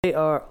They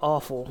are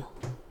awful.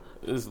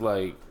 It's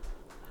like,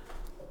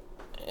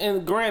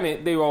 and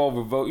granted, they all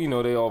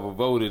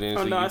voted in.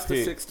 Oh so no, you it's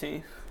pick. the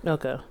 16th.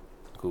 Okay.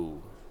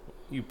 Cool.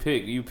 You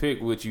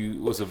pick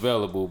what's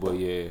available, but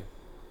yeah,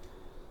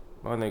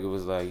 my nigga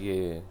was like,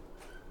 yeah,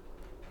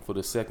 for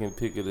the second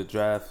pick of the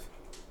draft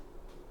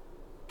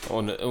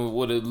with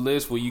a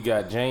list where you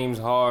got James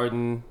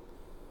Harden,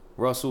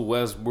 Russell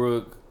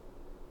Westbrook,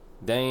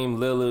 Dame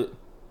Lillard,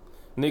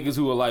 niggas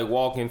who are like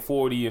walking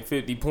 40 and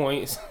 50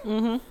 points.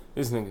 Mm-hmm.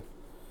 This nigga,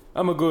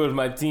 I'm gonna go with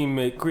my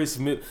teammate Chris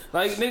Smith.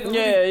 Like nigga,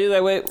 Yeah, you're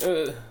like, wait,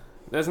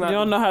 that's not. you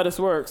don't know how this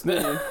works, do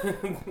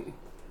you?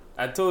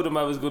 I told him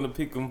I was gonna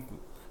pick him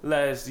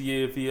last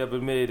year if he ever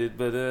made it,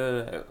 but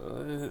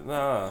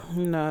nah.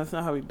 No, that's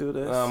not how we do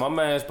this. My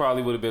man's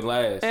probably would have been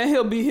last. And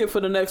he'll be here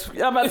for the next. I'm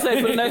about to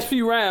say for the next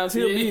few rounds,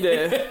 he'll be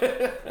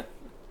there.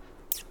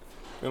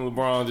 And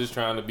LeBron just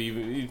trying to be,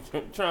 you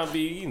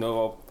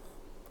know,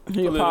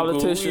 He a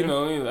politician. You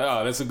know, he's like,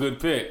 oh, that's a good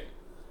pick.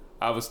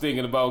 I was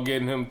thinking about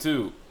getting him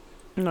too.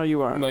 No,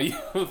 you aren't. No, you.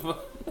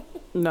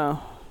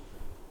 No.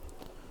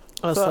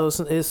 Oh, so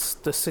it's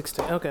the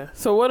 16th. Okay.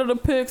 So what are the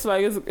picks?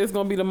 Like, it's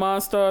gonna be the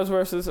Monstars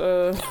versus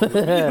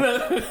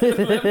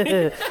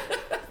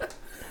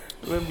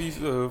Let me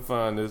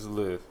find this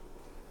list.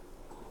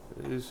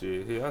 This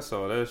shit here, I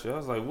saw that shit. I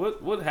was like,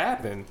 what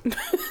happened?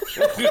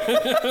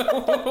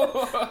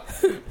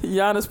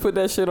 Giannis put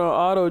that shit on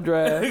auto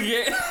drive.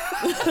 Yeah.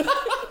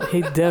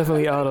 He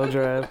definitely auto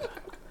draft.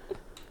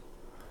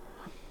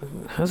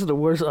 That's the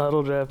worst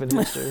auto draft in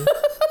history.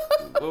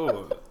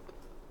 Lord.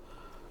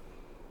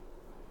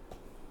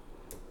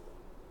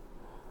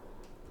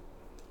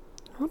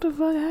 What the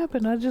fuck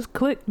happened? I just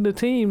clicked the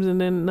teams and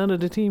then none of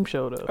the teams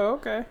showed up. Oh,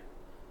 okay.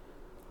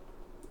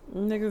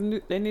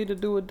 Niggas, they need to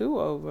do a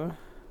do-over.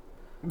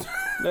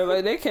 They're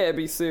like, they can't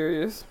be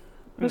serious.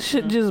 This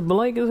shit just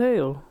blank as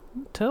hell.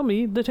 Tell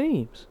me the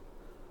teams.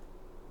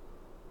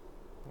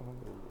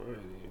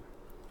 Alrighty.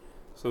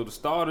 So the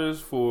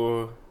starters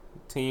for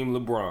Team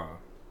LeBron: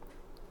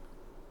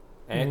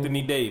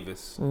 Anthony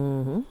Davis,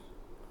 Mm-hmm.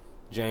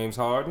 James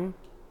Harden,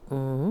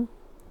 Mm-hmm.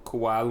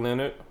 Kawhi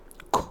Leonard,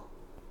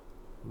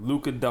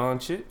 Luka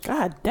Doncic,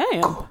 God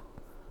damn.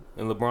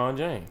 and LeBron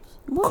James.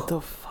 What the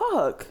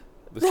fuck?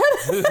 The,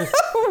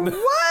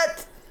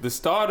 What? the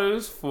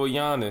starters for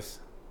Giannis,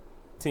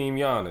 Team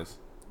Giannis: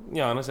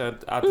 Giannis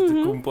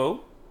Antetokounmpo,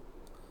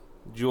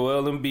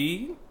 Joel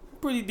Embiid,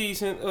 pretty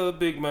decent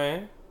big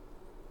man,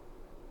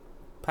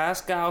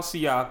 Pascal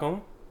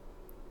Siakam,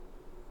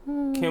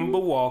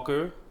 Kemba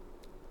Walker,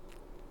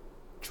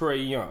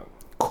 Trae Young.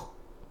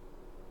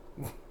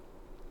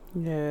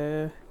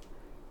 Yeah.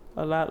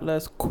 A lot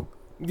less.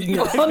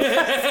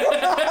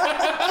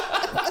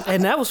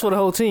 And that was for the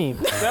whole team.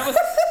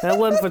 That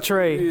wasn't for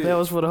Trey. That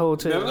was for the whole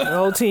team. The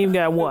whole team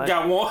got one.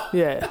 Got one.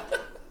 Yeah.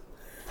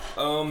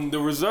 The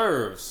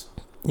reserves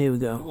Here we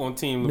go. on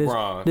Team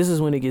LeBron. This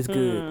is when it gets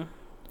good.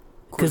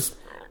 Because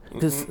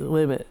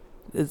wait a minute.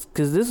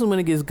 Because this is when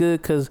it gets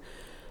good. Because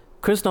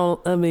because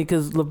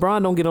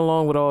LeBron don't get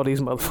along with all these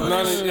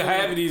motherfuckers.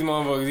 Half of these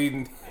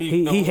motherfuckers,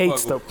 He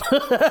hates them.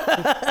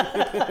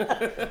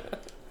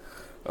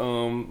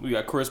 We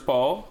got Chris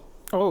Paul.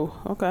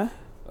 Oh, okay.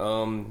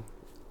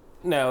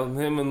 Now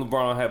him and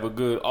LeBron have a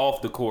good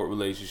off the court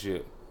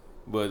relationship,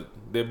 but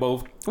they're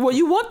both. Well,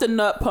 you want the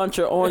nut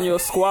puncher on your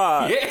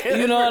squad. Yeah.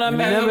 You know what I You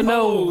mean? never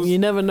know. Hoes. You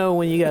never know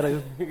when you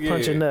gotta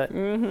punch a nut.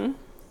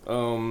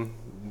 Mm-hmm.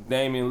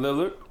 Damian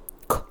Lillard,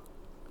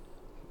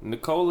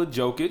 Nikola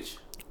Jokic,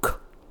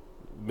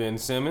 Ben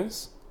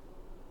Simmons.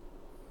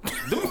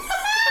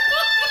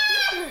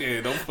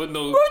 Yeah, don't put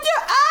no. What'd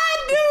your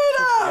eye do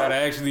though? Gotta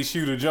actually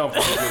shoot a jumper.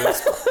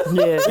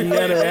 Yeah, you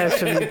gotta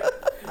actually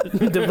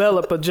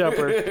develop a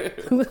jumper.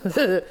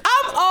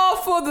 I'm all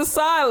for the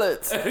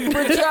silence, but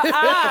your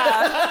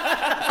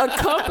eye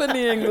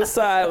accompanying the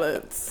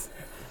silence.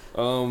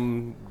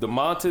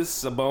 Domantas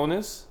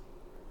Sabonis.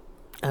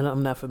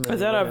 I'm not familiar. Is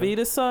that with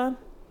Arvidas' son?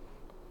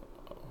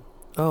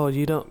 Oh,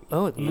 you don't.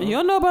 Oh, You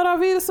don't know about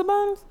Arvidas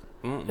Sabonis?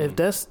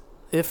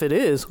 if it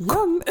is.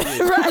 Right.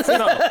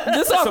 No,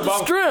 Just off the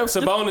strip.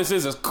 Sabonis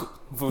is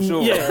for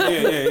sure. Yeah.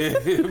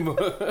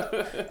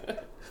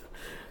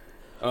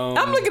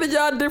 I'm looking at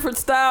y'all different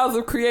styles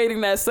of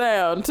creating that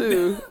sound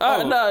too.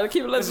 No,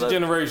 keep it. It's a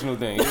generational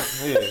thing.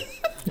 Yeah.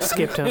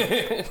 Skipped him.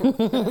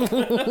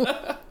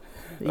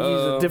 He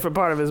used a different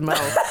part of his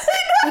mouth.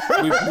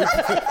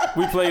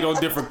 we played on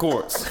different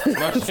courts.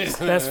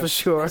 That's for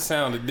sure. It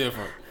sounded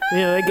different.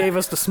 Yeah, they gave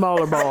us the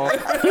smaller ball.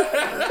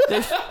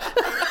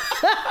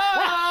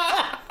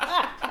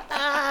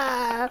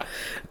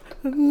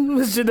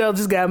 Janelle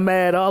just got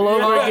mad all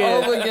over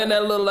again. Over again,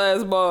 that little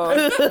ass ball.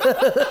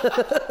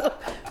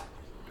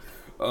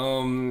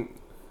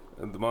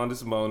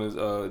 Domantas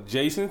Sabonis,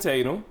 Jason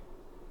Tatum,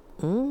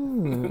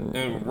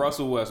 and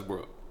Russell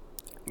Westbrook.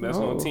 That's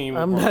on Team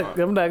LeBron.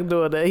 I'm not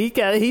doing that.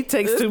 He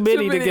takes too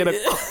many to get a.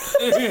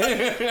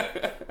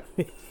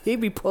 He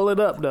be pulling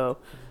up though.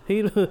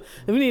 We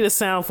need a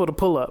sound for the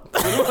pull up.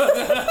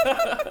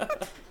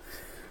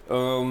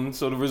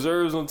 So the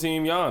reserves on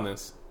Team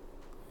Giannis: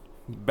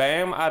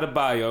 Bam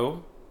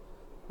Adebayo,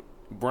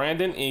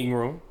 Brandon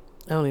Ingram,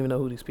 I don't even know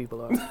who these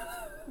people are.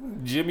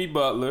 Jimmy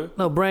Butler.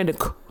 No, Brandon.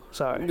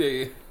 Sorry.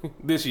 Yeah,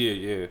 this year,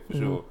 yeah,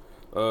 for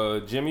sure.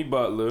 Jimmy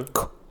Butler,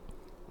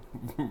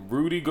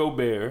 Rudy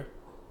Gobert,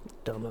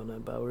 Don't know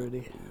nothing about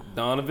Rudy.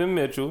 Donovan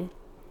Mitchell.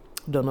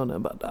 Don't know nothing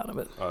about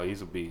Donovan. Oh,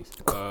 he's a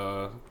beast.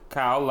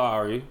 Kyle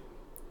Lowry,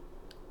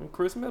 and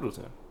Chris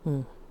Middleton.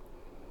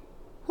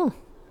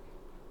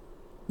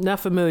 Not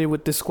familiar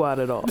with this squad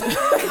at all.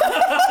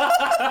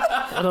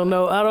 I don't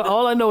know.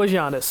 All I know is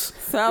Giannis.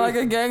 Sound like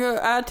a gang of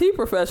IT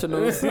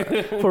professionals.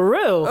 For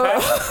real. or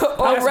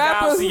Pascal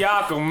rappers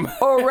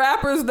Siakam. or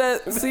rappers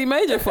that C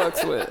Major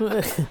fucks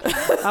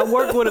with. I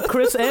work with a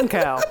Chris and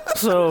Cal.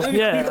 So,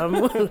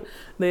 yeah.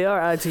 They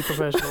are IT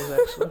professionals,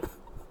 actually.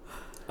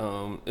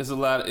 It's a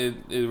lot.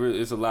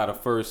 It's a lot of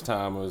first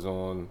timers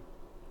on.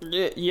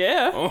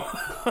 Yeah.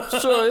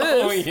 Sure is.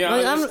 Oh, yeah.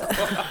 Like,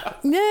 I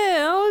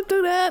don't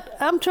do that.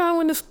 I'm trying to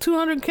win this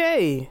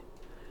 $200K.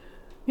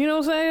 You know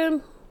what I'm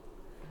saying?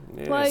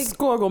 Yeah. Like,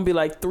 Score gonna be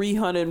like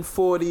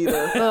 340 to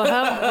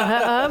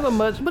however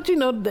much. But you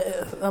know,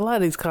 a lot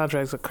of these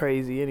contracts are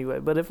crazy anyway.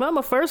 But if I'm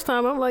a first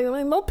time, I'm like,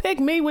 don't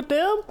pick me with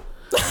them.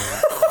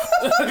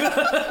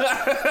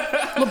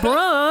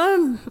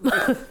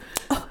 LeBron.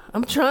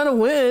 I'm trying to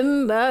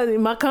win.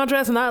 My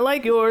contract's not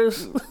like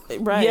yours.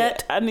 right.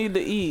 Yet. I need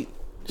to eat.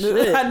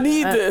 Shit. I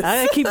need this.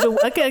 I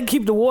can't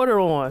keep the water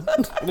on.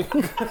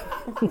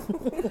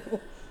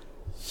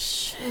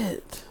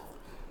 Shit.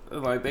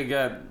 Like they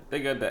got the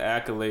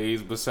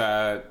accolades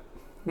beside.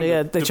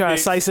 They try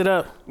to size it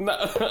up. No,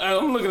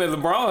 I'm looking at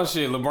LeBron's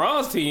shit.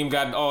 LeBron's team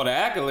got all the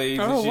accolades.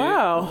 Oh and shit.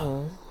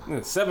 wow.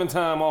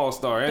 7-time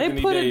All-Star Anthony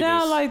They put Davis. it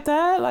down like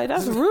that. Like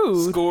that's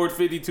rude. Scored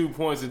 52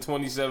 points in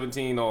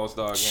 2017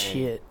 All-Star game.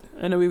 Shit.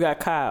 And then we got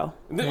Kyle.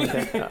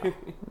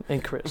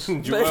 And Chris.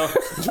 Joel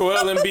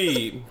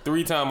Embiid,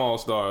 3-time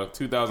All-Star,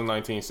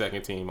 2019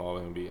 second team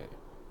All-NBA.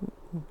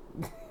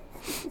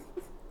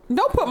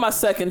 Don't put my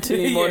second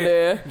team on Yeah.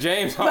 there.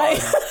 James Harden.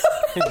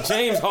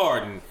 James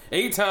Harden,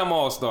 8-time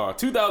All-Star,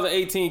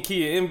 2018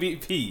 Kia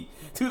MVP,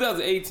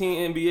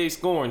 2018 NBA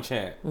scoring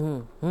champ.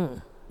 I'm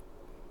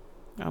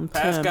 10.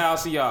 Pascal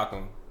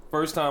Siakam,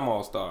 first-time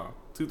All-Star,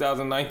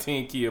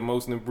 2019 Kia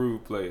Most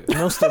Improved Player.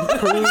 Most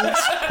improved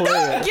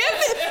player.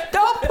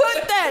 Don't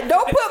put that.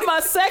 Don't put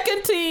my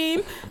second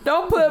team.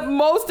 Don't put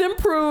most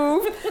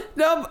improved.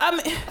 No, I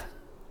mean,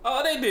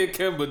 Oh, they did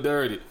Kemba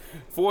dirty.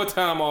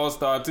 4-time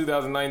All-Star,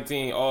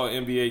 2019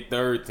 All-NBA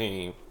third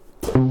team.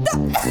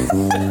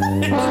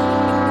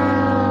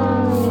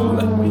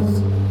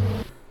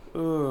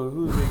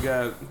 Who they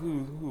got?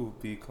 Who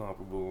would be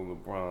comparable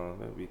with LeBron?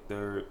 That'd be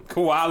third.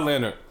 Kawhi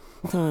Leonard.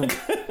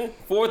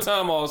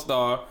 4-time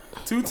All-Star,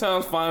 2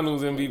 times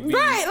Finals MVP.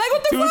 right? Like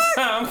what the fuck?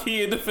 2-time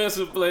Kia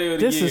Defensive Player of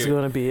the This Year. is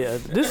gonna be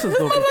it. This is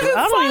gonna be. Motherfucker,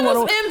 I don't even Finals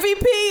want to.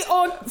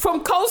 MVP from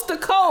coast to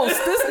coast.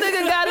 This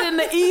nigga got it in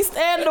the East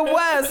and the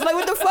West. Like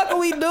what the fuck are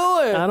we doing?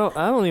 I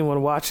don't even want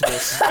to watch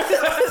this.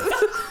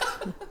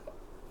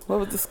 What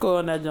was the score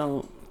on that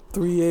jump?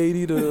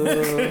 380 to.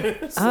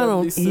 I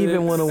don't 76.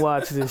 even want to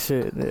watch this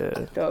shit.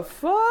 Yeah, The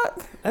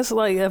fuck? that's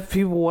like if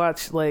people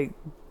watch like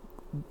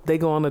they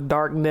go on the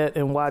dark net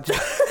and watch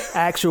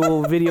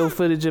actual video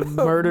footage of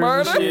murders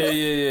and Murder? shit.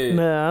 Yeah.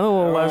 Nah, I don't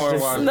want to I watch don't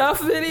this. wanna watch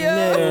Snuff videos.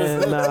 Yeah,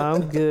 nah,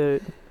 I'm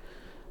good.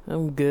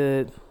 I'm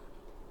good.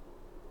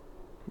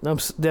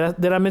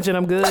 Did I mention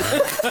I'm good?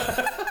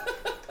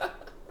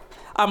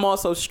 I'm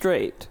also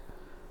straight,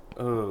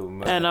 Oh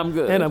man. and I'm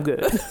good. And I'm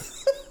good.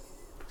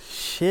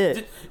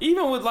 Shit.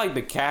 Even with like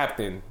the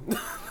captain,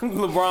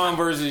 LeBron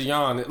versus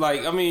Giannis.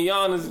 Like I mean,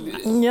 Giannis.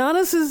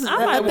 Giannis is.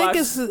 I might watch-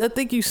 I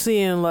think you're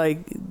seeing like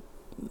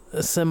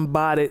a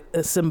symbolic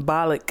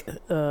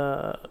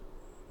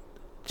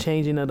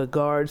changing of the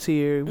guards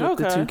here with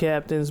the Okay. two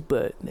captains,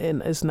 but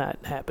it's not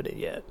happening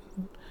yet.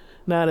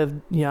 Not if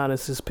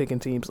Giannis is picking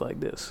teams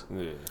like this.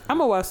 Yeah. I'm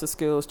gonna watch the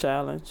skills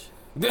challenge.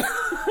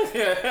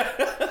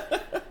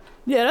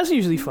 Yeah, that's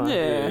usually fun.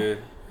 Yeah. Yeah.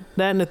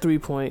 That and the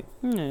 3-point.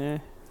 Yeah.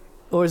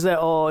 Or is that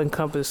all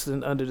encompassed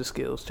under the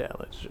skills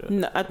challenge?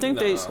 No, I think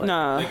they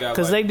got,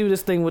 Because they do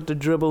this thing with the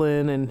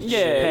dribbling and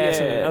Yeah,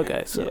 passing. yeah.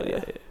 Okay, so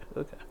Yeah.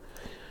 okay.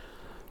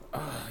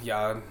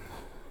 y'all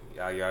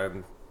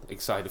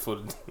excited for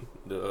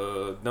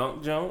the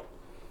dunk jump?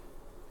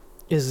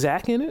 Is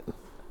Zach in it?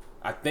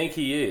 I think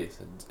he is.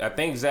 I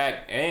think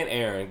Zach and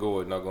Aaron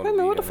Gordon are going Wait to a be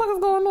minute, what the in fuck is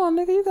going on,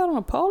 nigga? You got on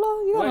a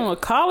polo? You got Wait. on a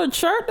collared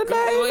shirt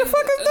today? What the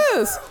fuck is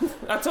this?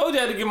 it. I told you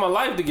I had to get my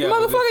life together.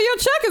 Motherfucker, your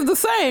check is the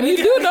same. You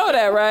do know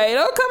that, right?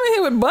 Don't come in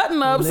here with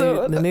button ups.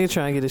 The nigga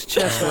trying to get his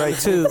chest right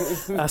too.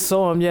 I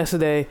saw him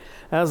yesterday.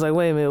 I was like,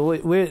 wait a minute,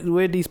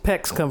 where'd these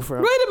pecs come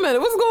from? Wait a minute,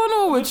 what's going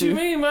on What with you you?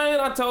 mean, man?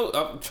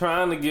 I'm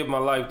trying to get my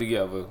life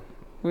together.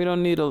 We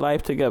don't need a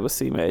life together,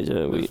 C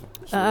Major.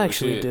 I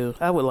actually do.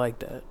 I would like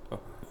that.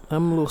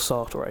 I'm a little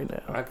soft right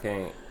now. I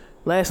can't.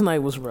 Last night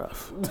was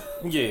rough.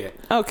 Yeah.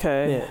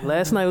 Okay. Yeah,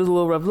 last night was a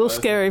little rough. A little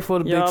scary for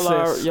the big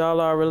sis.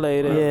 Y'all are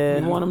related. Yeah.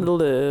 You want them to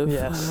live.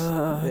 Yes.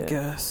 I Yeah.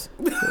 guess.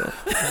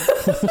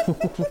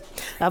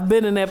 I've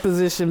been in that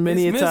position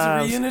many a This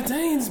times. misery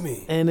entertains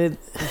me. And it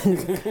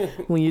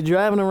when you're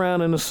driving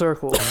around in a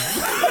circle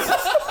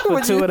for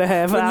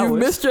 2.5 When hours. you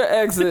missed your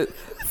exit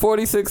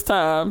 46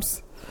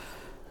 times.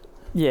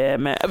 Yeah,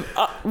 man.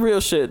 Real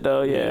shit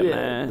though. Yeah, Yeah.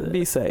 man.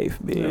 Be safe.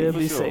 Yeah, For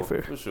be sure,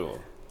 safer. For sure.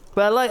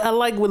 But I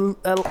like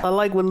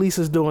what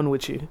Lisa's doing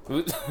with you.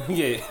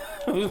 Yeah.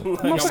 Like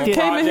Must I'm have a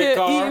came in here project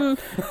car. eating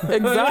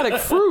exotic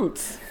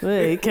fruits.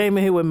 Hey, he came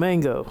in here with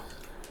mango.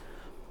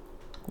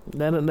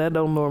 That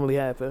don't normally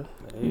happen.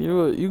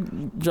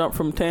 You jump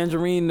from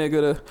tangerine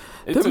nigga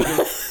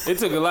to It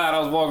took a lot. I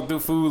was walking through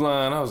Food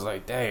Line. I was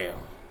like, damn.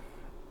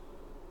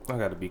 I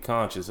got to be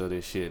conscious of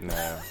this shit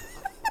now.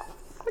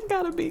 I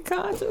gotta be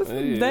conscious.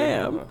 Yeah.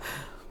 Damn.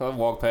 I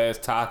walk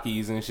past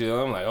Takis and shit.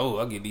 I'm like, oh,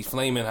 I'll get these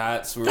flaming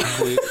hots real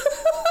quick.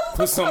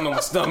 Put something on my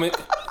stomach.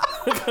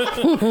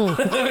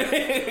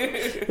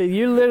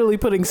 You're literally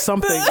putting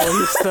something on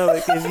your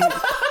stomach.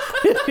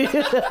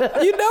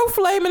 You know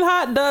flaming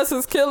hot dust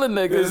is killing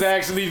It's niggas.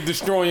 actually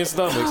destroying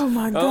stomachs. Oh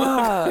my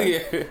god.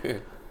 Yeah.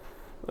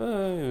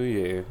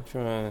 Yeah.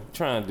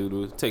 Trying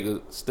to take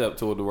a step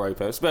toward the right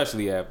path,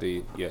 especially after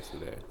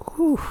yesterday.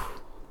 Whew.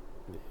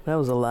 That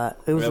was a lot.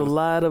 It was a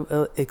lot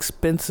of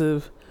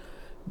expensive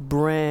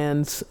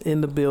brands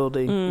in the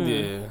building.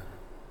 Yeah.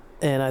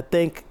 And I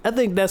think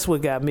that's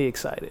what got me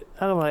excited.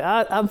 I'm like,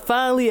 I'm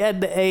finally at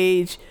the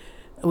age,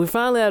 we're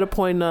finally at a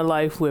point in our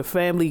life where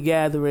family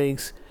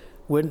gatherings,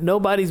 where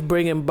nobody's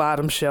bringing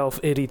bottom shelf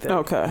anything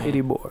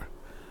anymore.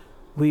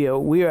 We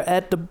are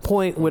at the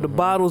point where the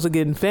bottles are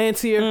getting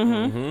fancier,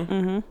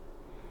 and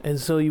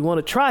so you want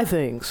to try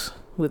things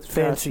with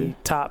fancy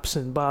tops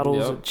and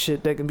bottles and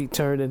shit that can be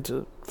turned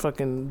into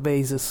fucking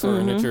vases,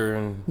 Furniture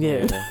and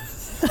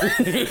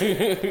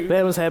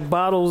Bama's had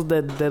bottles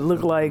that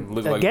look like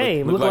a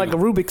game, look like a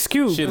Rubik's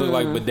Cube. Shit look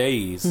like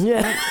bidets.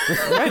 Yeah.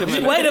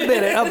 Wait a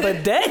minute, a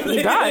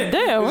bidet? God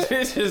damn. It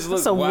just looks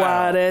That's a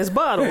wide ass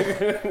bottle.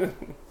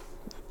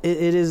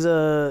 It is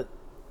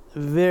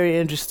very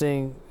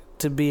interesting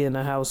to be in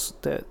a house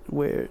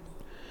where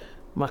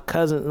my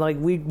cousin, like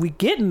we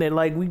getting it,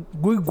 like we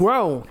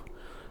grown.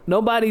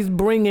 Nobody's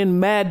bringing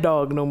Mad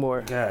Dog no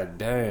more. God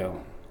damn.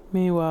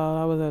 Meanwhile,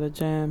 I was at a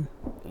jam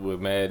With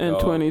Mad in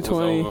Dog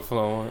 2020 was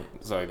overflowing.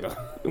 It's like,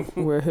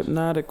 where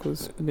Hypnotic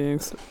was being.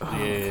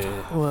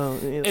 yeah. Well,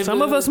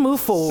 some of us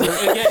move forward.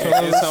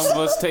 And some of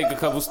us take a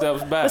couple steps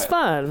back. That's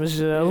fine, as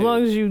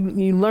long as you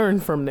learn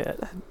from that.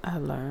 I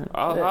learned.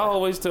 I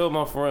always tell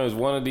my friends,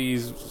 one of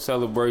these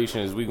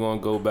celebrations, we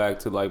gonna go back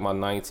to like my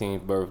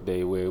 19th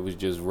birthday where it was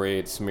just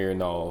red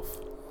Smirnoff.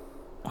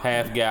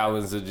 Half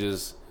gallons of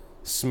just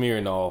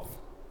Smirnoff.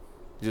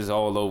 Just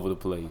all over the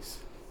place.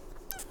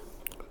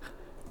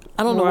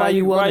 I don't know why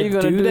you want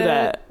to do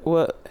that.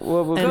 What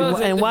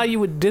was And why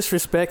you would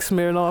disrespect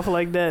Smirnoff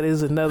like that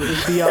is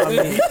beyond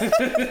me.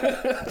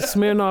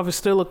 Smirnoff is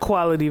still a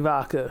quality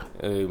vodka.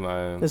 Hey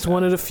man, It's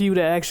one of the few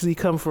that actually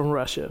come from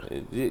Russia.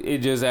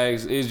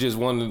 it's just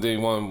one of the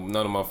none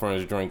of my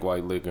friends drink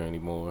white liquor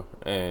anymore,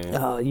 and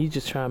Oh, you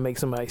just trying to make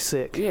somebody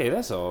sick. yeah,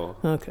 that's all.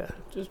 Okay.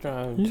 Just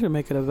trying. You should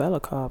make it a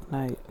Velikov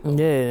night.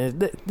 Yeah,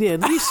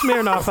 leave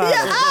Smirnoff out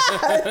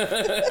of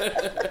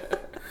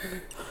it.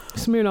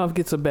 Smirnoff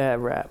gets a bad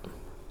rap.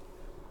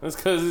 That's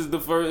because it's the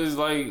first. It's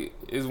like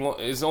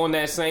it's on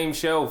that same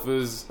shelf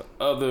as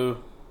other.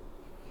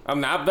 I'm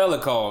not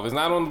Velikov. It's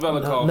not on the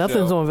Velikov.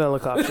 Nothing's shelf. on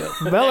Velikov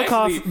shelf.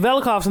 Actually,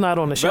 Velikov's not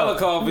on the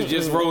shelf. Velikov is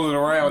just rolling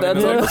around in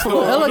That's the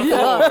store.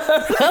 Velikov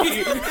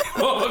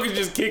Motherfuckers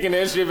just kicking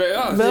that shit back.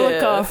 Oh,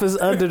 Velikov is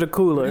under the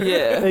cooler.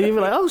 Yeah. And you be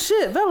like, oh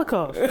shit,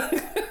 Velikov.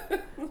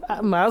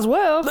 I might as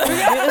well.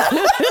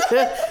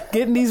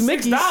 Getting these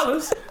Mickeys.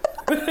 $6.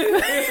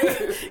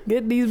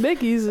 Getting these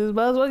Mickeys is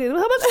might as well get. How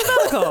much is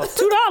Velikov?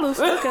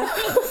 $2. Okay.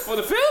 For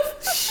the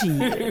fifth?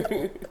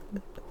 Shit.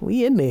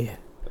 We in there.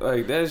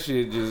 Like that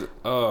shit just.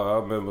 Oh, I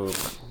remember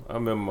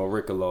my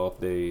Rickaloff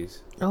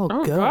days. Oh,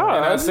 God.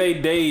 And I say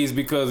days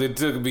because it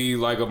took me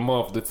like a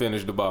month to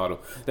finish the bottle.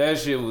 That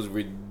shit was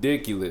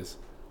ridiculous.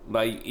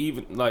 Like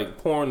even like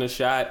pouring a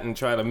shot and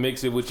trying to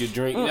mix it with your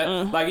drink.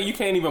 Like you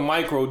can't even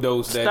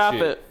microdose that Stop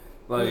shit. it.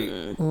 Like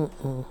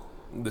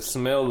the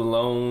smell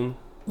alone.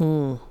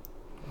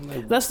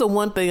 That's the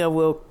one thing I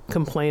will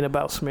complain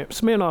about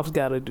Smirnoff's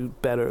got to do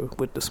better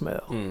with the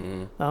smell.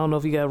 I don't know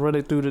if you got to run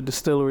it through the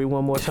distillery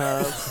one more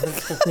time.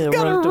 Yeah,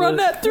 Gotta run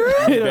that through.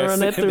 Run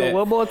that through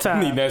one more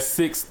time. Need that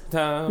sixth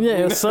time.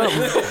 Yeah, something.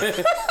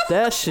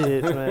 That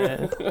shit,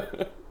 man.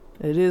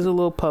 It is a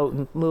little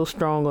potent, a little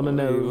strong on the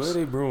Where nose.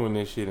 they brewing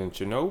this shit in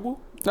Chernobyl?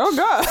 Oh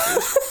God.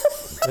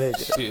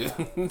 Shit.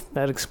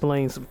 That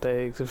explains some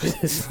things. If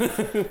it's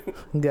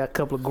got a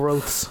couple of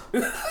growths.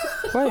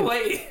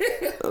 Wait.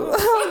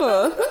 Hold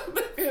on.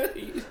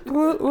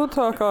 We'll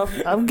talk off.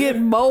 I'm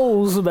getting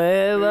moles,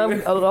 man.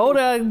 The older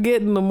I'm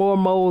getting, the more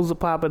moles are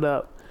popping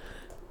up.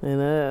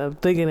 And I'm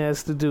thinking it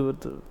has to do with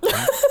the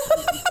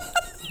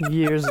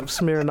years of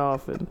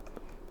Smirnoff and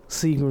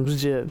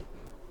Seagram's gin.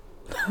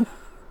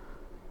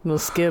 The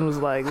skin was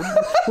like, what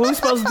are we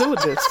supposed to do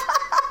with this?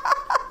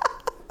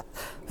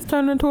 It's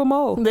turned into a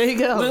mole. There you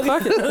go.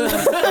 Fuck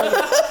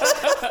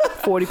it.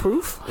 40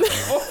 proof.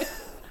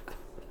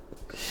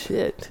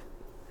 Shit.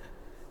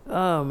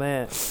 Oh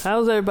man,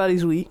 how's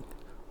everybody's week?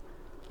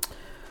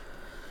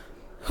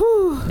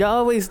 Y'all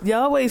always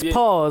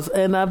pause,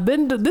 and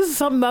this is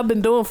something I've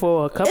been doing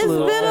for a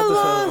couple of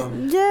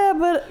episodes. Yeah,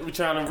 but We're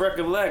trying to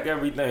recollect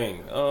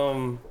everything.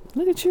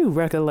 Look at you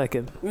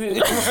recollecting.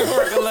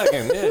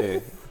 Recollecting, yeah.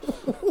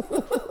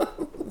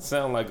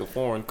 Sound like a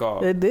foreign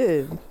car. It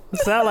did.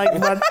 Sound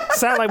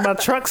like my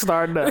truck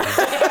starting up.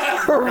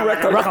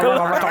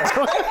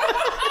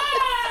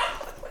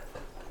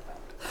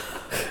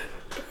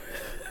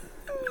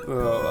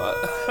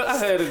 I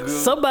had a good.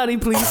 Somebody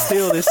please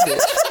steal this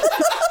shit.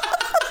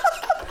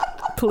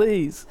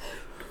 Please.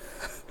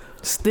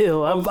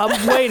 Still, I'm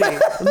waiting.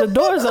 The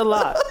doors are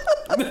locked.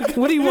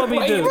 What do you want me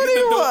to do? what do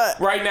you want?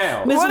 Right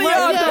now. Miss What are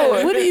y'all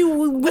White, doing?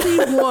 What do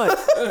you want?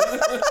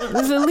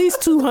 There's at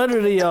least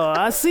 200 of y'all.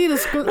 I see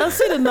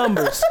the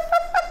numbers.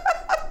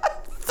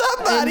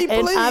 Somebody,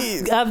 And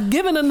please. I've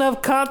given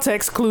enough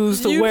context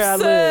clues to where I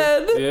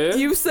live. Yeah.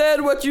 You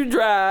said what you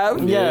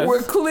drive. Yes.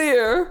 We're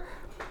clear.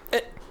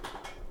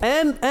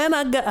 And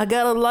I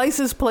got a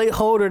license plate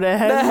holder that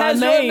has That my has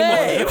name, your on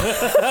name.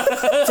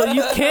 it. So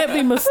you can't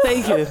be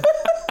mistaken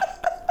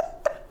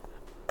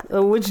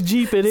of which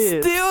Jeep it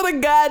is. Steal the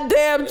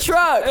goddamn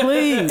truck.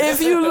 Please.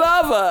 If you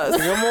love us.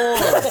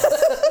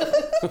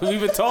 Come on. We've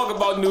been talking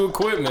about new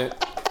equipment.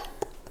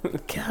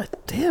 God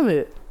damn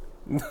it.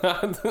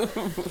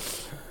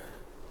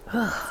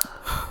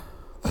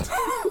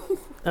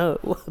 Oh,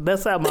 well,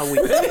 that's how my week.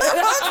 How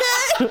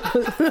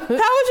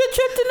was your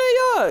trip to New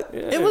York?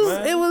 Yeah, It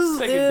was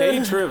taking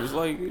day trips.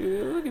 Like,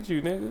 yeah, look at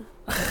you, nigga.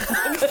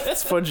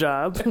 It's for a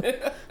job.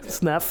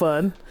 It's not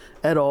fun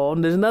at all.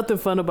 And there's nothing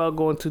fun about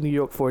going to New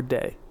York for a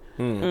day.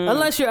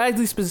 Unless you're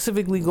actually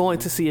specifically going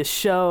to see a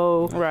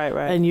show. Right.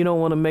 And you don't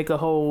want to make a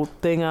whole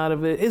thing out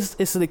of it.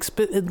 It's an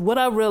what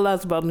I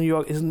realized about New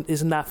York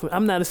is not for,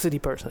 I'm not a city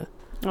person.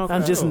 Okay.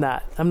 I'm just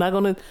not. I'm not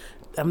gonna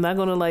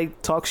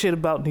like talk shit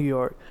about New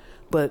York,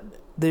 but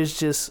there's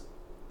just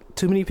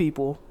too many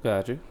people.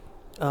 Got you.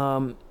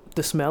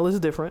 The smell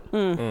is different.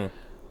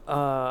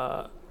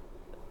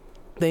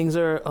 Things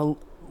are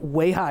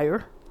way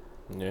higher.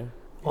 Yeah.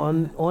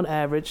 On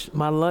average.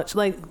 My lunch,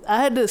 like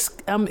I'm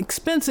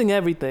expensing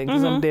everything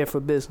because I'm there for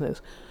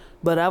business,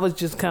 but I was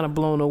just kind of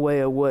blown away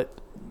at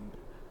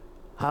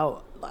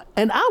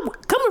and I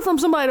coming from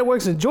somebody that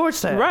works in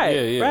Georgetown, Right.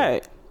 Yeah.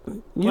 Right.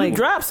 You Like-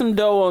 dropped some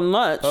dough on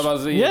lunch. I was about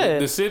to say,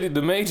 Yeah.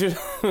 the major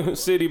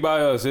city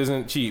by us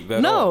isn't cheap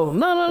at all.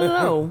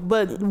 No.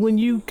 But when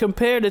you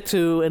compare the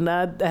two, and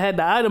I had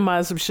to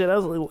itemize some shit, I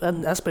was like,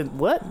 I spent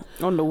what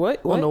On the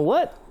what? on the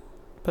what?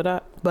 But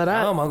How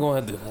am I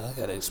going to do that? I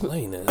got to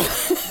explain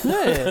this.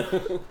 Yeah,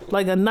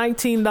 like a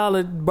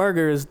 $19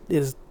 burger is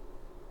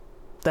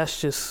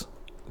that's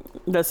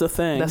that's a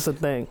thing. That's a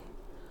thing.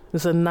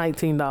 It's a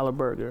 $19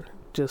 burger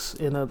just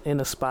in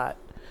a spot.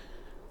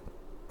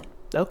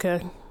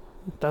 Okay,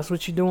 that's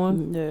what you're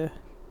doing Yeah.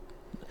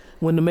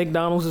 when the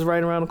McDonald's is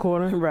right around the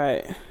corner.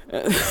 Right.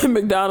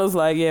 McDonald's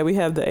like, yeah, we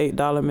have the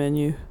 $8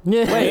 menu.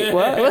 Yeah. Wait,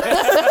 what?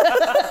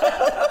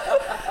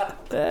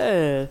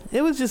 Yeah,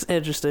 it was just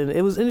interesting.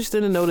 It was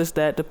interesting to notice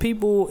that the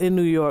people in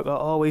New York are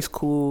always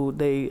cool.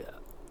 They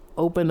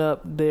open up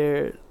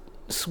their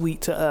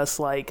suite to us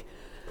like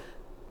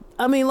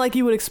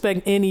you would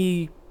expect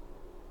any,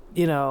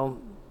 what do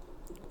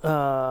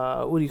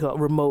you call it,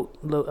 remote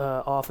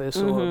office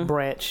or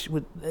branch.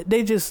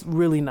 They just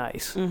really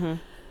nice.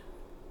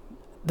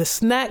 The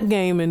snack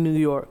game in New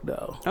York,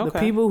 though, the Okay.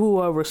 people who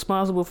are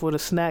responsible for the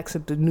snacks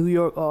at the New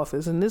York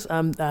office, and this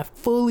I'm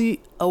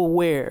fully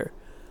aware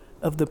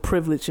of the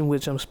privilege in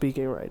which I'm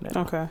speaking right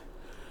now. Okay.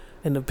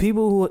 And the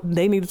people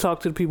they need to talk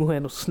to the people who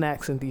handle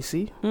snacks in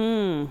DC,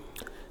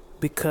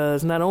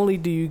 because not only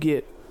do you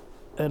get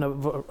a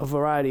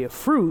variety of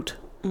fruit,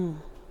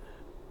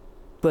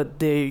 but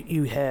there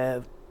you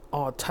have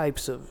all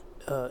types of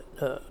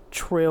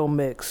trail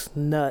mix,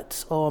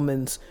 nuts,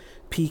 almonds,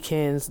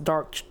 pecans,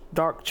 dark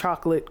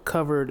chocolate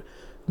covered,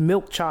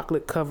 milk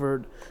chocolate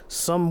covered,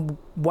 some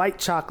white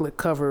chocolate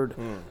covered,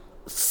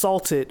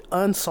 salted,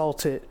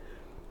 unsalted,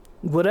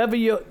 whatever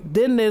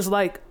then there's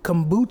like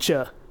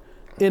kombucha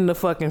in the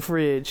fucking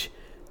fridge,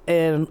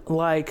 and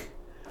like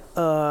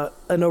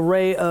an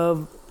array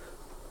of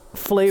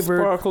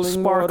flavored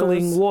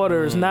sparkling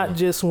waters, not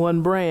just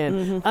one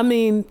brand. I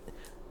mean,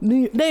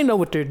 they know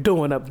what they're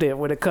doing up there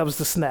when it comes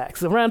to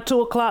snacks. Around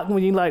 2:00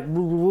 when you like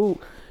woo, woo, woo,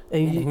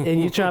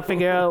 and you trying to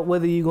figure out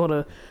whether you're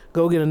gonna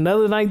go get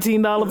another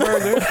 $19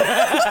 burger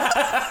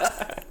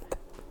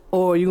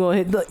or you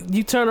gonna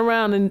you turn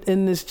around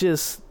and it's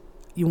just,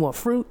 you want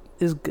fruit,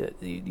 is good,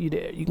 you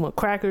there. You want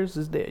crackers,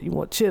 is there. You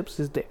want chips,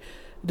 is there.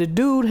 The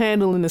dude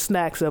handling the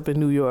snacks up in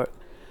New York,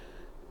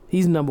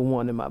 he's number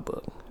one in my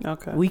book.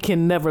 Okay. We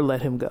can never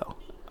let him go,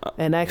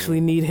 and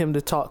actually need him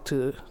to talk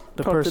to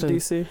the Talk person. to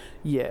DC.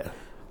 Yeah,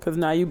 Because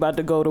now you about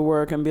to go to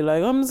work and be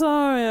like, I'm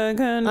sorry, I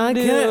can't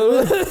deal.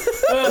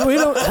 We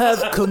don't have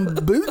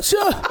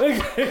kombucha.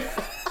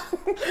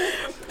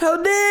 How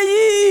dare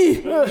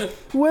ye?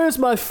 Where's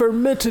my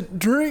fermented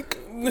drink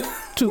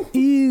to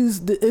ease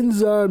the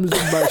enzymes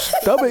in my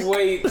stomach?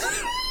 Wait.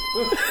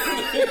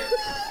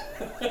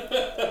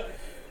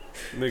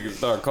 Niggas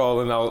start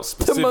calling out To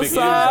specific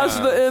massage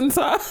enzymes. the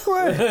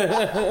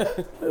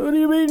inside. What do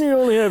you mean you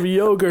only have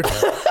yogurt?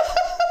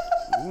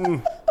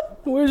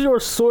 Where's your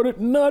assorted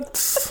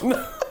nuts?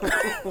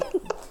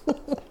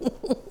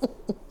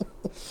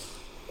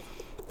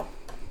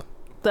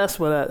 That's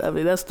what I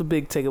mean. That's the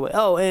big takeaway.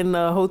 Oh, and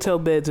hotel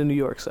beds in New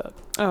York suck.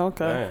 Oh,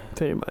 okay. Man.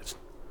 Pretty much.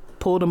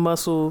 Pulled a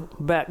muscle,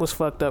 back was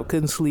fucked up,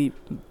 couldn't sleep,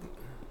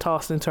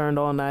 tossed and turned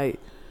all night.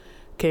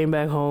 Came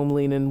back home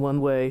leaning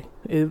one way.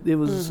 It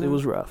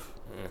was rough.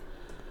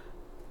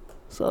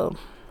 So,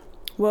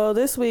 Well,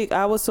 this week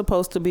I was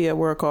supposed to be at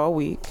work all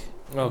week.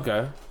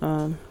 Okay.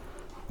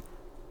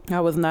 I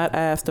was not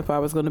asked if I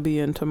was going to be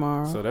in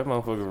tomorrow. So that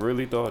motherfucker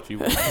really thought you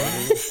was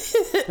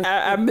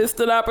I missed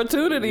an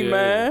opportunity,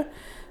 Yeah.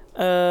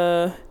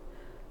 man.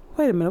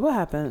 Wait a minute. What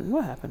happened?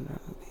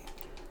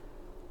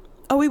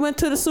 Oh, we went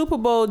to the Super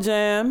Bowl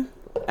jam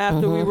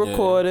after we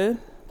recorded.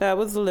 That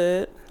was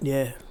lit.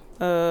 yeah.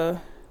 Uh,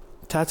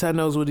 Tata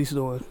knows what he's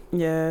doing.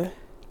 yeah.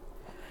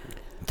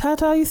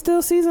 Tata, you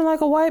still seasoned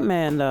like a white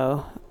man,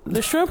 though.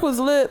 The shrimp was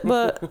lit,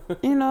 but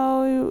you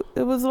know,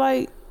 it was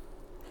like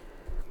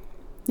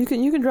you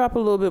can drop a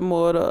little bit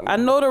more. I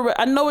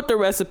know what the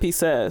recipe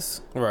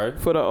says right.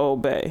 for the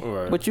Old Bay,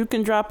 Right. but you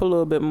can drop a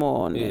little bit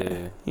more on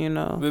there. Yeah. You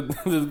know.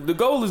 The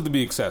goal is to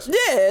be accessible.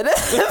 Yeah,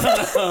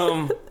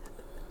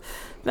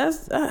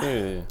 that's.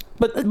 Yeah.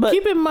 But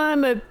Keep in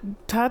mind that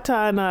Tata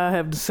and I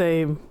have the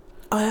same.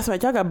 oh, that's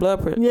right. Y'all got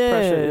blood pressure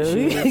Yeah.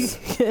 issues.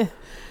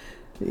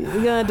 You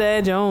gotta have to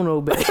add your own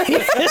Old Bay.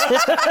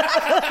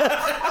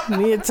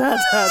 Me and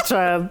Tata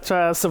try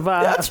to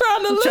survive. Y'all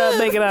trying to Try live. to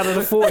make it out of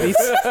the 40s.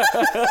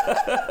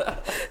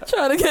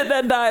 Trying to get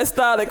that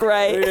diastolic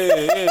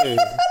right.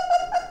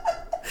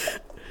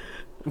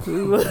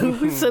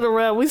 Yeah. We sit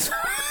around.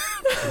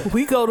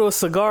 We go to a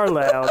cigar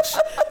lounge,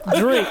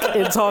 drink,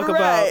 and talk about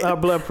Right. our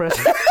blood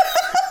pressure.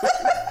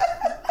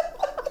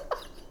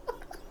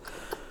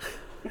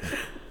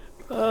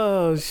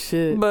 Oh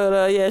shit!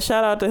 But yeah,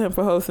 shout out to him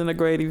for hosting a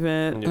great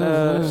event.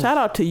 Shout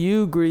out to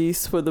you,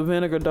 Grease, for the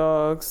vinegar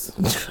dogs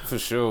For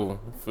sure.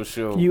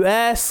 You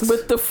asked.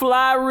 with the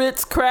Fly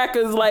Ritz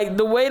crackers. Like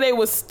the way they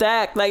was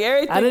stacked, like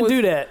everything. I didn't was,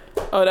 do that.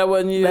 Oh, that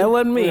wasn't you. That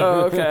wasn't me.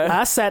 Oh, okay.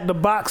 I sat the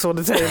box on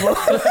the table.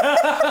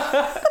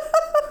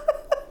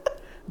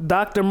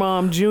 Dr.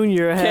 Mom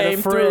Jr. had Came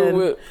a through friend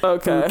with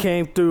okay. who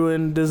came through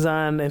and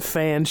designed and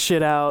fanned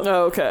shit out.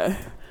 Oh, okay.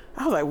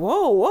 I was like,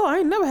 whoa, I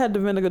ain't never had the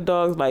vinegar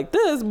dogs like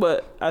this,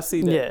 but I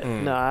see that.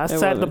 Yeah, no, I sat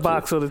wasn't the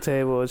box on the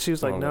table, and she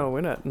was like, Oh, "No, no.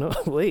 we're not. No,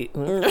 wait,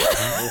 We're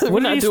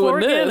what not are these doing for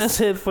again?" I this.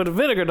 said, "For the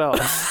vinegar dogs."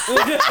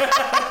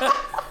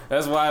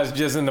 That's why it's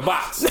just in the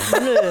box. Yeah.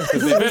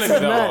 The vinegar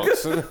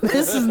dogs.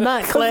 This is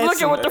not classy.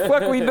 Look at what the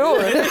fuck we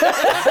doing.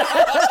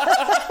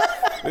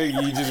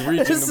 You just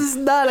reach in This the... is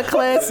not a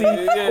classy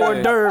Yeah.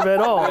 hors d'oeuvre at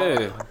all.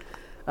 Yeah.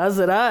 I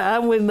said, I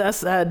went. I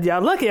said,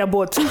 y'all lucky I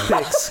bought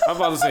toothpicks. I'm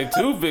about to say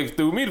toothpicks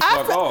threw me the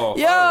fuck off.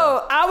 Yo,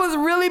 I was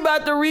really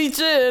about to reach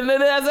in, and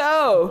then I said,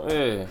 oh.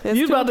 Yeah. it's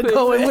You about to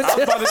go in with I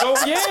was about to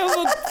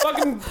go, look,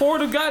 fucking pour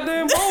the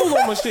goddamn bowl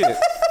on my shit.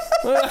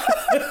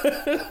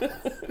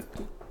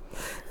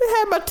 I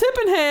had my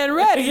tipping hand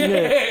ready. Yeah.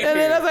 And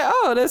then I was like,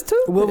 oh, that's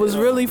two. What was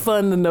really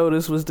fun to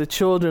notice was the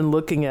children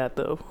looking at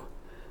them,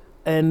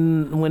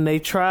 and when they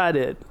tried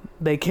it,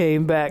 they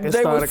came back and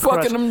They started was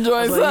fucking crushing. them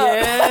I was joints like,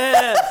 up.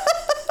 yeah,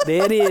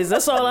 there it is.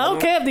 That's all. I don't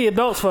care if the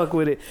adults fuck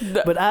with it,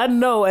 but I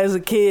know as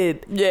a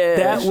kid, Yeah.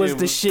 that was shit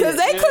the was- shit. Because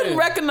they couldn't Yeah.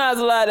 recognize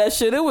a lot of that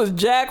shit. It was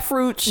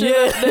jackfruit shit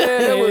Yeah. up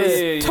there. It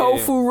was Yeah.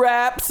 tofu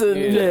wraps. And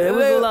Yeah. Yeah, it was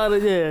they, a lot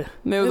of They was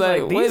It's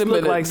like, like, wait these a look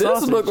minute. like this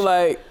sausage. look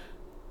like...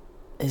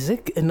 Is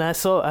it? And I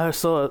saw a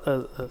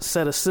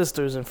set of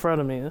sisters in front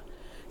of me.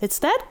 It's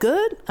that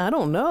good? I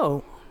don't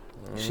know.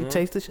 She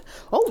tasted.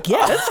 Oh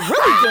yeah, that's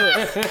really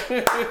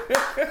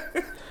good.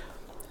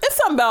 It's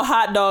something about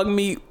hot dog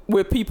meat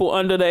with people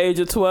under the age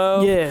of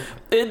 12. Yeah.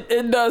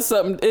 It does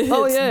something. It hits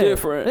Oh yeah.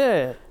 different.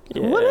 Yeah.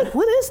 Yeah.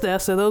 What is that? I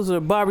said those are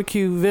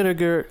barbecue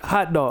vinegar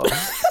hot dogs.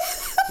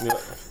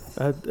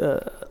 A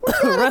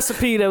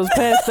recipe that was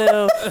passed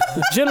down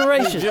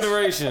generations.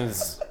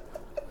 Generations.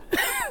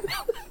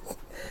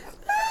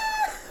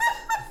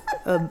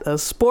 A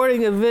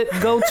sporting event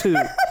go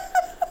to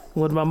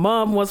when my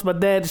mom wants my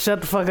dad to shut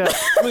the fuck up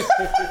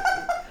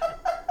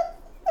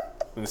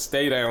And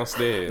stay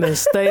downstairs. and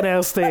stay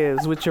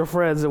downstairs with your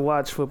friends and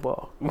watch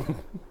football.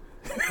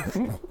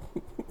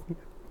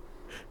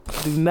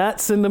 Do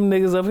not send them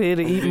niggas up here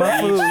to eat my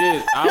Eat food.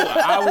 shit.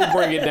 I will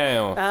bring it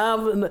down.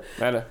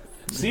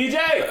 CJ!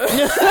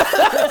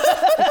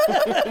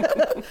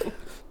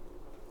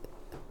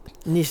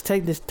 You should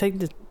take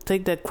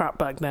that crop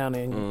back down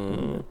there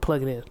and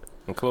plug it in.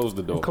 And close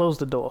the door. Close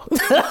the door.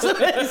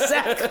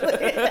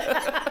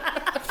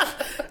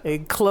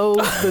 and close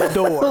the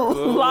door.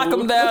 Lock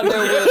them down there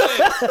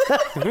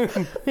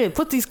with. Yeah,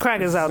 put these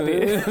crackers out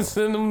there.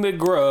 Send them the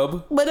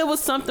grub. But it was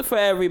something for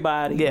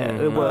everybody. Yeah,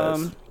 it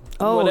was.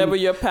 Whatever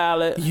your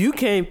palate. You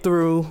came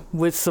through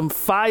with some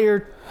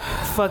fire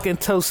fucking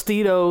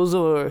Tostitos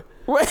or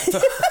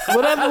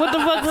whatever. What the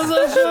fuck was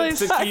those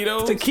joints?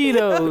 Taquitos.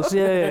 Taquitos,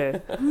 yeah.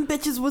 Them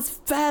bitches was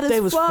fat as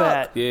They was fuck.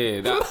 fat.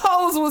 Yeah. Them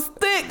hoes was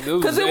thick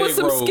Those because it was egg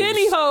some rolls.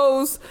 skinny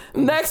hoes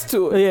next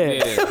to it.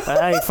 Yeah.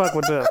 I ain't fuck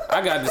with them.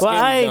 I got the Well,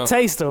 I ain't dunk.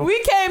 taste them.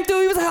 We came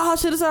through. He was like, "Oh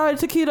shit, it's already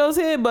taquitos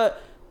here," but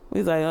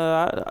he's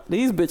like,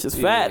 "These bitches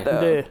fat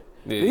though." Yeah.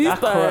 These Yeah. I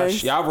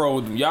crushed. things.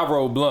 Y'all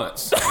rolled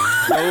blunts.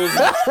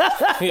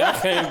 Y'all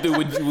came through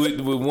with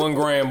 1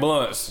 gram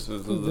blunts. The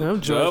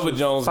joints other was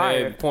Jones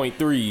fire. had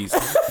 .3s.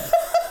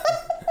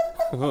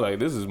 Like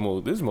this is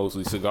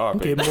mostly cigar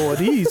Get paper. more of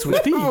these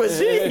with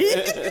these.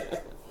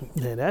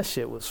 Yeah, that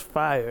shit was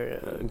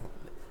fire.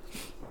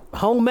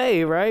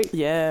 Homemade, right?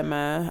 Yeah,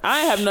 man.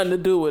 I ain't have nothing to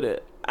do with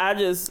it. I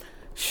just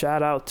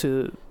Shout out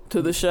to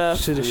the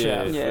chef. the Yeah,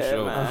 chef. for Yeah,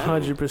 sure. man.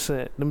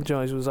 100%. Them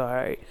joints was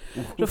alright.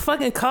 The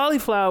fucking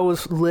cauliflower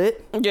was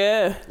lit.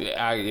 Yeah, The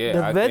I can't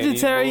eat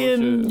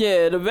vegetarian- bullshit.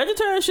 yeah. The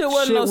vegetarian shit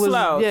wasn't no Shit was,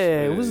 slouch.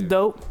 yeah, it was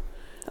dope.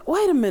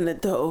 Wait a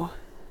minute though.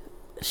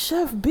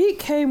 Chef B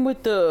came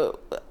with the.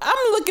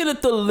 I'm looking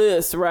at the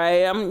list,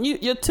 right?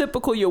 Your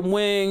typical, your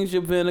wings,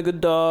 your vinegar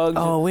dogs.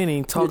 Oh, we didn't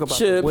even talk Your about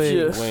chips, the wings.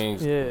 your-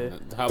 Wings. Yeah.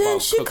 How then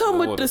about she cooked come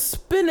with water? the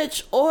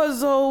spinach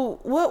orzo.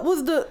 What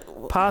was the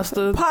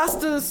Pasta.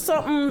 pasta?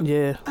 Something.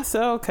 Yeah. I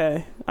said,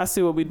 okay, I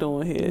see what we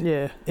doing here.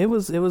 Yeah. It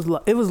was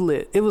lit.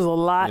 It was a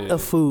lot Yeah.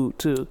 of food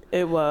too.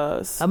 It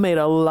was. I made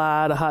a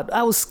lot of hot.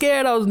 I was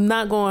scared I was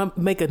not going to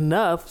make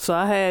enough, so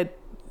I had.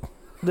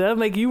 Did I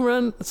make you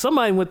run?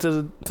 Somebody went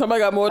to.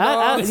 Somebody got more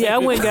dogs. I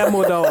went and got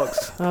more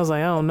dogs. I was like,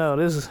 I don't know.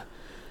 This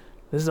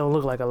don't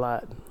look like a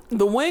lot.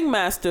 The wing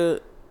master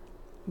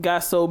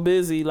got so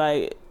busy,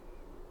 like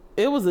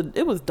it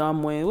was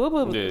dumb wing. What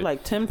was Yeah.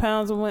 like 10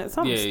 pounds of wing?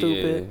 Something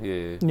stupid.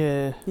 Yeah.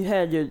 Yeah, You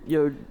had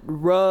your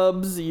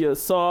rubs, your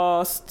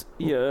sauce,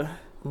 your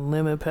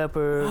lemon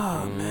pepper.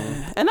 oh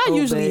man. And I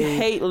usually Obey.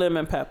 hate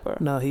lemon pepper.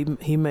 No,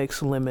 he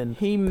makes lemon.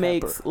 He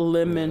makes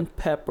lemon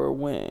pepper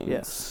wings.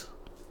 Yes.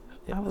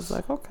 I was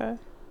like, okay,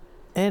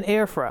 And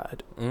air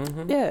fried,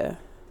 Mm-hmm. yeah.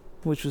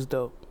 which was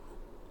dope.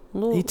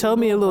 Little- He told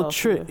me a little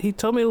healthier. trick. He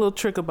told me a little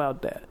trick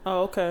about that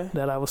Oh, okay.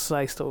 that I was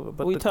sliced over.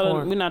 But We're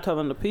corn. not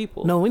telling the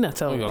people. No, we're not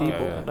telling Okay,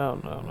 people. yeah. No.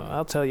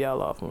 I'll tell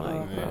y'all off.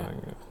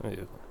 Yeah.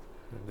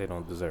 They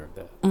don't deserve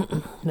that.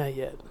 Not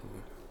yet.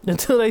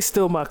 Until they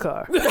steal my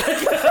car.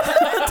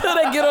 Until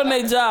they get on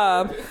their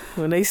job.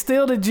 When they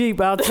steal the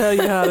Jeep, I'll tell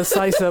you how to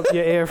slice up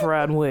your air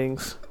fried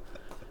wings.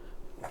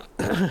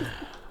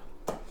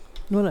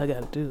 What I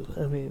gotta do?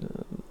 I mean,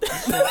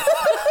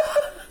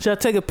 should I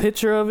take a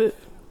picture of it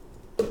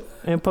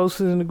and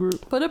post it in the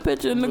group? Put a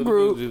picture in the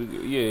group.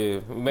 Yeah,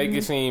 make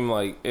it seem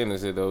like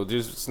innocent though.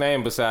 Just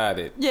stand beside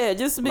it. Yeah,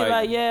 just to be Like-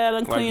 like, yeah, I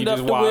done Like you cleaned up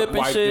just the whip and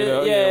wiped shit. it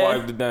up. Yeah.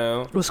 Wiped it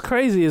down. What's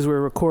crazy is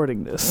we're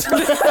recording this,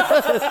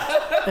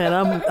 and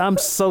I'm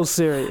so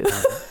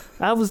serious.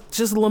 I was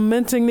just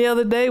lamenting the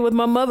other day with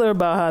my mother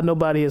about how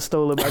nobody had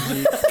stolen my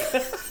Jeep.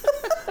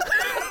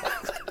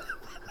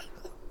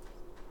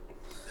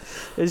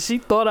 And she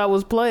thought I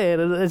was playing,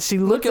 and she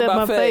looked at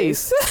my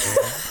face.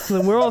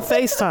 And we're on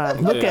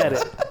FaceTime. Look at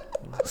it.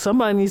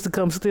 Somebody needs to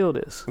come steal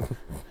this.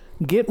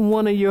 Get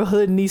one of your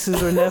hood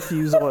nieces or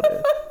nephews on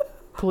it,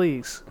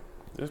 please.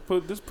 Just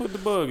put the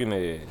bug in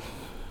there.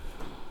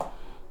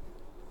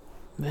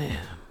 Man,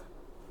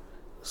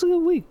 it's a good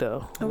week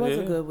though. It was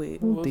Yeah. a good week.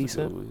 It was a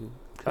Decent. good week.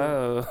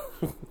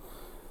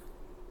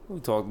 We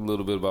talked a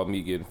little bit about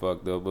me getting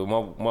fucked up, but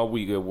my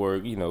week at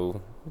work, dealing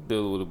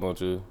with a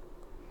bunch of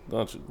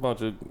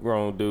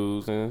grown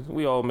dudes, and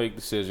we all make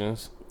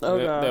decisions Oh,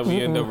 that gosh.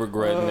 we end up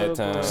regretting Oh, that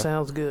time.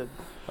 Sounds good.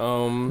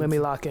 Let me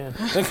lock in.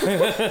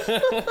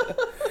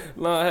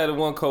 No, I had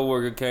one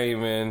coworker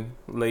came in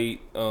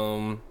late,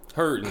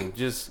 hurting,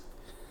 just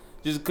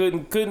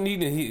couldn't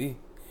eat.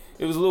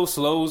 It was a little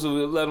slow, so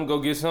we let him go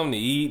get something to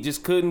eat.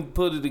 Just couldn't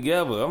put it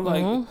together. I'm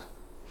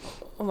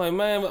like,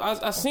 man,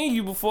 I seen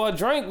you before. I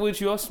drank with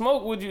you. I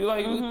smoked with you.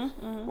 Like,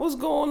 what's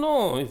going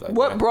on? He's like,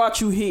 What man, brought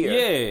you here?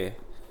 yeah.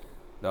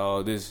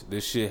 No, this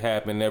shit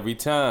happen every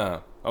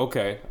time.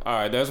 Okay, all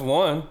right, that's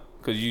one.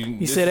 Cause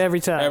You said every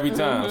time. Every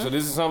time. So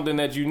this is something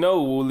that you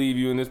know will leave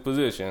you in this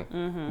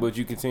position, but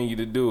you continue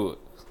to do it.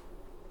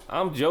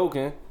 I'm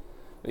joking.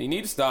 You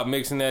need to stop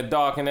mixing that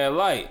dark and that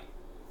light.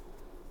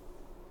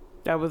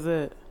 That was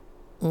it.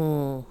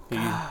 Mm.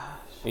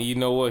 And you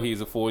know what?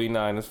 He's a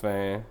 49ers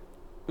fan.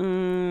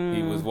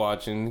 He was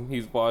watching.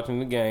 He's watching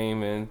the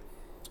game, and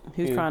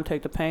He was Yeah. trying to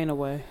take the pain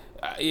away.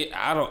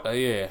 I don't.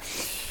 Yeah.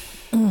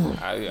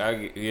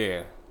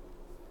 Yeah.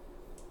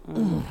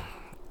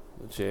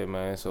 But yeah,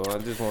 man. So I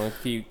just want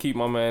to keep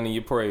my man in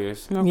your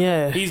prayers.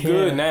 Yeah, He's yeah.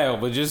 good now,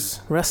 but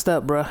just Rest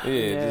up, bruh.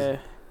 yeah.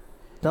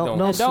 Don't And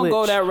don't switch.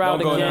 go that Just route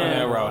don't go again.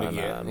 down that route No,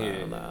 again. no,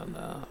 Yeah.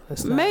 no.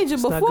 It's not, Major,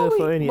 it's not before good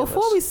for any of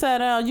before us. we sat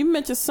down, you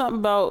mentioned something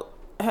about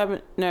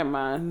having. Never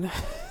mind.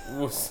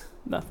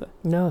 Nothing.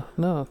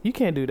 No, you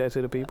can't do that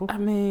to the people. I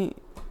mean,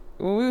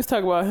 when we was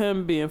talking about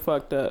him being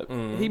fucked up,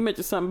 he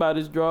mentioned something about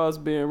his drawers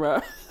being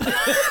right.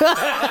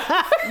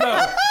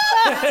 No.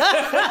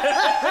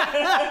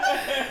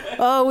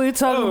 Oh, we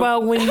talking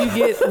about when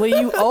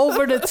you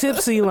over the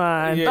tipsy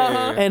line,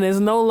 Yeah. and it's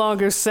no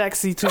longer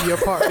sexy to your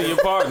To partner. your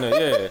partner,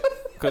 yeah.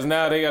 Because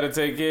now they got to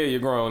take care of your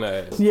grown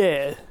ass.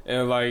 Yeah,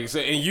 And like, so,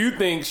 and you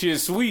think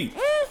shit's sweet.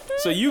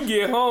 So you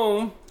get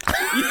home.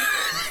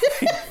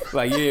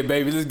 Like, yeah,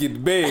 baby, let's get to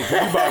bed.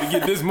 'Cause we about to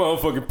get this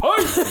motherfucking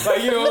pipe.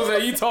 Like, you know what I'm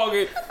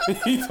saying?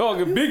 You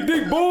talking big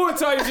dick boy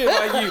type shit.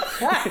 Like,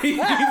 you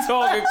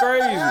talking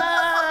crazy.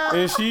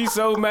 And she's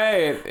so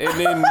mad. And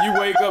then you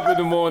wake up in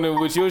the morning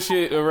with your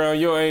shit around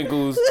your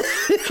ankles,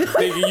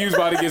 thinking you was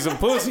about to get some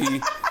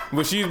pussy,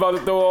 but she's about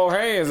to throw all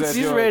hands at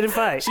you. she's ready to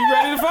fight. She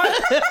ready to fight.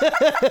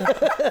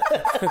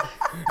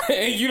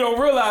 And you don't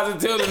realize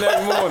until the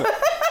next morning.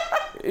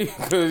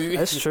 'Cause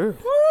That's true.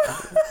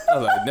 I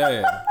was like,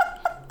 damn.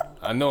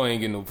 I know I ain't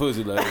getting no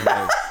pussy last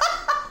night.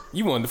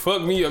 You wanted to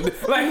fuck me up.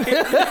 Like,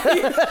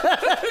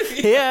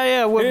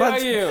 Yeah, with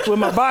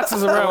my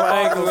boxes around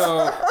my ankles.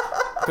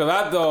 Because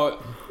I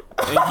thought,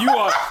 and you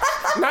are,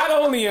 not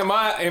only am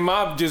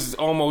I just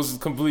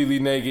almost completely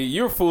naked,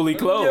 you're fully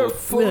clothed. You're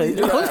fully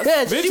dressed.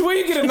 Yeah, Bitch, where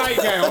you get a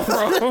nightgown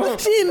from?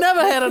 she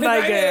never had a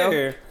nightgown.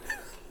 Yeah.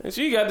 And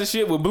she got the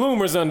shit with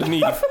bloomers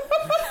underneath.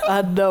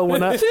 I know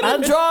when I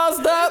Drawers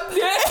up.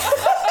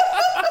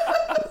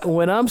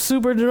 when I'm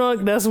super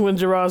drunk, that's when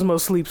Gerasmo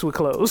sleeps with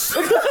clothes.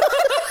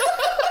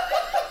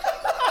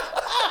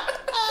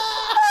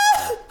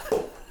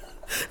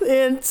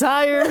 The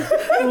entire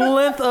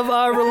length of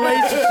our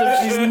relationship,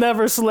 she's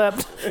never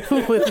slept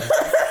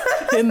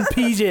in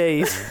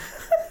PJs.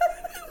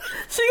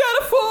 She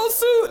got a full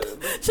suit.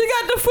 She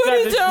got the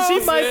footy joints. She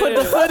might put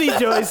the footy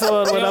joints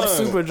on when I'm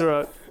super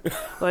drunk.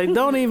 Like,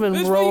 don't even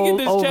Bitch, where you roll get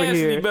this over chastity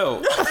here.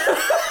 belt?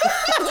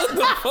 What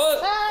the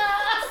fuck?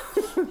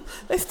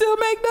 They still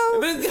make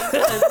those.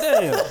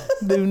 Damn.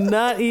 Do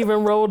not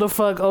even roll the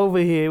fuck over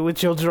here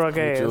with your drunk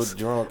With your ass.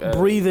 drunk ass.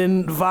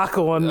 Breathing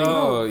vodka on me.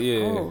 Oh,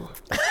 yeah.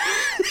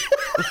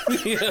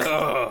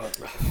 Yeah.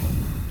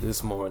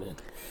 This morning.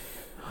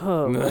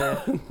 Oh,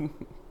 man.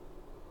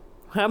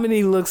 How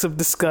many looks of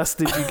disgust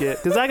did you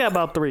get? Because I got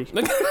about 3.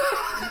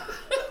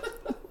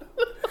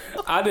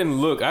 I didn't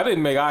look. I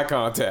didn't make eye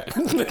contact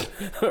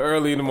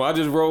early in the morning. I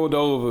just rolled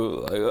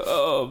over like,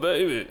 oh,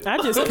 baby.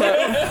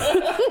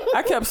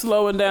 I kept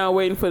slowing down,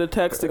 waiting for the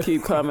text to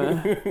keep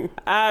coming.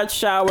 I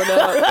showered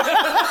up.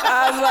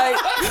 I was like,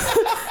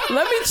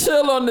 let me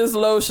chill on this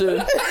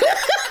lotion.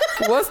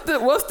 What's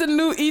the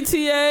new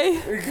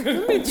ETA?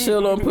 Let me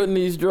chill on putting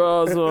these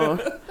drawers on.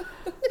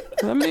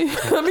 Let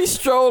me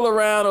stroll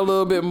around a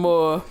little bit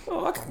more.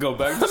 Oh, I can go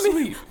back to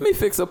sleep. Let me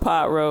fix a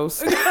pot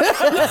roast. For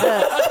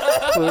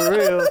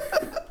real.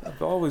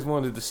 I've always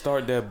wanted to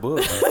start that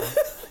book.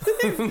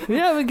 You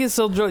ever get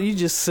so drunk you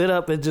just sit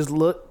up and just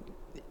look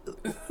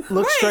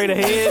straight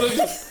ahead?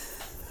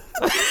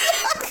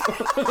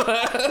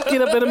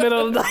 Get up in the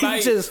middle of the night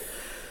Like- just...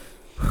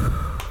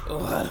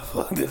 Oh, how the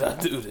fuck did I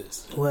do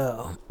this?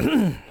 Well,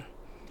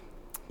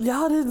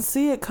 Y'all didn't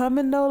see it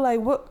coming though? Like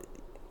what?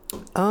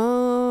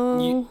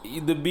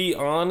 To be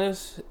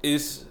honest,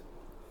 it's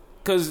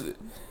because,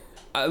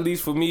 at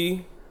least for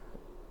me,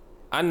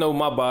 I know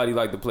my body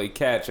like to play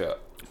catch up.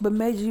 But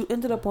Major, you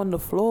ended up on the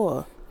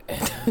floor.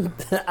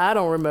 I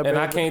don't remember. And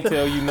I can't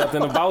tell you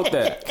nothing about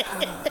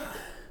that.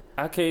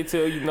 I can't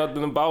tell you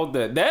nothing about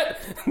that.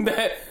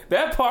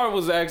 That part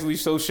was actually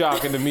so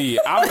shocking to me.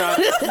 I'm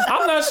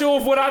not sure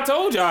if what I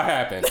told y'all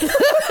happened.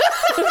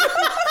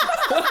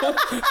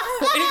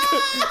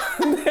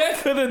 That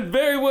could have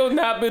very well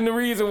not been the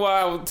reason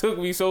why it took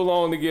me so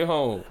long to get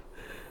home.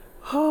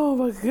 Oh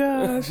my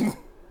gosh.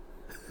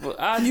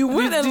 You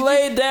went and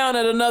laid down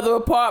at another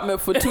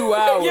apartment for 2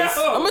 hours. Yo.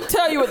 I'm gonna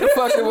tell you what the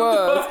fuck it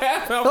was.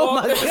 Oh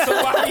my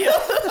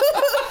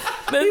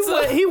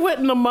God. He went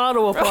in the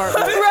model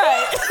apartment.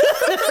 Right.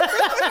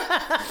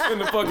 In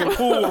the fucking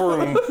pool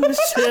room.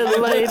 Shit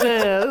laid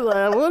down.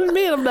 Like, what do you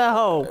mean I'm not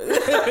home?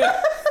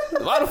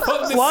 Why the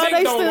fuck this Why sink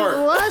they don't still? work?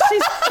 Why she?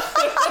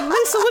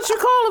 Lisa, what you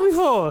calling me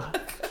for?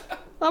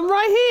 I'm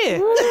right here.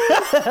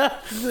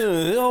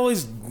 They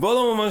always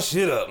blowing my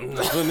shit up.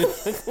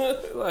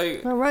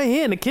 Like I'm right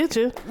here in the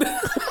kitchen.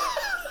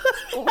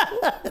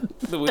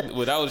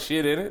 without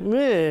shit in it.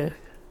 Yeah.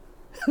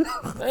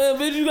 Man,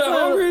 bitch, you got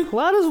hungry?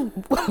 Why does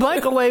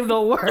microwave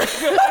don't work?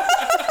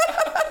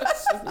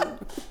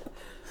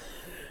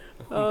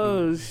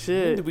 Oh When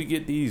shit! did we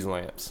get these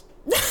lamps?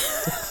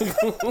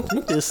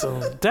 Just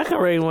some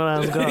decorating when I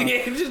was gone.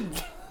 Yeah, just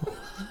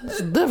It's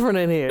different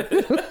in here.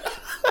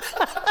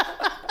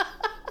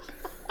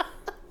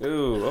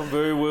 ew, I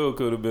very well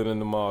could have been in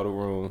the model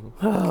room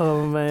Oh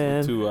for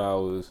man, 2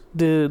 hours.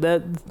 dude,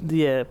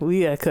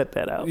 we gotta cut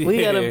that out. We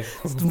Yeah. gotta.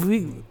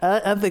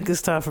 I think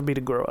it's time for me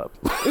to grow up.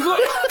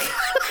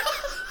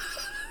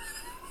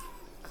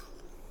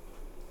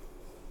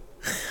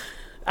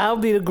 I'll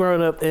be the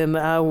grown up, and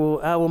I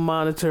will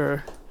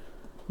monitor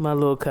my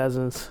little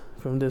cousins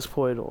from this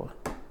point on.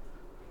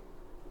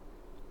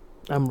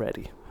 I'm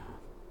ready.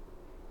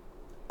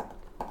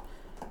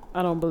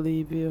 I don't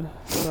believe you,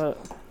 but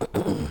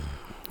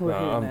we're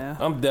here now.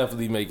 I'm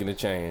definitely making a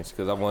change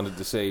because I wanted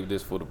to save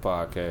this for the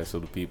podcast so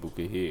the people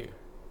could hear.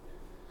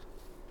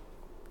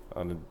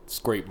 I'm gonna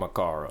scrape my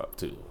car up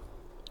too.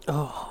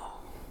 Oh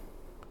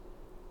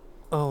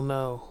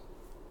no.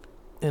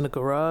 In the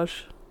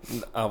garage?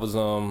 I was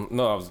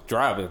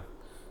driving.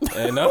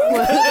 And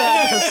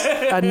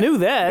I knew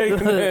that.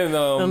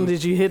 and,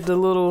 Did you hit the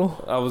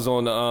little? I was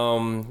on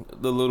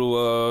the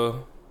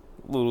little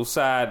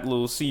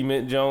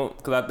cement joint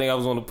because I think I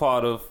was on the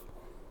part of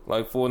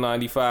like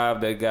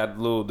 495 that got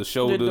the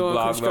shoulders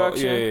blocked off.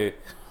 Yeah.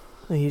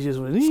 And he just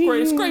went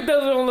Scrape that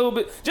on a little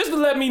bit just to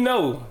let me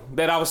know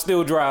that I was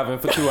still driving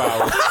for 2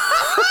 hours.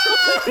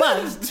 My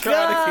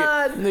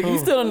God, Nigga, you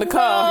still in the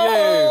car?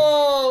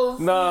 Yeah.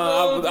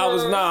 No,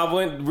 I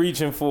went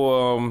reaching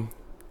for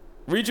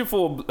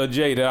a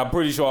J that I'm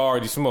pretty sure I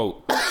already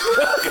smoked. Cause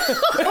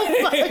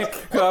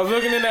I was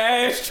looking in the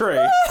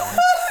ashtray.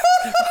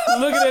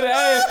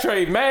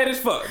 Mad as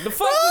fuck. The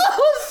fuck?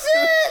 Oh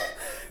shit!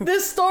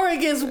 This story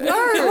gets worse.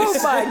 Oh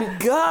my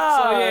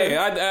God! So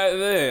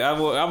yeah, I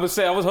would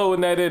say I was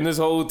holding that in this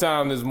whole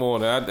time this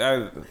morning.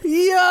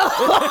 Yo.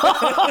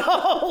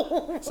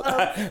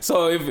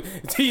 So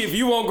if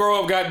you won't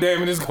grow up,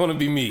 goddamn it, it's gonna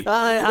be me.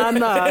 I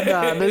nah.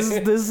 This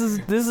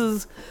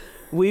is.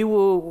 We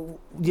will.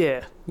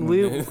 Yeah.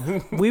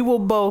 We will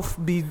both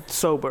be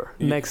sober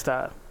next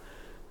time.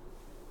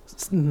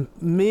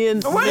 Me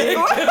and. Wait.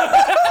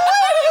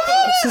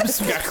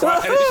 Got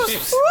quiet as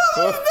shit.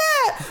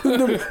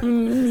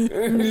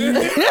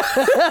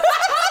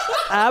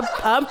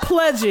 I'm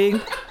pledging.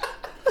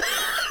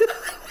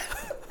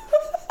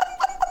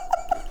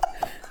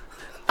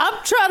 I'm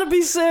trying to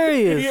be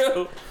serious,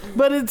 Yo.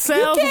 but it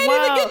sounds You can't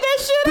wild even get that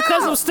shit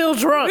because out. I'm still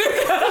drunk.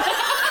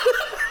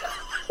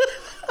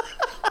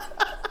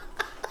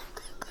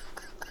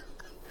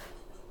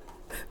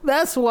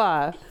 That's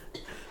why.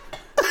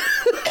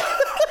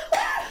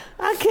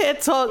 I can't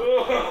talk.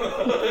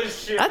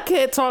 I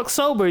can't talk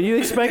sober. You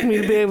expect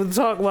me to be able to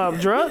talk while I'm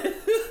drunk?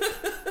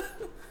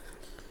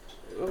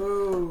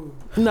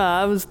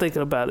 Nah, I was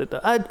thinking about it though.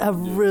 I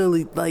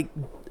really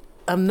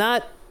I'm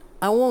not.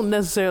 I won't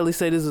necessarily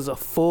say this is a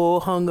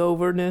full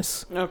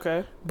hungoverness,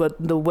 Okay. but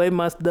the way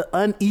the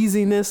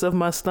uneasiness of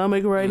my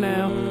stomach right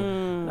now,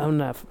 I'm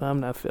not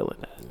feeling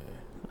that.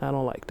 I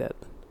don't like that.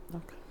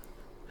 Okay.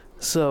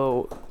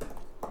 So,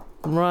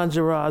 Ron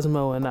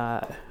Gerasmo and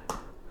I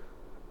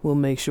will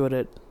make sure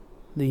that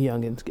the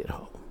youngins get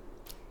home.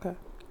 Okay.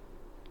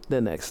 The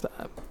next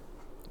time.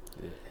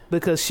 Yeah.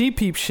 Because she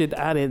peeped shit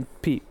I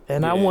didn't peep.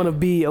 And I Yeah. want to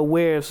be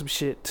aware of some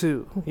shit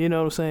too. You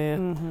know what I'm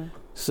saying? Mm-hmm.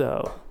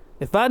 So,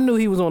 if I knew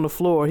he was on the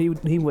floor, he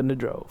wouldn't have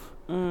drove.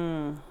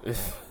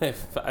 If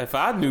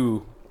I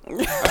knew I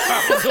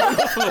was on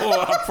the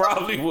floor, I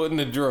probably wouldn't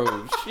have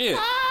drove. Shit.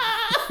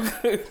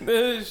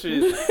 That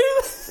shit.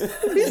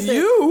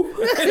 You?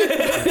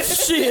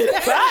 Shit,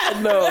 I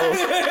know.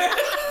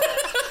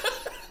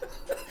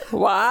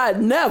 Why, I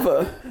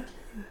never.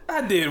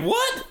 I did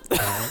what?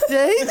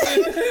 Yeah, he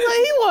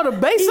want to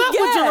base up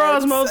with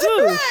gasped. Gerasmo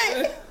too.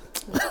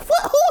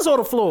 Who's on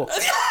the floor?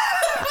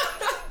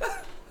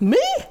 Me?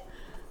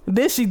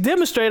 Then she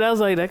demonstrated. I was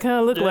like, that kind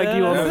of looked like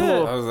you on the I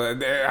floor. was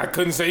like, I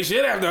couldn't say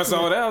shit after I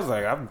saw that. I was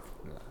like, I've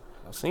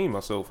seen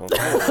myself on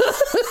camera.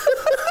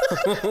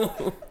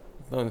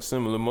 Done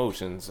similar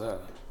motions.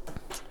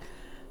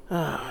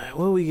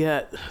 What we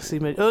got? See,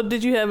 man. Oh,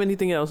 did you have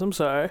anything else? I'm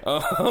sorry.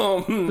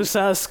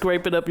 Besides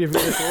scraping up your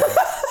vehicle.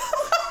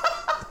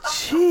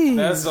 Jeez.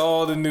 That's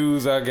all the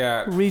news I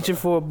got. Reaching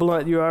for a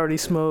blunt you already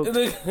smoked.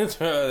 That's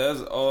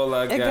all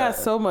I got. It got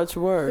so much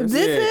worse.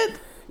 Did Yeah. it?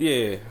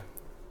 Yeah.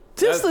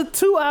 Just a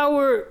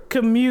 2-hour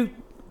commute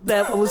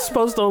that was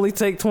supposed to only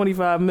take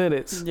 25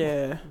 minutes.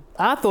 Yeah.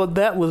 I thought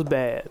that was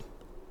bad.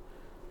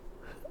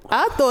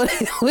 I thought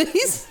at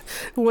least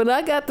when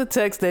I got the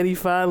text that he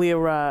finally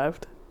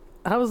arrived,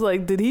 I was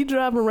like, did he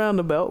drive around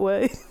the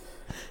Beltway?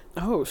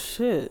 Oh,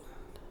 shit.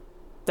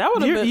 That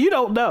would have been... You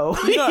don't know.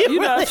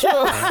 You're not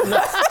sure.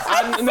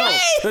 No,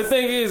 the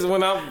thing is,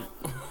 when I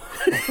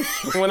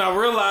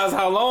realized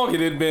how long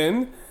it had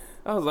been,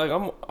 I was like,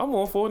 I'm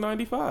on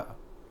 495.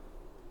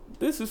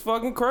 This is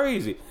fucking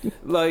crazy.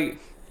 Like,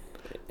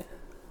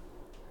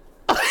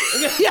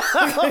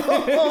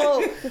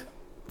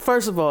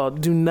 First of all,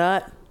 do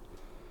not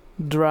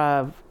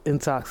drive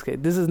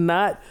intoxicated. This is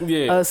not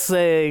yeah. us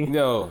saying.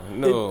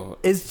 No.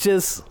 It's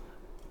just,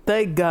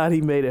 thank God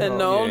he made it And home.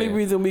 the only Yeah.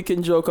 reason we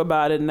can joke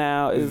about it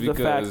now is the fact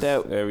because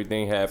that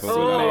everything happened.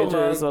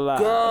 Major is alive.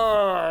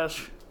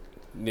 Gosh.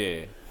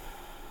 Yeah.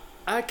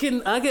 I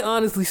can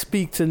honestly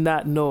speak to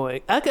not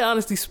knowing. I can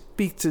honestly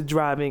speak to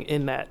driving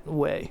in that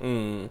way.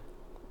 Mm.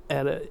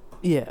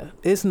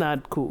 It's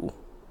not cool.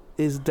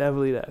 It's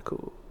definitely not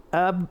cool.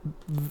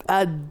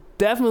 I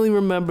definitely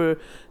remember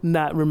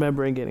not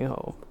remembering getting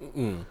home.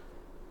 Mm.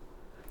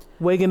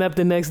 Waking up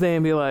the next day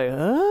and be like,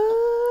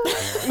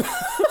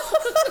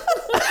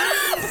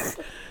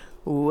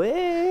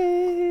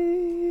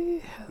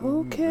 wait,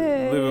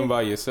 okay. Living swimming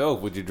by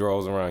yourself with your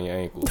drawers around your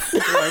ankles.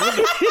 Like,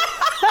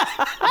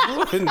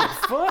 what in the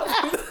fuck?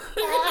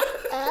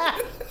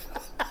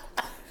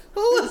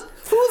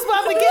 Who's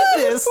about to get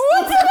this?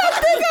 What did I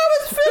think I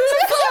was finna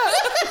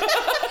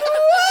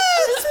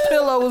This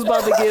pillow was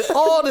about to get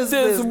all this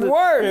business.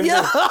 work?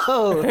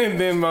 Yo, And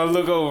then I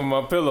look over,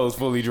 my pillow's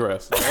fully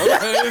dressed.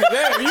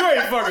 Damn, you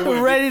ain't fucking with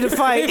ready to me.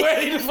 fight. You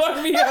ready to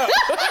fuck me up.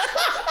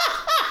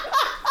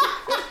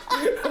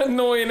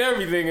 Annoying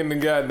everything in the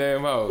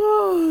goddamn house.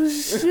 Oh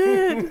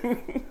shit!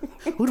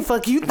 Who the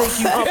fuck you think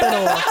you humping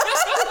on?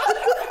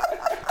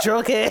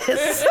 Drunk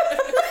ass.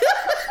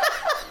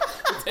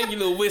 Take your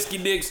little whiskey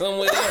dick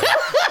somewhere else.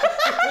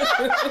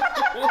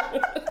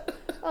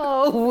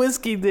 Oh,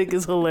 whiskey dick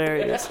is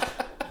hilarious.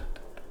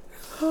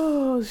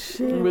 Oh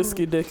shit!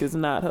 Whiskey dick is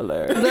not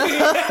hilarious.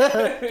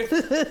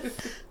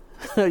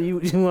 you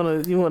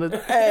wanna you wanna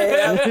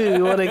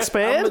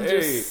expand?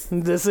 Hey,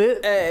 That's it.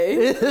 Hey,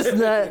 It's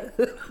not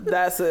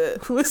that's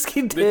it.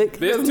 whiskey dick.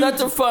 there's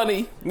Nothing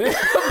funny. there's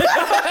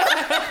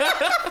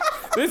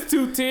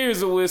 2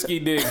 tiers of whiskey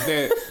dick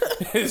that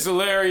is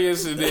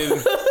hilarious, and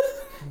then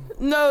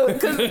No,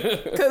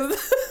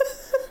 because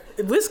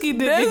Whiskey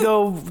dick can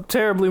go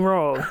terribly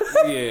wrong.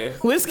 yeah.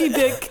 Whiskey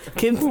dick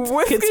can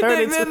whiskey turn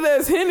dick, into then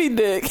there's Henny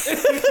dick.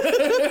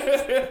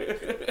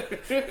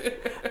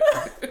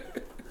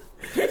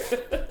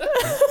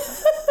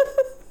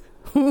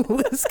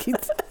 whiskey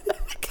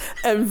dick.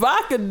 And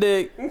vodka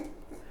dick.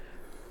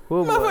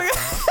 Whoa, boy.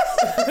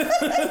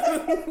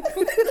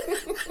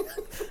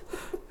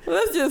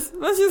 Let's just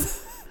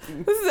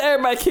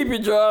everybody keep your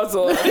drawers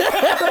on.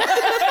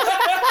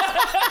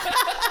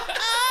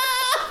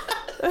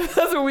 That's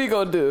what we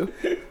gonna do.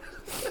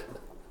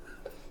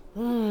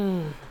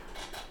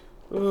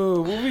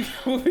 Oh,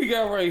 what we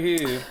got right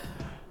here?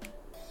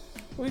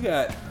 We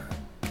got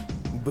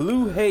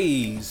Blue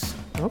Haze.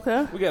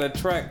 Okay. We got a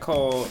track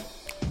called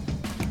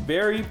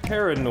Very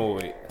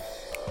Paranoid.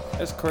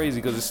 That's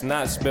crazy because it's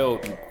not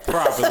spelled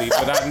properly,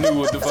 but I knew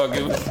what the fuck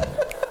it was.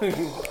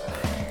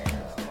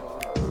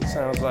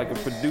 Sounds like a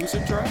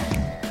producer track.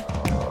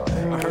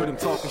 I heard him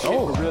talking shit,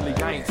 but really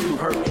I ain't too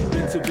hurt.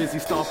 Been too busy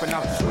stomping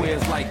out the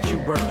squares like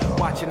Q-Bert.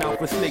 Watching out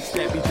for snakes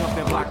that be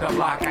jumping block to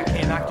block. I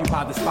can't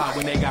occupy the spot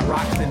when they got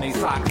rocks in they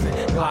socks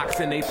and Glocks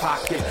in they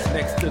pockets.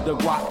 Next to the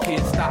rock,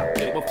 kid, stop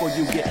it before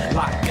you get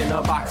locked in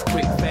a box.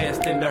 Quick,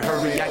 fast, in a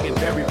hurry. I get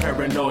very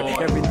paranoid.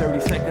 Every 30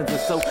 seconds or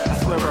so, I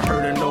swear I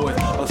heard a noise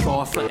or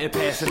saw something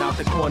passing out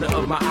the corner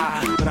of my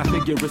eye. But I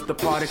figure it's the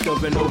product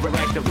of an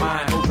overactive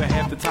mind. Over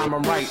half the time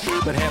I'm right,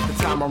 but half the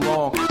time I'm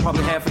wrong.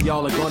 Probably half of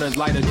y'all are gonna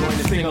light a joint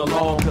and sing along.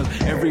 Cause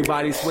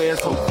everybody swears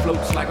hope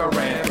floats like a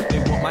raft. But they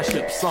want my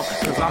ship sunk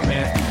cause I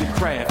mastered the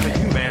craft.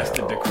 And you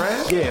mastered the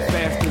craft? Yeah,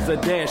 fast as a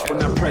dash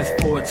when I press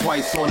forward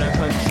twice on a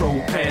control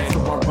pad. So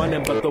I'm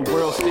running but the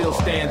world still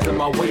stands in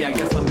my way. I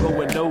guess I'm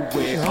going nowhere.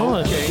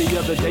 Okay. The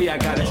other day I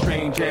got a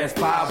strange ass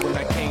vibe when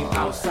I came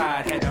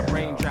outside. Had a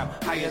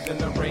raindrop higher than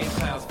the rain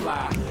clouds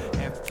fly.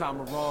 Half the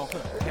time I'm wrong,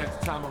 half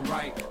the time I'm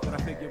right. But I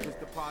figure it's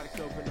the product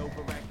of an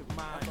overactive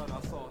mind. Thought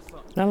I saw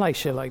something. I like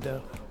shit like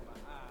that.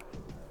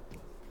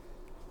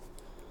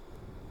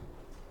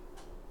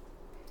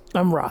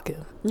 I'm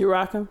rocking. You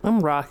rocking? I'm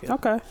rocking.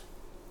 Okay.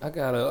 I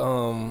got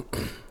a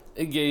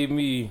it gave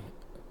me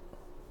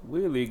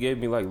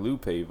like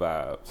Lupe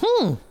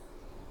vibes.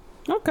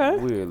 Okay.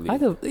 Weirdly. I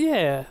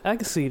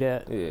could see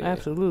that. Yeah.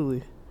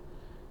 Absolutely.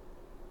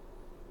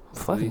 I'm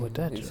fucking with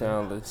that. It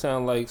Joint.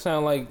 sound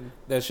like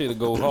that shit'll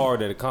go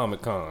hard at a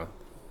Comic-Con.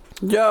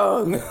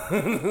 Yo,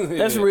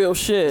 that's real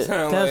shit.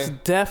 That's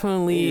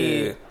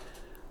definitely. yeah.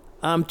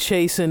 I'm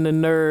chasing the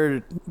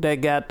nerd that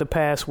got the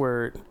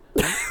password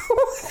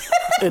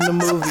in the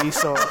movie.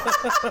 So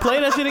play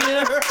that shit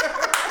again.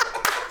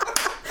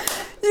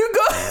 You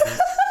go.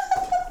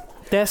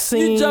 That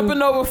scene. You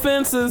jumping over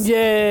fences.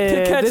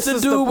 Yeah. To catch this the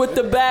is dude with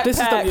the backpack. This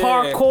is the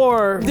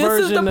parkour This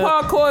version. is the of,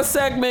 parkour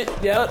segment.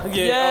 Yeah.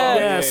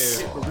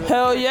 Yes.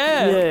 Hell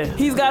yeah. Yeah.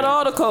 He's got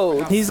all the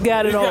codes. He's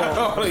got it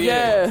all. Oh,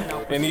 Yeah.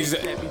 And he's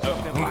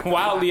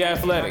wildly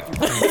athletic.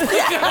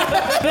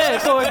 Yeah,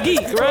 so a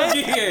geek, right?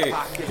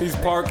 Yeah. He's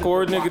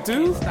parkour nigga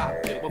too.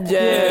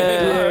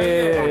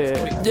 Yeah.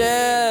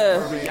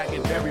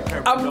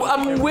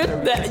 I'm with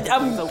that.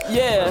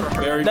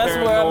 Very That's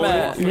where I'm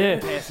at. Yeah.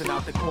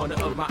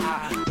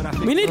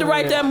 We need to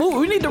write that movie.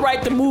 We need to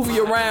write the movie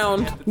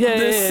around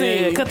this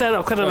scene. Cut that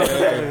up. Cut it up.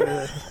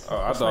 Oh,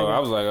 I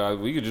was like,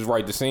 we could just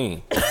write the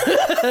scene.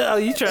 Oh,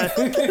 you trying?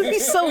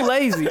 He's so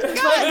lazy. Like,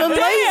 the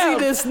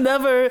laziness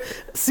never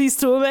ceased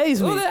to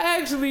amaze Well, me. that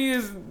actually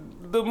is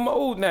the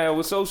mode now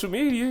with social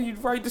media. You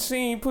write the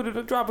scene,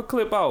 drop a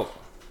clip out,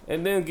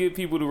 and then get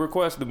people to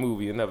request the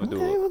movie and never do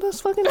Okay, it. well, that's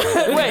fucking.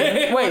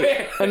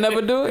 Wait. I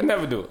never do it?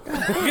 Never do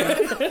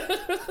it.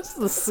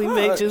 The C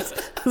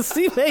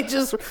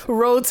Major's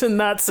road to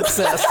not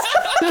success.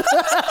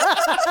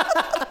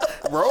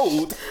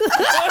 Road?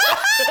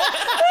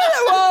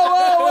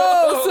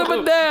 Whoa.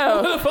 Simmer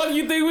down. Where the fuck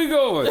you think we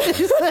going?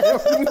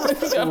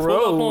 Y'all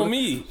pull up on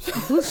me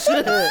to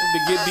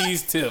get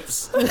these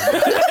tips.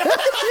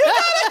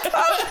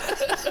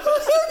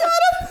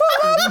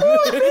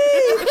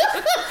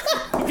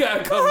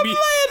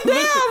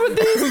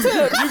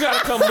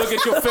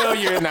 Initial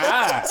failure in the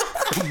eye,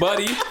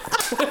 buddy.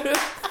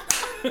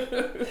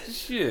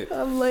 Shit.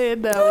 I'm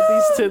laying down with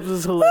these tips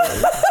is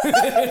hilarious.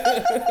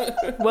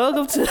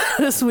 Welcome to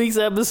this week's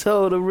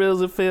episode of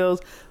Reels and Films.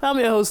 I'm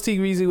your host T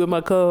Reezy with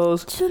my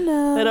co-host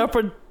and our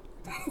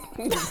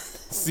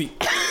See.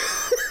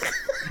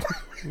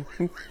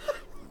 The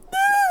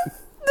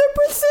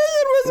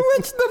precision with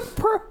which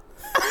the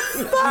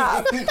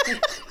stop.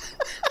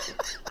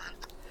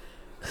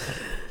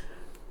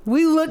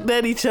 We looked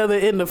at each other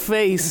in the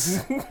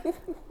face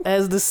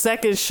as the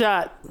second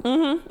shot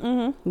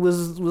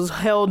was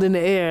held in the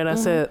air, and I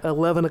said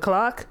 11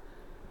 o'clock,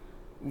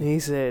 and he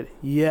said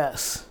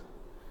yes,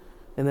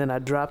 and then I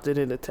dropped it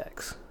in the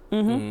text.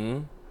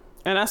 And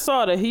I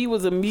saw that he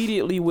was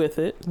immediately with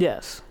it.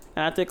 Yes,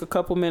 and I think a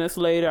couple minutes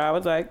later I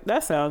was like,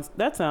 that sounds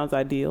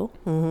ideal.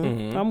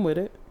 I'm with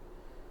it.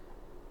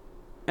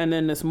 And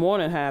then this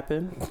morning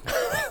happened.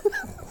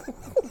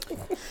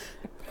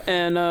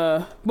 And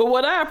but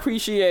what I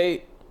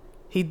appreciate,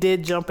 he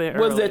did jump in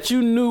was early. that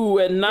you knew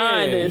at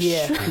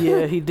 9ish.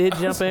 Yeah, he did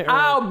jump in early.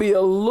 I'll be a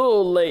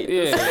little late.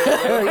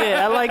 Yeah.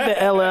 Yeah, I like the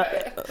Ella.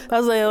 I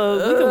was like,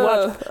 we can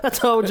watch. I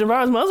told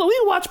Jamar's mom, I was like, we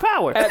can watch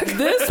Power. At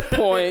this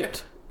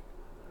point,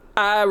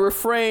 I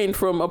refrained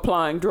from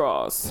applying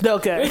draws.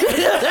 Okay.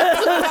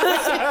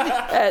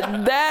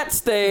 At that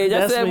stage,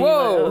 That's I said, when you're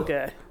 "Whoa, like,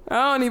 okay. I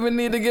don't even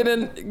need to get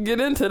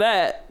into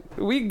that.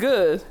 We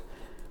good."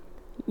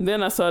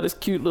 Then I saw this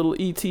cute little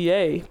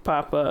ETA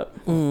pop up.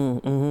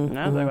 And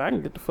I was like, I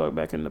can get the fuck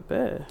back in the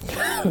bed.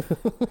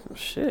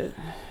 Shit.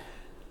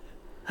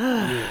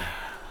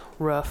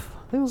 Rough.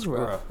 It was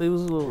rough. It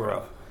was a little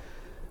rough.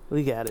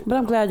 We got it. But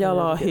I'm glad y'all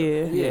all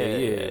here.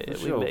 Yeah, for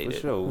sure, we made for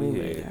it. sure. We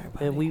made it.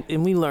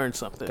 And we learned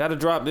something. Gotta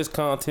drop this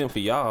content for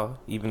y'all,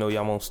 even though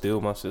y'all won't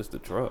steal my sister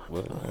truck.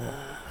 But,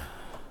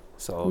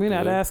 so We're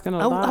not asking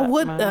a lot. I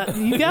would.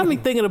 man. You got me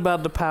thinking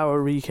about the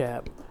Power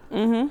recap.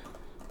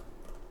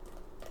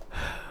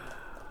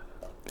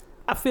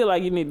 I feel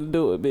like you need to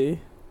do it, B.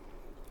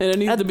 And it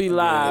needs to be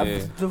live.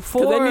 Yeah.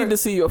 Because they need to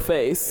see your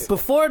face.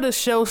 Before the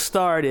show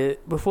started,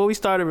 before we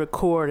started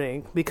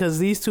recording, because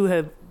these two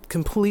had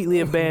completely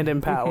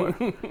abandoned Power,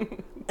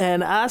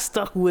 and I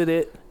stuck with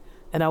it,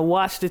 and I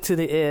watched it to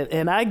the end,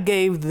 and I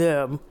gave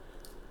them.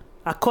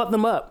 I caught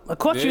them up. I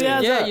caught you guys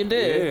up. Yeah, you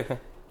did. Yeah.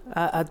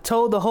 I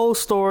told the whole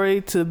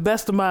story to the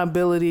best of my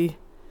ability,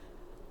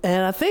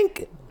 and I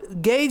think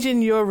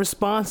gauging your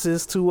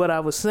responses to what I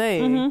was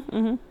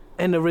saying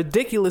and the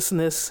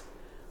ridiculousness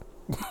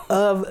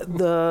of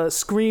the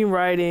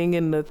screenwriting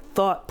and the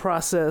thought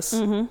process,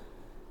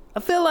 I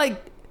feel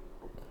like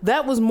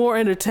that was more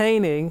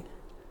entertaining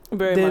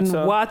Very than much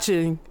so.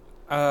 watching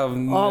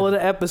all of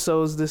the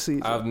episodes this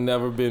season. I've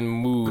never been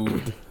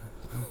moved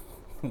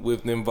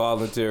with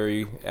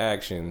involuntary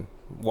action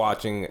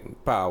watching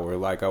Power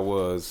like I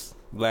was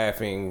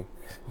laughing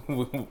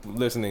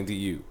listening to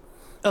you.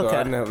 So Okay.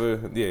 I never,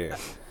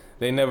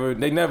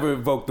 they never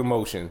evoked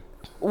emotion.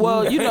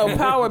 Well,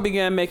 Power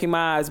began making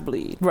my eyes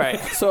bleed. Right.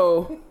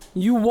 So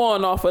you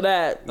won off of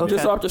that, Okay.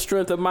 just off the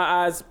strength of my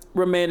eyes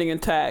remaining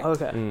intact.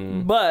 Okay.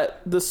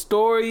 But the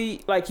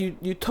story, like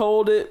you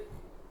told it,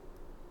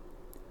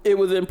 it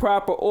was in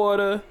proper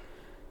order.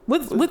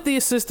 With the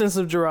assistance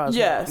of Gerard's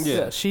Yes. mom. Yeah.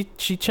 Yeah.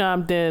 She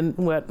chimed in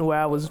where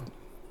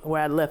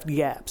I left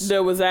gaps.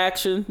 There was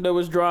action, there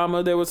was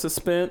drama, there was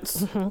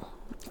suspense,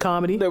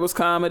 Comedy. there was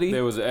comedy.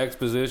 There was an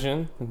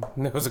exposition.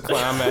 There was a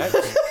climax.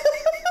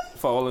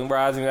 Falling,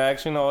 rising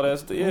action, all that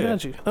stuff. I Yeah.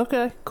 got you.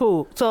 Okay,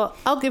 cool. So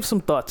I'll give some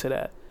thought to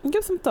that.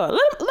 Give some thought.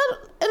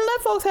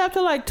 Let folks have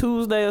till like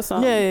Tuesday or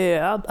something.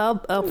 Yeah.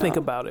 I'll think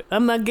about it.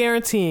 I'm not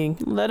guaranteeing.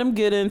 Let them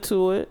get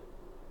into it,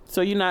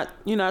 so you're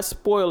not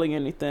spoiling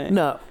anything.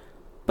 No.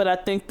 But I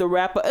think the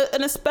wrap up,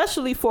 and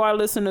especially for our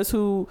listeners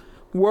who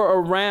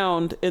were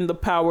around in the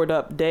Powered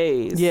Up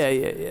days. Yeah.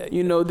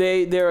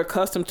 They're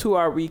accustomed to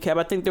our recap.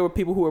 I think there were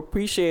people who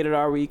appreciated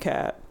our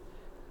recap.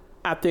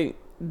 I think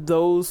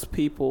those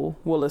people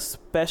will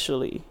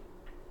especially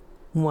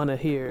Want to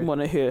hear?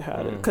 want to hear how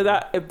to,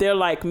 because if they're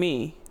like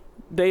me,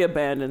 they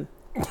abandoned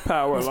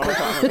Power a long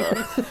time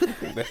ago.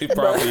 They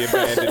probably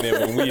abandoned it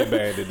when we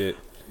abandoned it.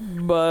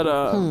 But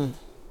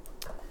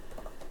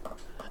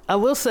I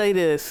will say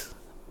this.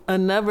 I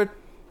never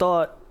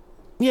thought.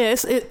 Yeah,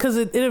 because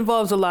it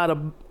involves a lot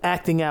of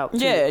acting out. Too.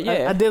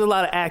 Yeah. I did a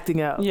lot of acting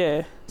out.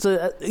 yeah,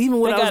 So even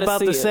what They I was gotta about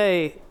see to it.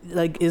 say,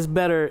 like, is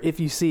better if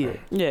you see it,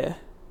 yeah.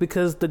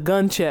 because the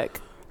gun check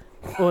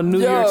on New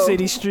Yo. York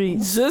City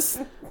streets. Just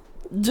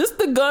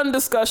the gun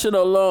discussion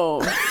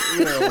alone.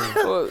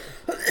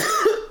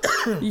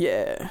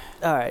 Yeah.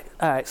 All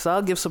right. So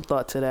I'll give some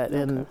thought to that,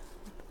 and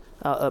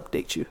I'll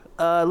update you.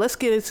 Let's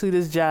get into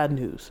this job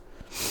news.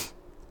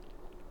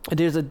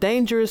 There's a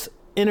dangerous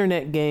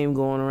internet game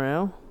going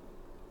around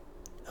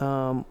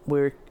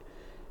where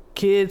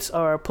kids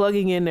are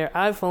plugging in their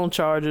iPhone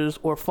chargers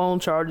or phone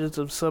chargers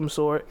of some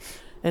sort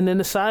and then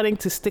deciding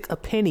to stick a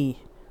penny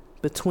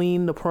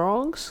between the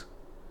prongs,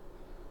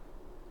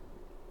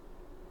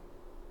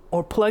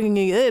 or plugging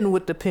it in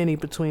with the penny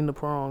between the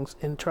prongs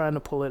and trying to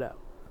pull it out.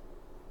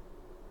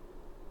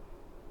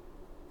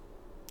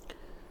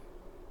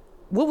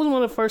 What was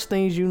one of the first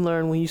things you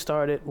learned when you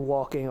started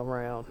walking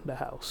around the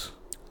house?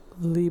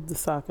 Leave the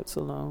sockets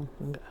alone.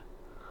 Okay.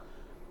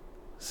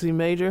 C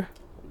major?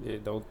 Yeah,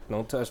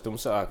 don't touch them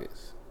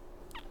sockets.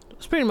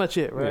 That's pretty much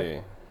it, right?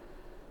 Yeah.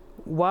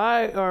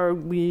 Why are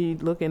we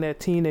looking at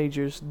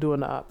teenagers doing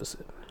the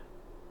opposite?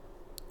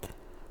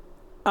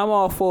 I'm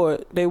all for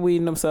it. They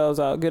weeding themselves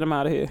out. Get them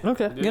out of here.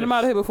 Okay. Yeah. Get them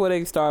out of here before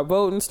they start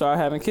voting, start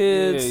having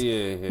kids.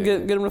 Yeah.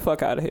 Get them the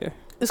fuck out of here.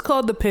 It's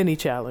called the penny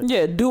challenge.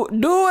 Yeah, do it.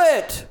 Do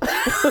it.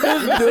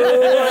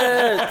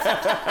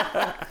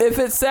 If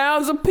it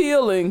sounds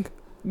appealing,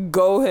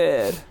 go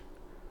ahead.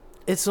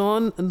 It's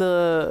on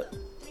the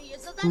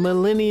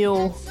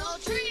millennial.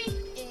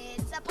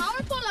 It's a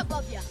power pole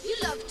above you. You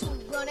love to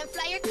run and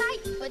fly your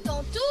kite, but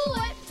don't do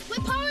it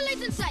with power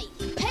lights in sight.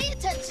 Pay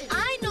attention.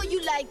 I know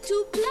you like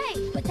to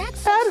play, but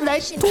that's I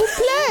like to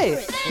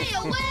play. Stay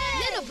away,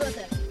 little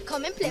brother.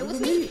 Come and play with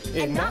me,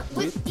 and not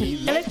with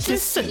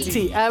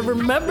Electricity. I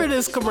remember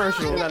this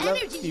commercial. And the I love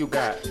energy you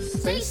got.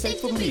 Stay safe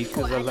for me,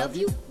 'cause I love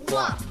you.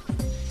 Mwah.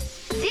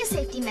 This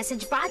safety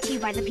message brought to you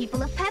by the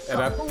people of Pepco.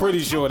 And I'm pretty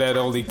sure that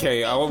only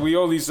came. We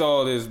only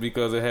saw this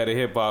because it had a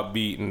hip hop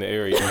beat in the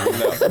area.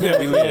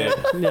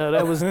 Yeah,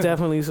 that was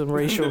definitely some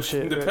racial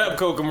shit. The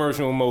Pepco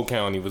commercial in Mo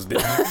County was there.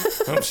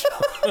 I'm sure.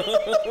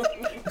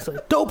 It's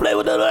like, don't play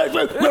with the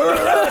electric. Don't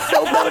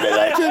play with the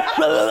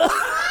electric.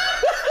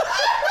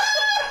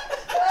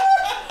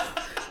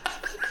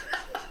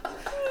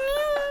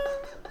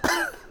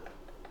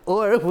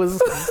 Or it was,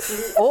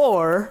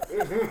 or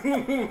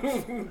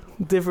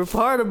different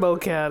part of Mo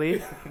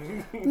County.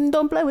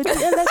 Don't play with the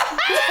electric.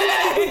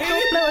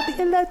 Don't play with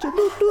the electric.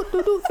 Don't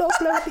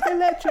play with the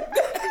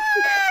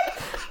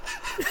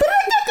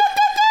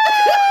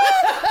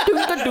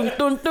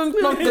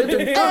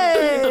electric.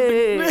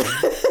 Hey.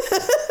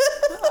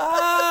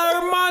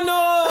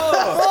 Hermano!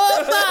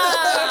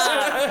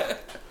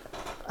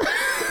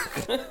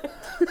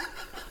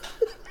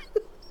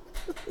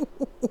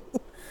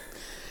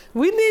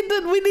 We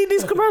need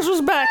these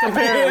commercials back,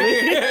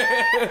 apparently.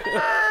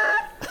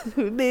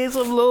 We need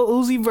some little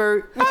Uzi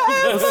Vert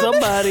or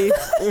somebody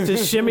to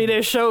shimmy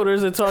their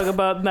shoulders and talk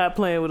about not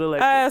playing with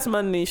electric. I asked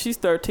my niece, she's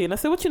 13. I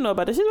said, what you know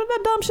about this? She's like,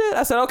 that dumb shit.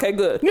 I said, okay,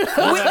 good. As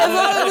long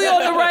as we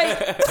on the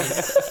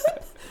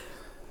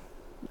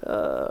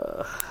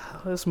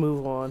right. Let's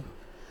move on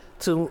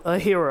to a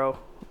hero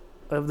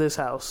of this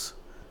house.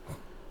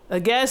 A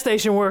gas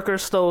station worker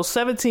stole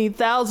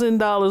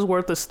 $17,000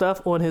 worth of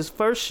stuff on his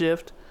first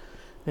shift,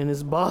 and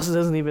his boss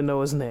doesn't even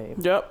know his name.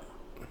 Yep.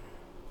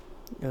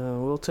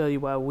 We'll tell you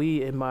why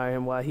we admire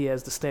him, why he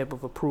has the stamp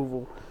of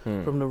approval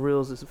from the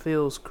Reels and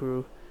Fields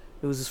crew.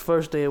 It was his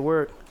first day at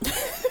work.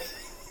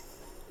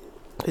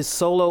 His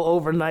solo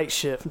overnight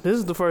shift. This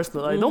is the first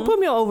thing. Like, don't put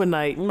me on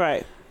overnight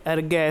Right. at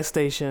a gas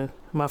station,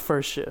 my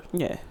first shift.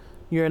 Yeah.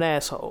 You're an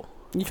asshole.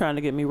 You trying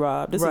to get me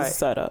robbed. This Right. is a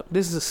setup.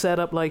 This is a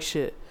setup like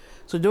shit.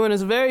 So during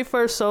his very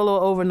first solo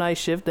overnight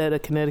shift at a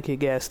Connecticut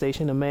gas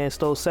station, a man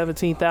stole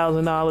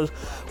 $17,000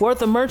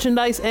 worth of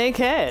merchandise and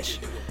cash,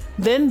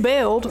 then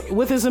bailed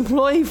with his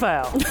employee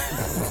file,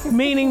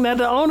 meaning that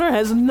the owner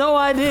has no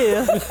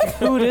idea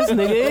who this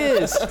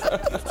nigga is.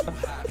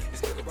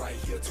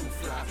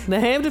 The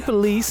Hampton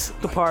Police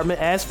Department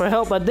asked for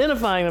help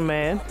identifying the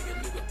man,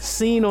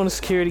 seen on a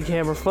security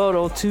camera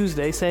photo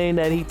Tuesday, saying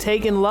that he'd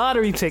taken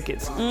lottery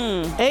tickets,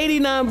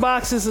 89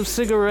 boxes of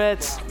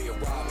cigarettes,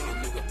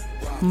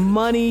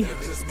 money.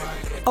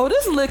 Oh,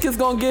 this lick is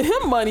gonna get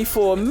him money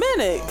for a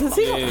minute, cause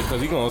he. Yeah,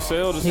 because he going to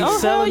sell the He's Oh hell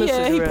selling the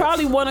yeah, he cigarettes.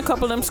 probably won a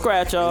couple of them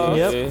scratch offs.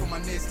 Yep.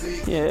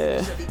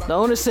 Yeah. The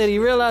owner said he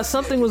realized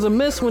something was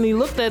amiss when he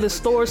looked at his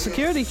store's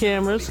security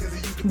cameras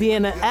via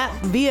an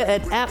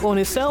app on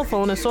his cell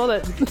phone and saw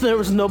that there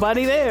was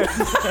nobody there.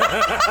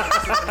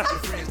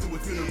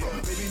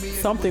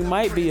 Something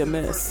might be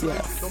amiss.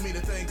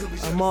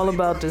 Yes. I'm all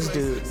about this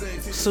dude.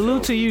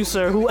 Salute to you,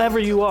 sir, whoever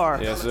you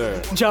are. Yes,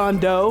 sir. John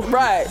Doe.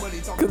 Right.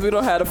 Cause we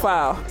don't have the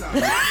file.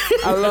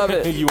 I love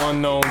it. You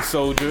unknown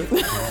soldier.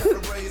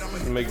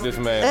 Make this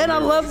man. And I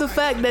love the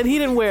fact that he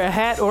didn't wear a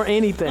hat or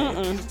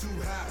anything.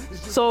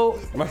 So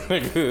My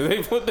nigga,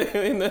 they put that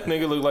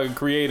nigga look like a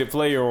creative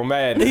player on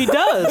Madden. he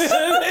does.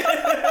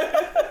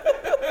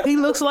 He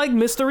looks like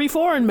Mystery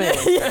Foreign Man.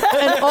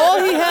 And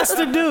all he has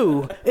to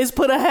do is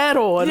put a hat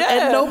on Yeah.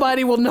 and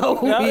nobody will know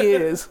who he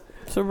is.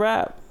 It's a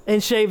wrap.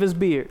 And shave his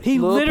beard. He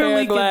Little pair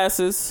literally of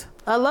glasses.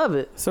 I love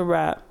it. It's a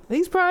wrap.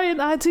 He's probably in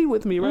IT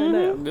with me right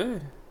now. Yeah.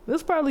 This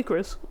is probably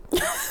Chris.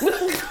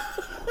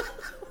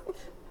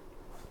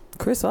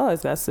 Chris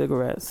always got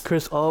cigarettes.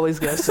 Chris always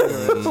got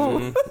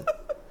cigarettes.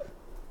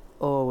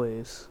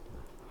 Always.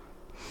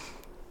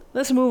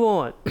 Let's move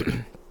on.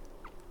 I'm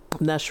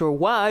not sure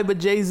why, but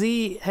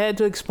Jay-Z had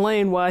to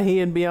explain why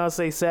he and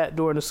Beyonce sat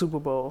during the Super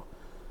Bowl.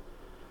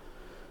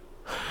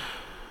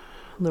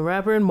 The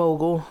rapper and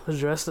mogul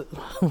addressed it.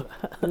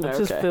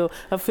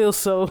 I feel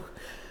so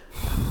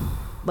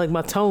like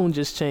my tone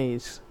just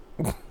changed.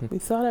 We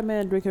saw that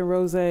man drinking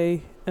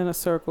rosé in a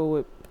circle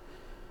with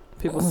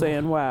people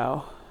saying,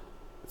 wow.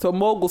 So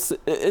mogul,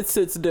 it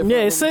sits differently.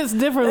 Yeah, it sits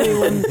differently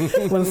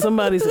when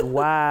somebody says,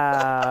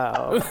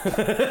 wow.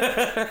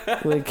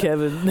 When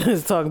Kevin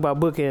is talking about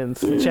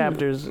bookends and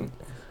chapters, and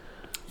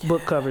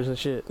book covers and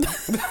shit.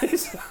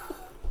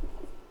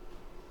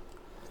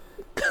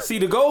 See,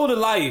 the goal to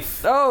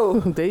life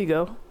There you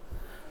go.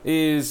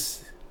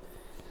 is,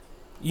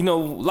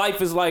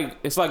 life is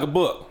it's like a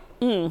book.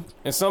 And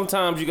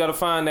sometimes you got to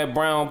find that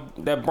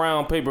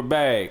brown paper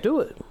bag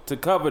Do it. to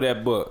cover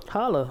that book.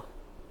 Holla.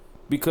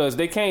 Because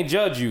they can't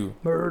judge you.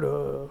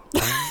 Murder.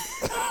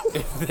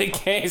 They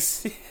can't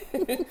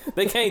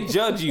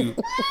judge you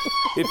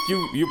if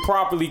you're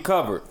properly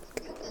covered.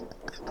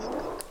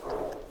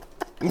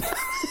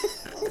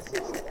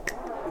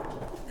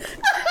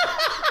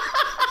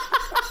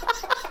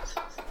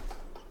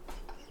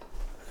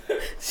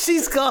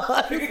 She's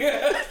gone.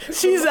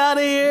 She's out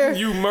of here.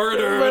 You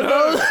murdered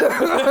her.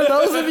 For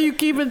those of you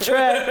keeping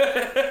track.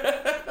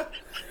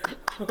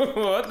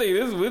 Well, I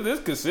think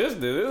this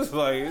consistent.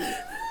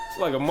 It's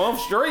like a month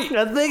straight.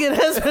 I think it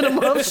has been a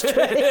month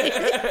straight.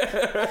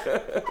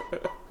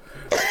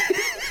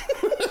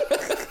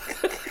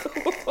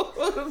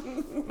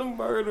 The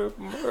murdered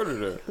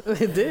her.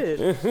 It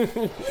did.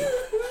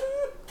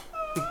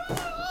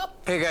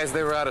 Hey guys,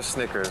 they were out of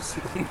Snickers.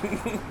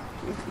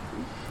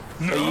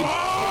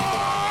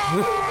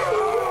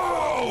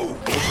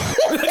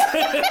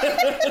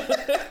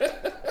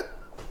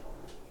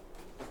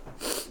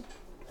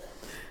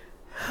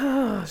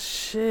 Oh,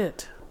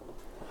 shit.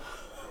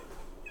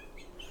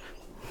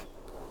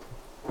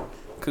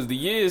 Because the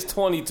year is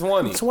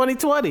 2020.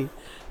 2020.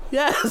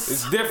 Yes.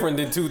 It's different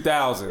than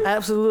 2000.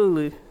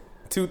 Absolutely.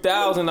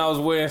 2000, I was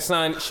wearing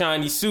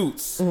shiny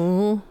suits.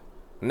 Mm-hmm.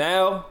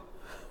 Now,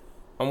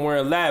 I'm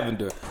wearing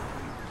lavender.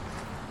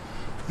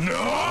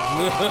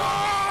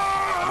 No!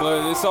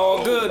 But it's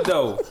all good,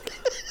 though.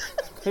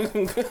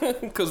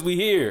 Because we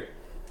here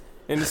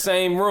in the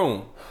same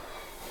room.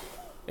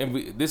 And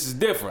this is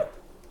different.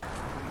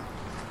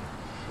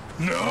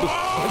 No!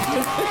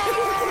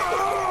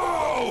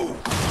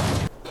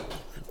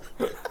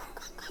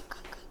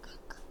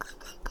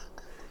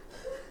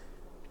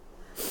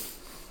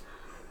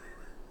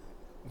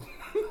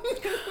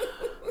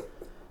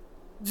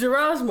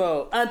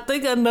 Gerasmo, I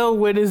think I know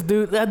where this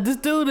dude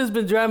has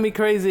been driving me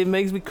crazy. It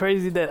makes me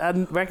crazy that I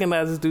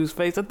recognize this dude's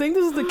face. I think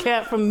this is the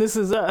cat from This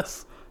Is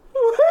Us.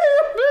 Wait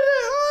a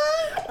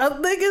minute. I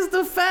think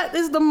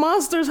it's the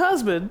monster's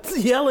husband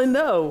yelling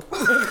no.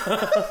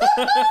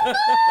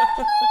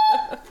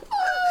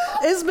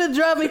 It's been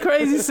driving me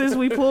crazy since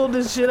we pulled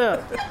this shit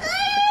up.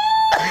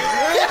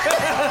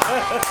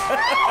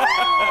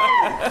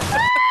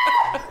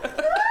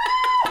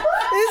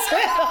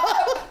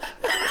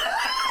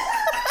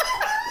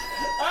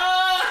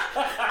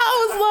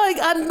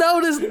 I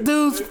know this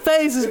dude's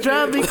face is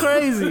driving me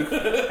crazy.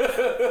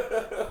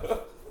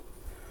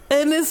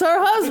 And it's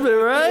her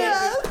husband, right?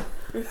 Yeah.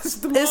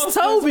 It's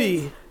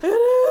Toby.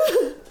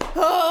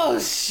 Oh,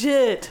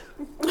 shit.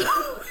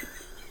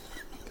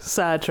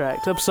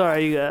 Sidetracked. I'm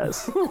sorry, you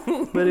guys.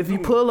 But if you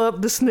pull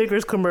up the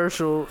Snickers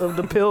commercial of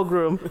the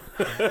Pilgrim,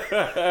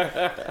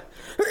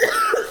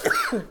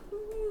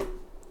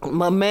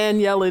 my man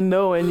yelling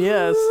no and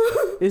yes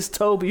is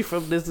Toby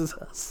from This Is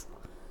Us.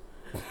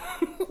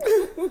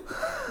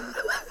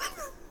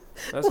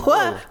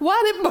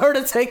 Why did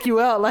murder take you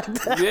out like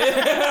that?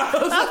 Yeah.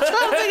 I'm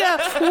trying to figure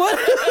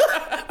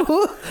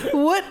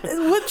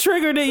out what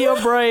triggered in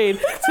your brain.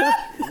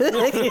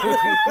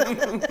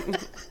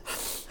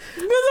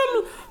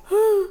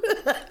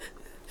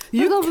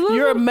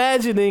 You're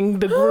imagining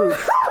the group.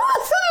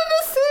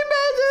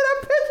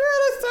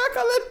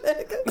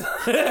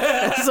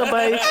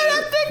 Somebody. And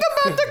I think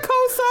about the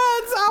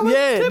cosigns.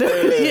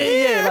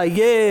 Yeah, like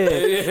yeah.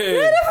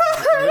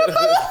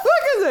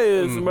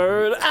 It's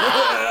murder.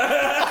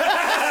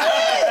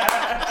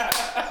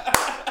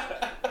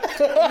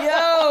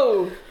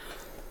 Yo.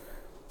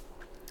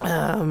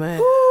 Oh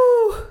man.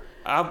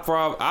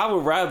 I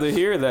would rather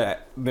hear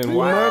that than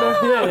wow. Murder?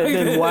 Yeah,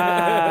 than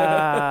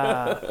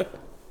wow.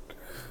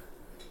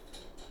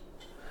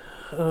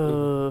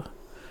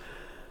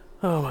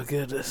 Oh my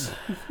goodness.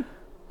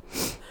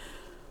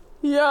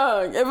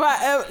 Young, if I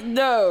ever,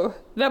 no,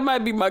 that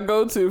might be my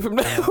go-to from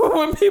now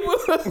when people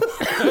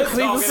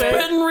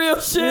spitting real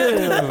shit.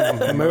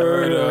 Yeah.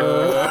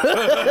 Murder.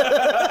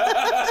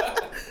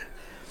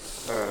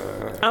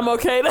 I'm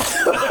okay now.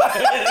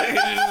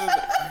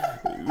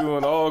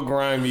 Doing all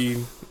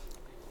grimy.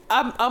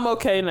 I'm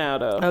okay now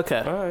though.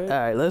 Okay. All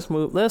right. Let's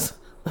move. Let's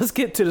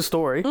get to the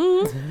story.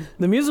 Mm-hmm.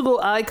 The musical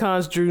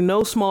icons drew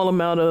no small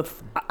amount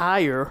of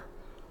ire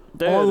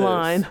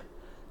online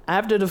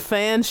after the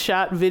fan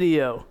shot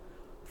video,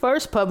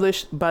 first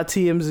published by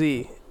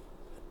TMZ,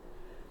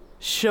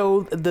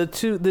 showed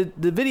the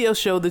video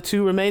showed the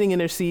two remaining in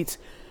their seats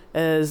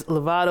as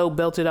Lovato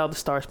belted out the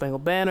Star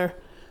Spangled Banner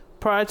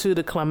prior to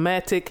the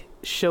climactic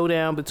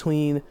showdown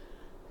between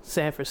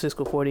San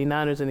Francisco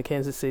 49ers and the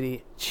Kansas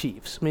City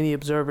Chiefs. Many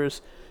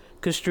observers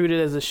construed it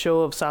as a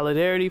show of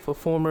solidarity for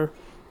former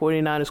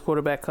 49ers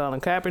quarterback Colin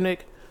Kaepernick,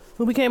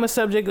 who became a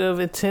subject of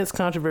intense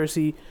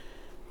controversy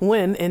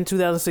when in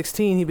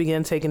 2016 he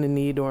began taking the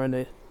knee during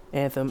the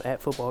anthem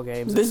at football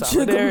games. The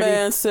Jigga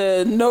Man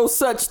said, "No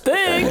such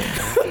thing."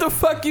 What the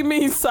fuck you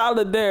mean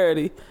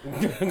solidarity?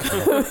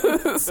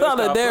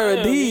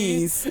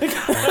 Solidarities.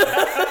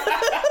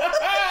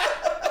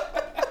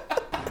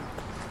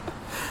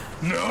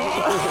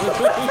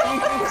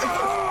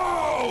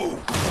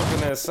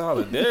 Fucking that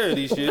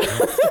solidarity shit.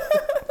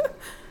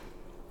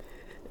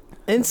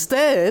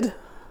 Instead,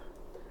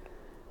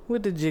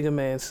 what did Jigga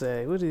Man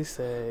say? What did he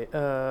say?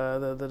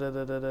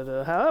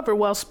 However,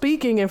 while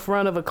speaking in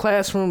front of a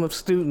classroom of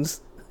students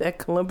at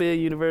Columbia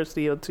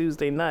University on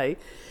Tuesday night,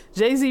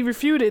 Jay-Z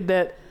refuted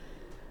that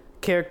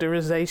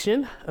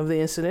characterization of the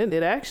incident.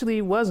 It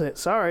actually wasn't.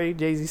 Sorry,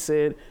 Jay-Z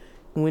said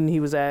when he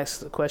was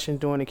asked a question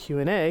during the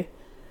Q&A.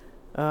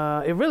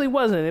 It really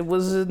wasn't. It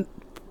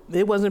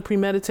wasn't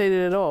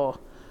premeditated at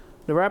all.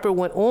 The rapper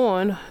went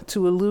on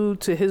to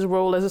allude to his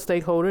role as a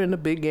stakeholder in the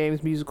big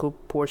game's musical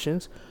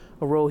portions,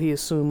 a role he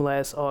assumed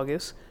last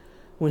August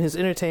when his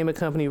entertainment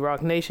company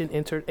Roc Nation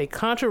entered a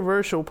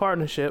controversial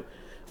partnership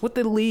with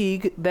the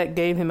league that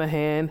gave him a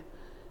hand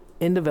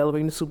in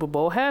developing the Super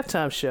Bowl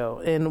halftime show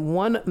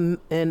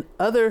and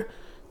other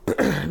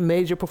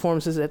major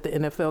performances at the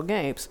NFL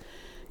games.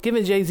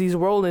 Given Jay-Z's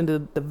role in the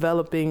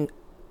developing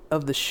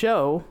of the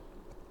show,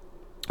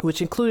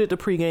 which included the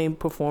pregame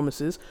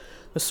performances,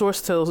 a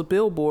source tells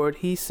Billboard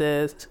he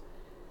says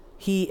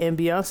he and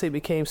Beyonce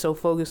became so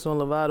focused on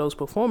Lovato's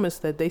performance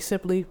that they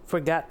simply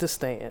forgot to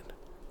stand.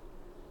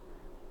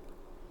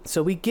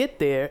 So we get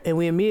there and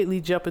we immediately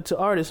jump into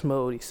artist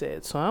mode, he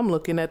said. So I'm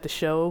looking at the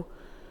show,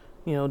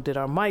 did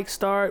our mic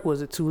start?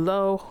 Was it too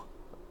low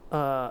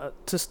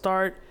to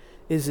start?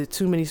 Is it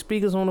too many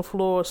speakers on the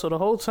floor? So the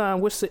whole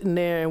time we're sitting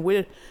there and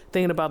we're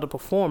thinking about the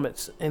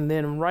performance. And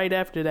then right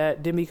after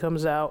that, Demi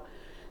comes out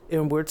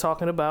and we're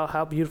talking about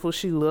how beautiful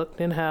she looked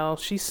and how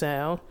she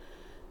sound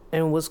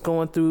and what's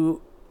going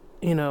through,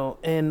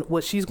 and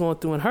what she's going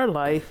through in her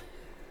life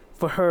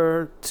for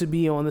her to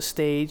be on the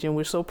stage. And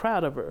we're so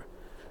proud of her.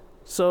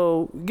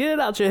 So get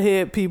it out your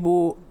head,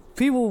 people.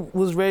 People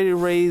was ready to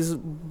raise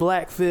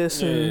black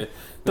fists and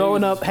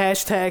throwing up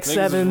hashtag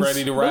sevens.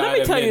 Ready to But ride let me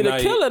at tell you, the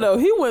midnight. killer though,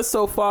 he went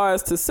so far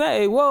as to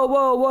say,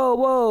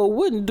 "Whoa,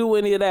 wouldn't do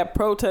any of that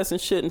protesting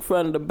shit in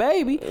front of the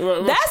baby."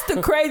 That's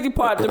the crazy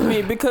part to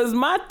me, because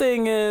my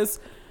thing is,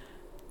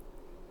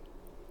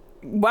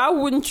 why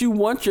wouldn't you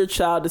want your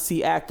child to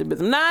see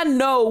activism? Now I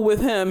know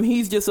with him,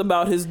 he's just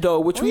about his dough,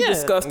 which we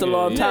discussed a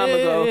long time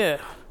ago. Yeah.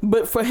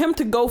 But for him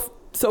to go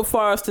so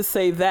far as to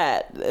say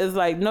that, is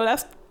like, no,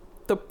 that's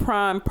the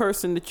prime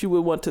person that you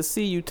would want to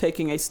see you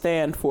taking a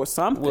stand for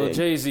something. Well,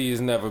 Jay-Z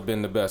has never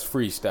been the best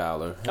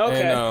freestyler.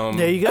 Okay. And,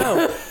 There you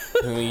go.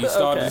 and he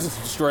started to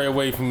stray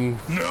away from...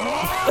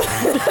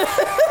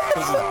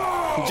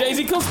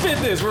 Jay-Z, come spit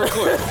this real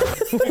quick.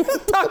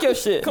 Talk your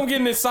shit. Come get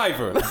in this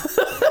cipher. That's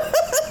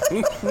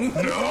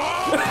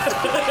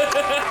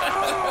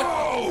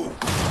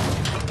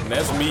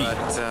me.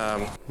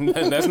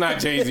 But, That's not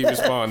Jay-Z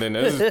responding.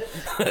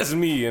 That's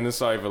me in the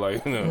cipher,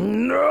 like,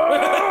 no.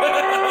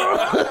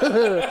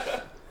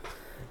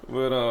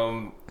 But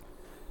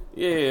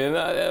yeah. And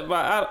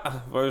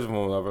first of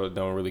all, I really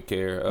don't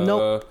care.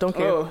 Nope, don't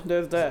care. Oh,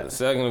 there's that.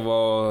 Second of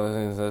all,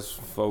 let's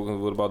focus.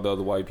 What about the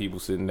other white people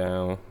sitting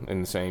down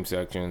in the same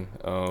section?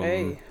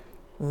 Hey.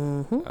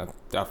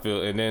 I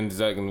feel, and then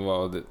second of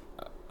all, that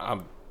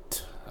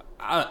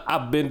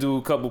I've been to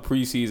a couple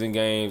preseason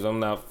games. I'm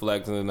not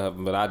flexing or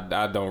nothing, but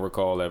I don't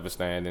recall ever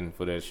standing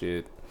for that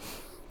shit.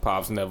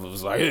 Pops never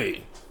was like,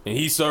 hey, and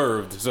he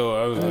served, so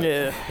I was like,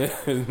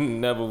 it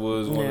never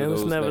was one of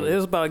those things. It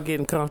was about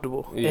getting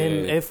comfortable. Yeah.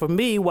 And for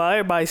me, while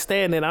everybody's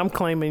standing, I'm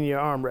claiming your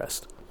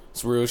armrest.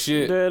 It's real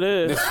shit. There it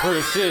is. It's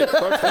real shit.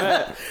 Fuck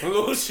that.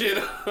 Little shit.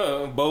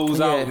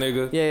 Bows out,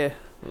 nigga. Yeah.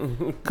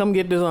 Come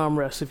get this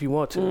armrest if you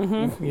want to.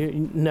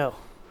 No.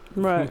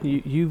 Right.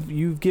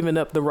 You've given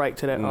up the right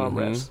to that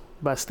armrest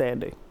by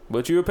standing.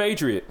 But you're a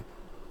patriot.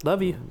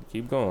 Love you.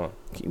 Keep going.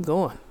 Keep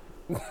going.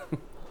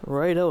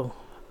 Righto.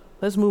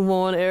 Let's move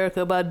on.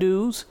 Erykah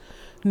Badu's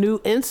new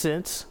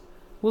incense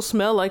will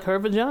smell like her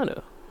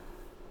vagina.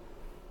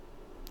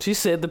 She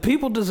said the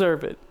people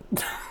deserve it.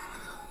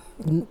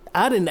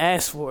 I didn't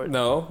ask for it.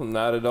 No,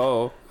 not at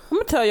all. I'm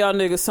gonna tell y'all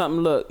niggas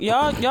something. Look,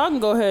 y'all can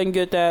go ahead and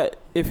get that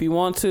if you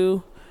want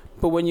to,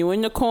 but when you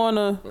in your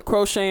corner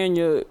crocheting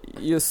your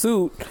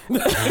suit, I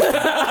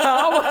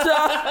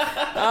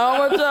don't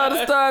want y'all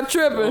to start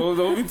tripping.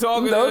 Don't be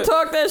talking. Don't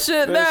talk that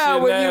shit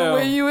now.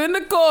 When you in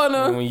the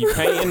corner, when you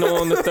painting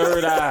on the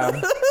third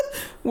eye,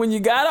 when you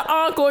got an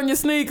ankh on your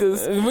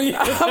sneakers, When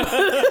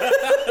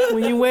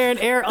you wearing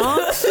Air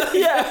Onks?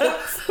 yeah.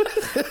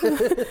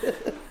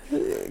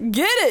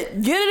 Get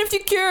it if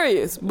you're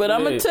curious. But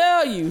I'm gonna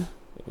tell you,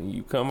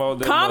 you come out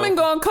there. Common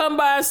gonna come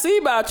by and see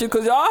about you,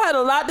 because y'all had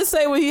a lot to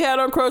say when he had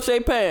on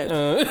crochet pants.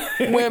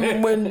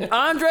 When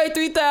Andre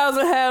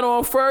 3000 had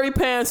on furry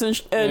pants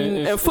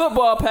and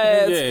football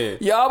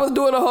pads, y'all was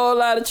doing a whole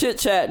lot of chit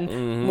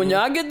chatting. When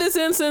y'all get this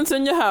incense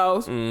in your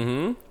house,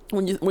 when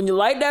you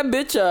light that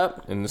bitch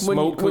up, and the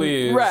smoke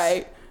clears,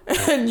 right,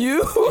 and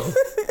you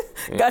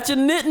Got your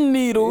knitting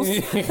needles.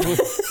 you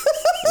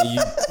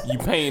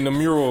painting a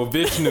mural of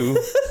Vishnu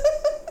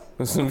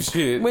or some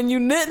shit. When you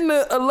knitting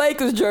a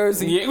Lakers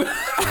jersey. Yeah.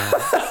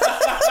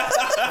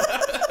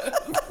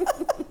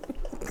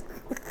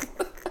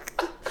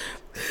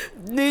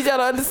 Need y'all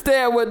to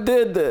understand what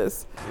did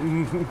this.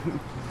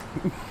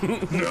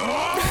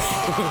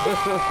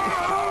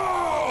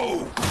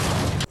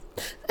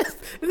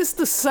 It's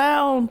the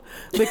sound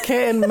the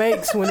can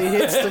makes when he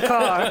hits the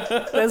car.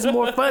 That's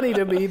more funny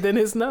to me than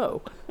his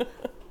no.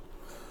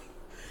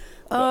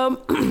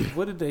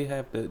 What did they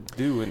have to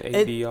do in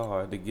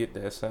ADR to get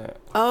that sound?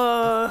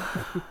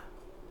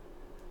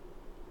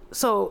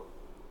 So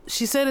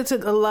she said it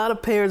took a lot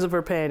of pairs of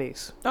her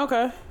panties.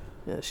 Okay.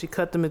 Yeah, she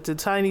cut them into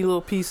tiny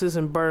little pieces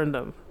and burned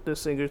them. The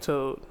singer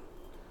told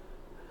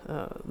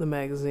the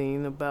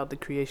magazine about the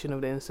creation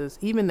of the incense.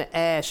 Even the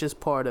ash is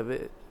part of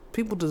it.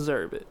 People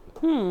deserve it.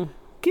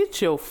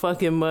 Get your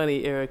fucking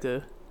money,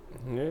 Erica.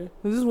 Yeah.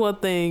 This is one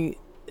thing.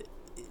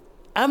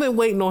 I've been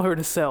waiting on her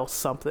to sell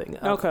something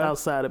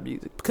outside of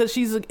music because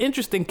she's an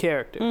interesting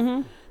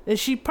character, and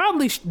she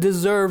probably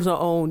deserves her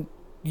own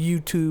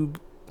YouTube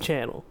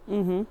channel.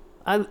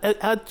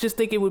 I just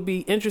think it would be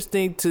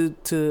interesting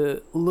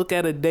to look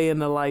at a day in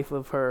the life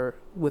of her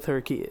with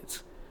her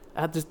kids.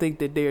 I just think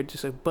that they're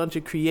just a bunch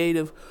of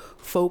creative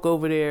folk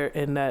over there,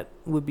 and that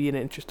would be an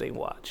interesting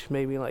watch.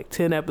 Maybe like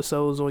 10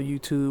 episodes on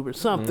YouTube or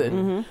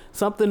something,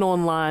 something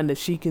online that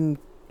she can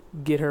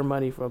get her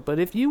money from. But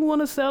if you want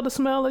to sell the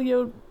smell of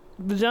your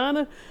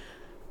vagina,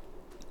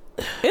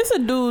 it's a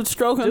dude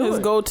stroking his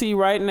goatee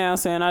right now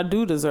saying, I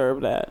do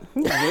deserve that.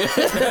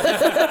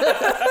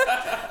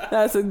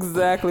 That's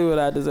exactly what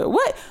I deserve.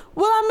 What?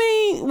 Well, I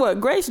mean,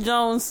 what? Grace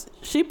Jones,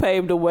 she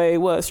paved the way.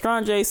 What?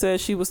 Strong J said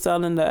she was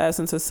selling the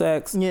essence of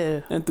sex. Yeah.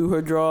 And threw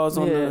her drawers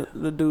on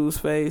the dude's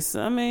face.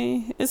 I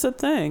mean, it's a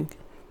thing.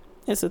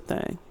 It's a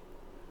thing.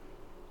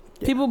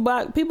 Yeah.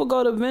 People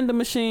go to vending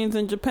machines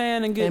in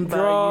Japan and get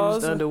drawers.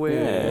 Used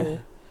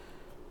underwear.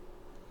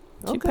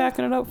 Yeah. She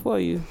packing it up for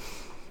you.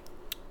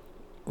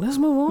 Let's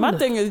move on. My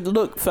thing is,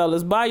 look,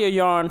 fellas, buy your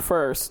yarn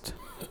first.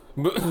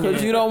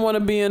 Because you don't want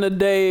to be in a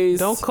daze.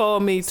 Don't call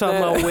me talking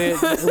about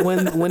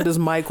when does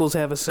Michaels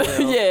have a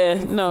sale.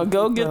 Yeah, no,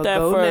 go get that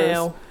go first.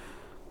 Now.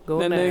 Go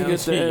then now. They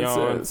get the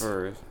yarn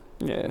first.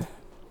 Yeah.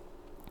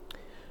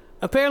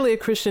 Apparently, a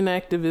Christian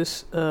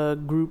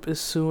activist group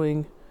is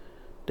suing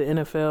the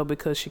NFL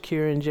because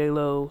Shakira and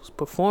J-Lo's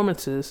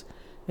performances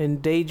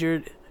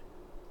endangered.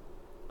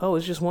 Oh,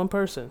 it's just one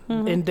person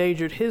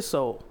endangered his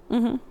soul.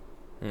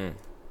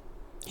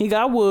 He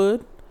got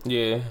wood.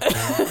 Yeah.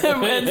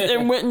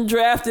 and went and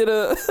drafted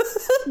a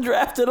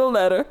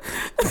letter.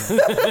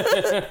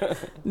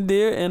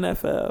 Dear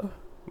NFL,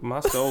 my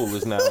soul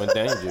is now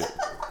endangered.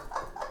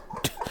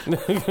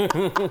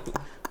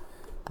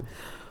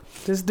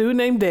 This dude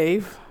named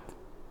Dave,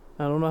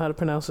 I don't know how to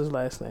pronounce his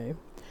last name,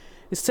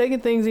 is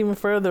taking things even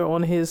further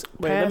on his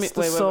Past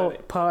the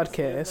Salt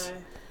podcast.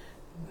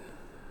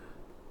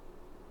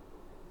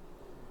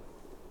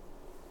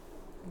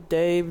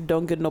 Dave,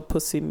 don't get no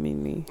pussy,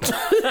 Mimi.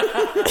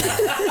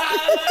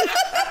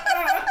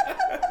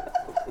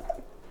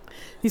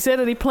 He said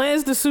that he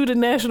plans to sue the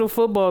National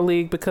Football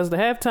League because the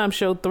halftime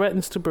show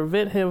threatens to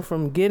prevent him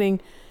from getting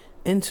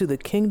into the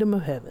kingdom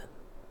of heaven.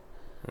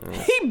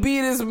 He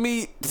beat his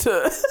meat to...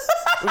 Yo!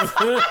 He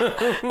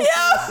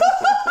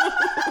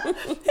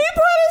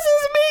punished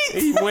his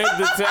meat! He went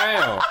to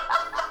town.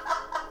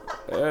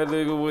 That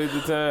nigga went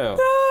to town.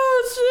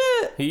 Oh,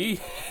 shit. He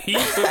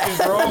took his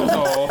drawers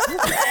off.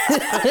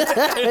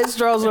 His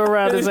drawers were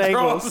around his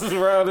ankles.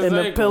 And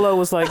the pillow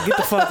was like, get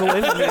the fuck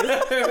away from me.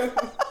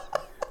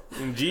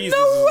 And Jesus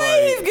no way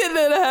like, he's getting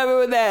into heaven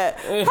with that.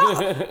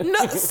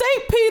 No,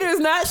 St. Peter's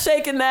not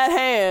shaking that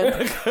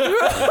hand.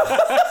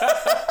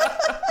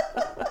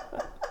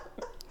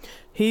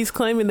 He's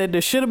claiming that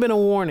there should have been a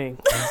warning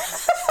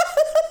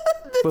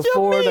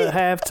before the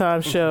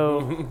halftime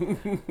show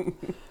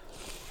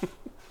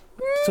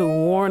to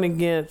warn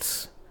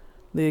against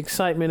the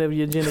excitement of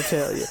your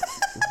genitalia.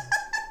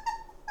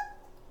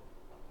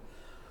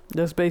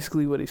 That's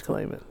basically what he's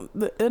claiming.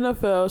 The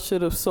NFL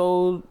should have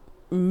sold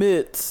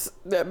mitts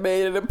that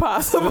made it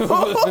impossible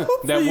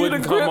that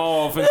wouldn't come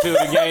off until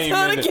the game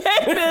ended. So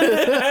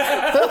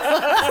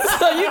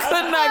you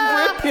could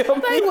not grip your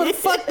They would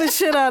fuck the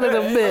shit out of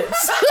the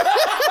mitts.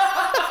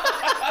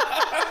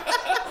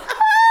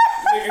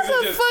 Niggas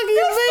What the fuck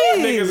you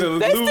mean? Niggas will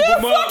They lube still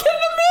them up. fucking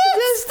the mitts.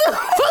 They still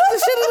fuck the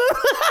shit out of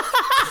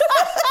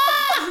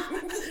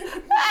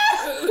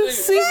the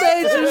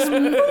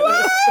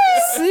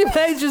C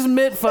Major's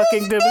mitt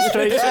fucking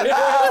demonstration. He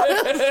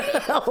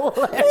looked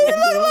like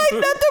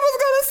nothing was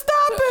gonna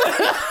stop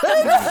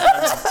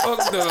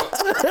Fucked up.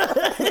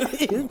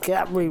 You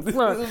got me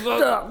fucked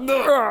up.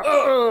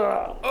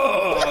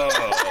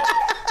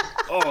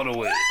 All the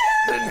way.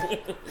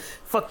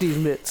 Fuck these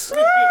mitts.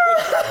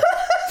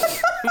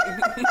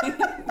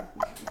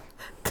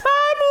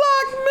 Time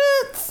lock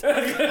mitts.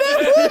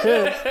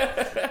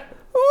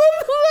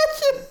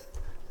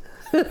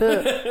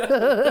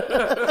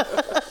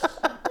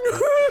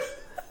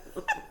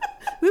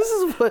 This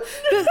is But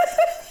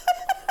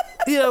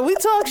we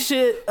talk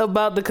shit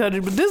about the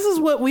country, but this is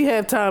what we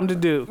have time to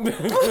do.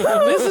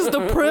 This is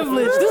the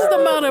privilege. This is the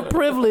amount of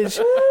privilege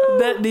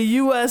that the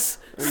U.S.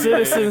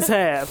 citizens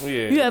have.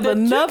 Yeah. You have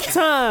enough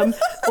time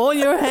on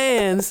your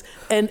hands,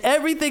 and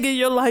everything in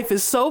your life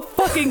is so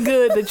fucking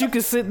good that you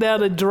can sit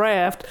down and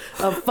draft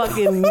a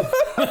fucking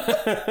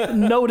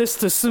notice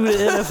to sue the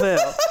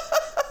NFL.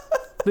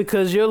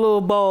 Because your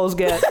little balls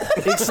got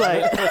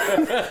excited.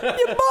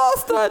 Your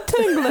balls start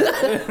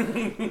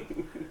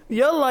tingling.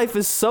 Your life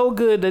is so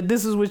good that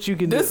this is what you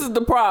can do. This is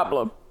the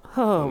problem.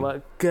 Oh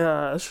my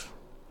gosh.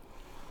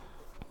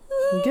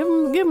 Give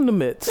him the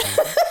mitts.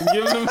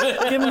 Give them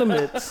Give him the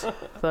mitts.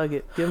 Fuck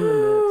it. Give him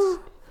the mitts.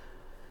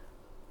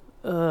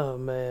 Oh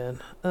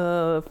man.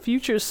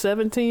 Future's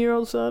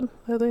 17-year-old son,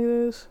 I think it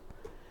is,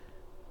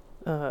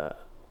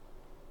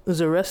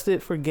 was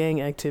arrested for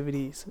gang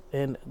activities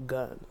and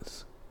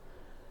guns.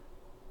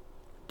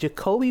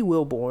 Jacoby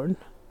Wilborn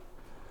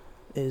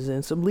is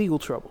in some legal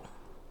trouble.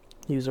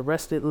 He was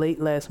arrested late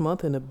last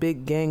month in a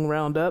big gang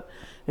roundup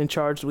and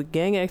charged with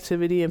gang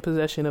activity and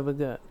possession of a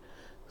gun.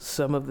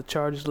 Some of the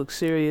charges look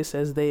serious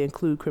as they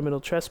include criminal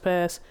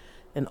trespass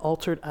and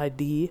altered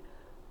ID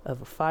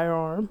of a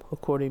firearm,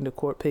 according to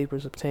court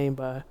papers obtained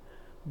by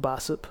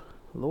Bossip.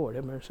 Lord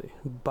have mercy.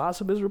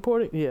 Bossip is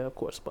reporting? Yeah, of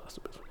course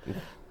Bossip is.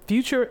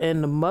 Future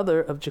and the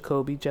mother of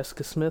Jacoby,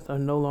 Jessica Smith, are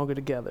no longer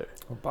together.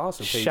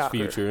 Boston hates Shocker.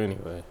 Future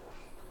anyway.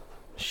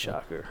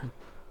 Shocker.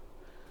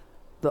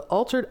 The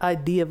altered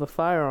ID of a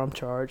firearm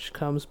charge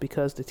comes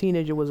because the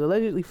teenager was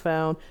allegedly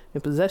found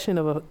in possession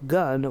of a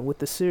gun with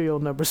the serial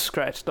number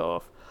scratched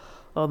off.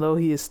 Although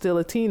he is still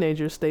a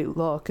teenager, state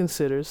law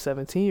considers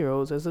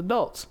 17-year-olds as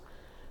adults.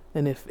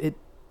 And if he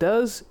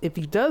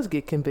does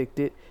get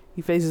convicted,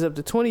 he faces up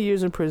to 20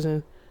 years in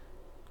prison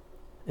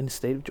in the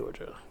state of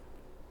Georgia.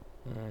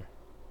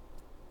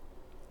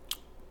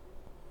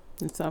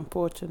 It's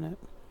unfortunate.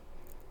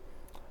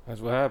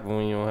 That's what happens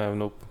when you don't have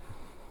no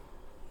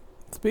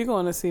Speak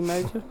on it, C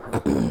Major.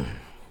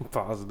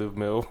 positive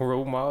male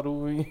role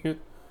model in your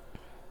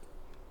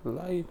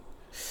life.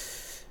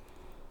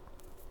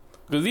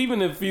 Because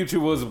even if Future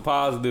was a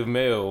positive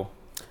male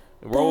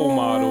role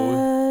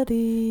model,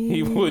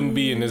 he wouldn't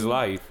be in his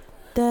life.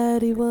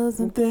 Daddy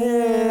wasn't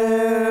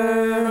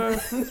there.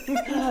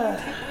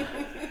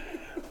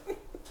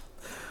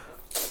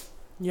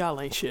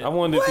 Y'all ain't shit. I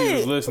wonder if he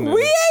was listening.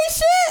 We ain't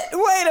shit.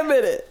 Wait a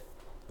minute.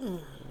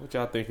 What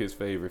y'all think his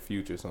favorite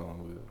Future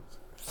song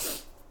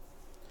was?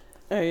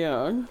 Hey,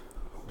 young.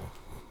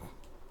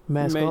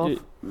 Mask off.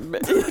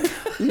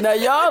 Now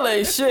y'all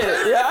ain't shit.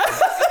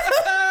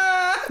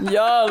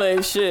 Y'all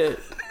ain't shit.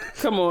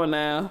 Come on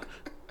now.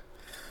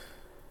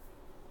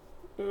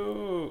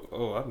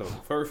 Oh, I know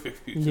the perfect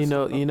Future You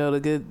song. know the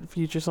good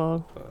Future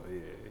song? Oh, yeah,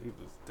 he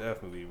was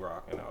definitely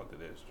rocking out to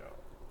this joint.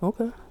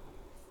 Okay.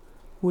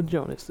 What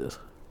joint is this?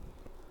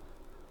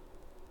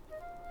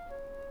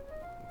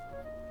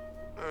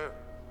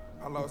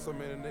 I lost so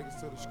many niggas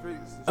to the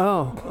streets.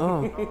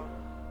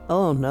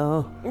 Oh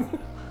no.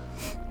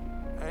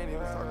 I ain't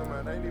even talking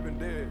about. They ain't even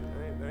dead.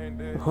 They ain't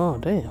dead. Oh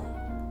damn.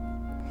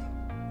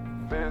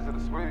 Fans of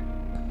the sweet.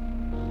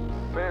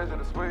 Fans of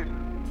the sweet.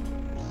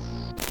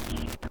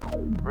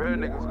 Red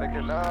niggas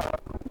licking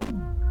up.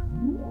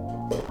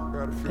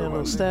 Got a Got a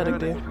little static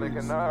there.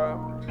 Licking up.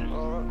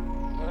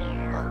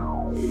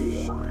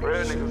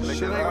 Red niggas licking up.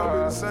 Shit ain't gonna be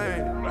the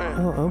same.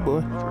 Oh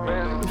boy.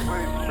 Fans of the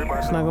sweet.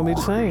 It's not gonna be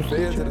the same.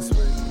 Fans of the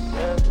sweet.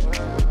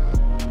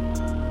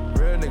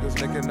 Red niggas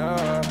licking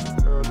up.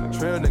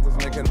 Trail niggas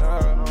licking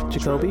up.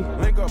 Jacoby.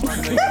 Link up my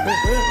niggas.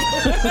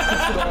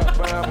 Start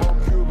buying more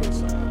Cubans.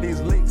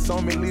 These links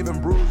on me leaving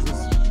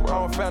bruises. I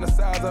don't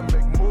fantasize, I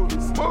make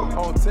movies. I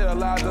don't tell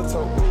lies, I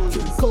tell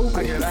bruises.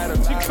 I get out of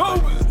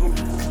line.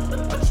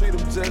 I treat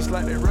them just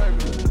like they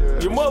regular.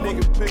 Your mother.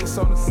 Nigga pics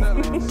on the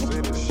cellar.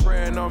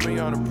 Praying on me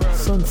on the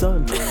predator.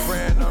 Son.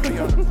 Praying on me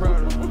on the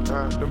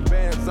predator. The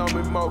bands on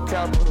me more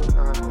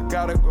capital.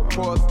 Gotta go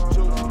pour some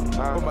juice.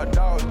 But my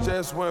dog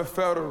just went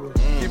federal.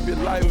 Keep your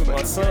life.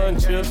 My son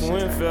just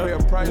went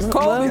federal.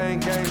 Kobe.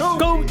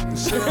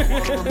 Shit, I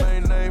wanna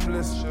remain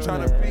nameless.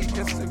 Trying to be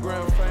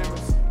Instagram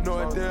famous.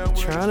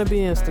 Trying to be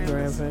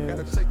Instagram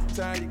famous.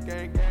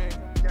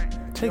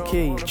 Take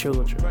care of your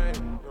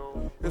children.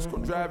 It's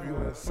gonna drive you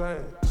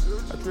insane.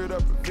 I straight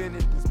up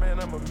invented this, man.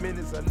 I'm a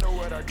menace. I know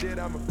what I did.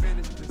 I'ma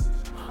finish this.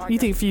 You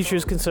think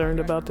Future's concerned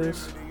about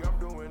this?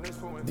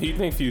 Do you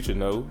think Future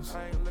knows?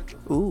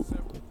 Ooh.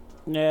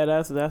 Yeah,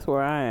 that's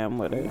where I am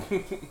with it.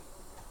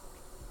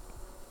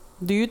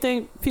 Do you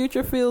think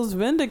Future feels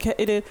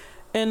vindicated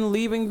in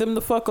leaving them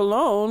the fuck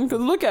alone?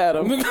 Because look at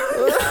him.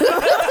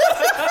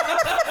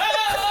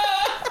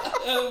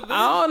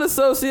 I don't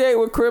associate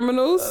with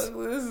criminals.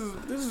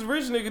 This is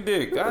rich nigga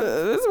dick.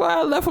 This is why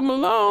I left him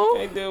alone.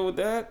 Can't deal with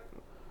that.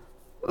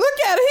 Look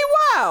at it, he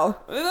wild.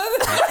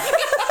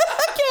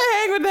 I can't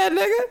hang with that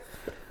nigga.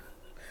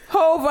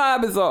 Whole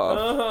vibe is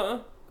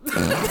off.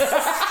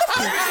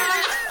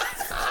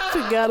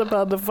 Forgot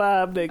about the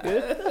vibe, nigga.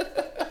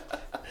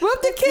 What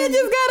if the kid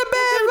just got a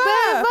bad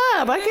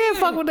vibe? I can't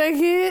fuck with that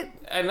kid.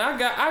 And I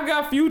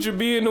got Future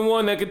being the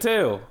one that could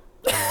tell.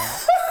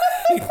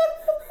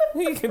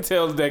 He can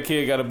tell that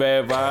kid got a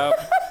bad vibe.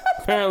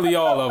 Apparently,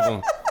 all of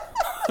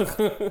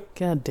them.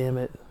 God damn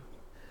it.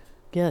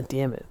 God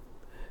damn it.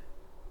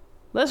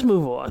 Let's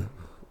move on.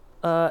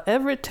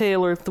 Everett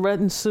Taylor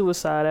threatens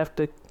suicide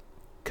after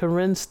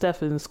Corinne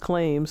Steffens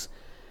claims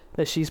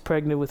that she's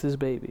pregnant with his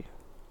baby.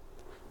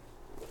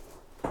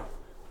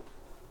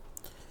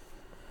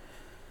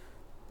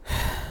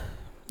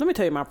 Let me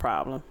tell you my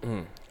problem.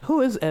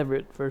 Who is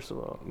Everett, first of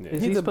all? Yeah.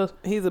 Is He's he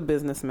he's a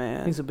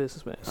businessman. He's a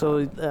businessman.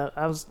 So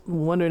I was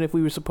wondering if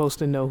we were supposed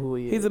to know who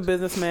he is. He's a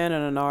businessman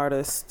and an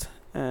artist,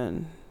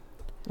 and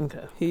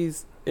Okay.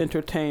 he's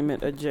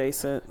entertainment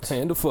adjacent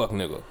And the fuck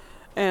nigga.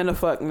 and a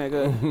fuck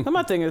nigga. So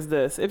my thing is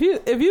this: if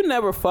you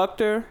never fucked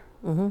her,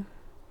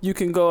 you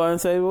can go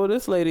and say, "Well,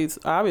 this lady's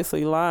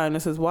obviously lying.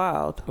 This is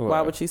wild. Why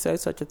Right. would she say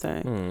such a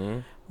thing?" Mm-hmm.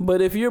 But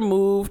if you're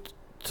moved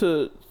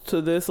to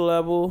this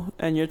level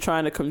and you're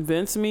trying to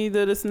convince me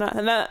that it's not,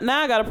 and now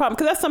I got a problem,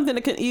 because that's something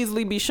that can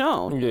easily be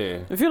shown. Yeah.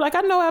 If you're like,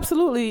 I know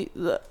absolutely,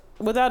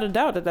 without a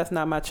doubt, that that's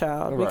not my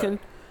child, we Right. can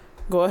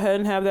go ahead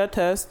and have that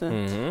test.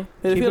 And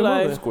if Keep you're it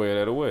like, moving. Square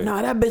that away.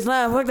 nah, that bitch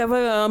lying, fuck that, fuck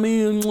that. I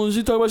mean, when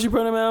she talk about she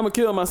pregnant, man, I'm gonna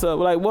kill myself.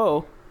 Like,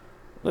 whoa,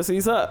 let's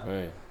ease up.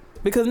 Hey.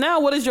 Because now,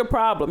 what is your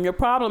problem? Your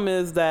problem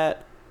is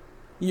that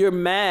you're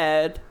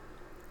mad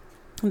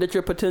that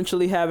you're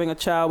potentially having a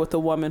child with a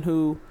woman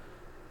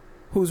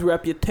whose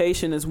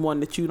reputation is one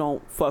that you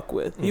don't fuck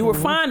with. You were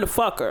fine to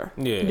fuck her,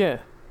 Yeah. Yeah.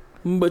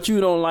 but you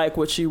don't like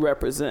what she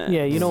represents.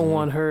 Yeah, you don't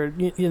want her.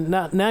 You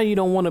not now. You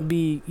don't want to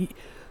be.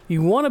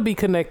 You want to be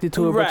connected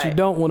to her, but you Right.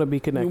 don't want to be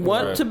You connected.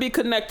 want Right. to be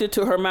connected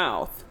to her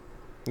mouth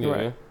Yeah.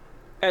 Right.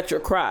 at your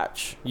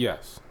crotch.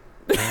 Yes.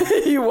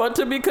 You want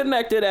to be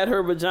connected at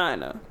her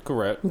vagina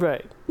Correct.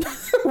 Right.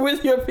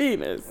 with your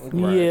penis.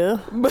 Right. Yeah.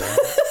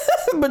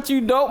 But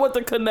you don't want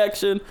the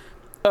connection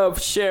of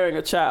sharing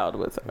a child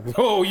with her.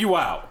 Oh, you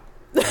out.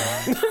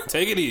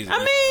 Take it easy. I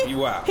mean,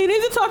 you out. he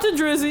needs to talk to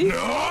Drizzy.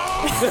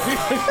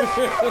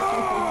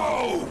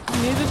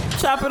 He needs to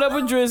chop it up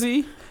with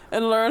Drizzy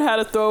and learn how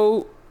to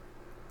throw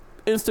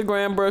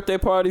Instagram birthday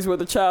parties where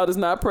the child is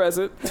not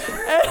present.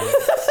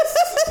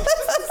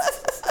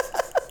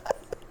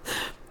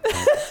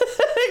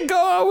 And go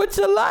on with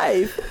your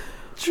life.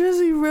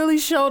 Drizzy really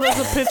showed us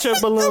a picture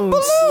of balloons.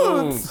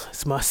 Balloons.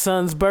 It's my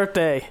son's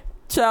birthday.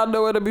 Child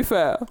nowhere to be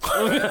found.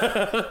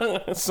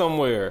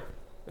 Somewhere.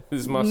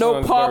 This is my No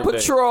son's Paw birthday.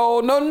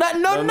 Patrol. No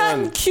nothing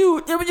nothing.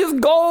 cute. It was just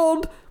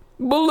gold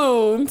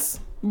balloons.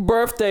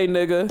 Birthday,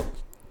 nigga.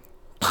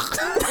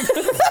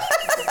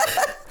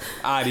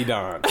 Adi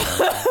Don.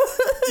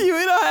 You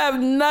don't have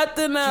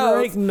nothing else.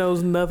 Drake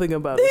knows nothing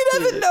about He his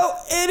doesn't kid. know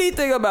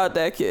anything about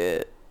that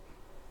kid.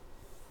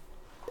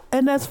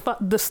 And that's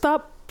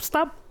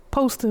stop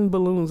posting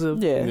balloons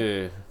of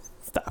Yeah.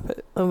 Stop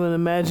it. an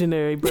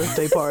imaginary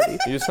birthday party.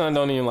 Your son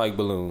don't even like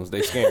balloons.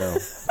 They scare him.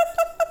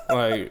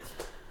 Like,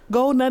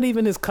 Gold, not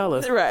even his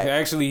color. Right.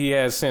 actually, he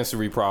has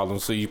sensory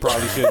problems, so you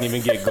probably shouldn't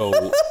even get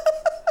gold.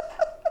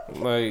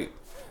 Like,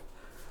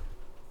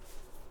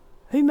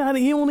 He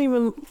won't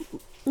even.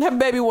 That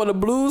baby want a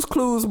Blues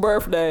Clues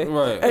birthday.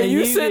 right. And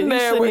you sitting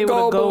there with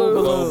gold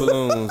balloons. Gold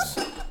balloons.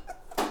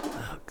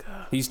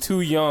 He's too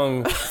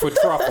young for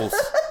truffles.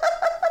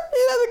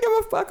 He doesn't give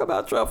a fuck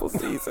about truffle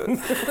season.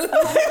 What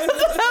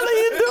the hell are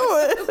you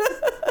doing?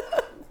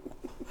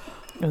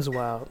 It's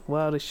wild.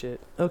 Wild as shit.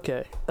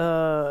 Okay.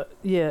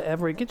 Yeah,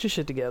 Everett, get your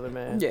shit together,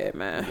 man. Yeah,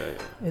 man.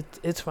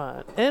 It's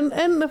fine. And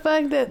the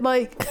fact that,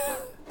 like,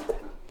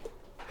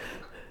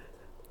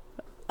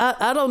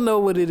 I don't know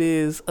what it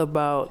is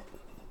about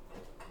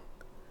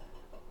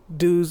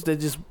dudes that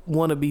just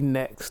want to be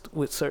next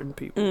with certain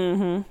people.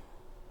 Mm-hmm.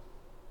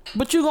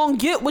 But you gonna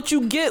get what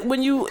you get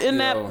when you in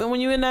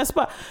that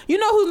spot. You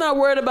know who's not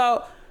worried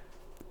about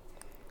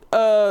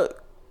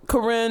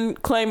Corinne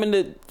claiming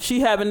that she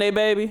having their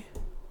baby?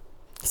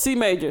 C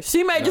Major.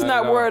 C Major's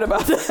not No. worried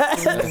about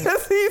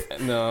that.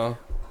 No.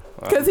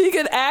 Because he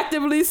could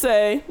actively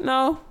say,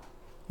 no,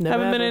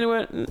 Never haven't been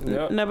happened.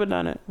 anywhere, Yep. never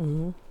done it.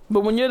 Mm-hmm.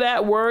 But when you're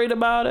that worried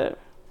about it,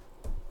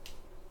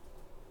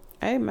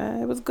 hey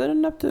man, it was good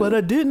enough to But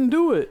I didn't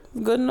do it.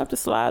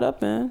 slide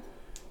up in.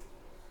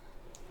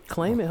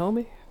 Claim it,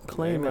 homie.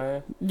 Claim Hey, it.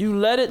 man. You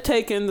let it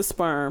take in the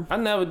sperm. I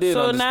never did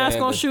So understand now it's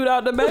gonna it. shoot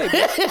out the baby.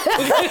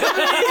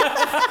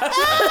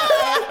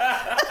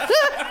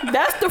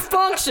 That's the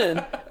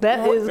function.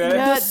 That is. The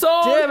God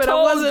song damn it! I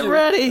told wasn't you.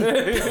 ready.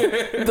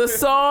 The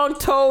song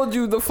told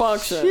you the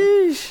function.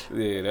 Sheesh.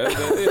 Yeah,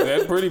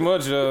 that's pretty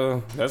much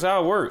that's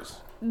how it works.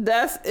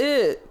 That's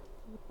it.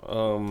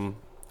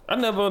 I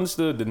never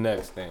understood the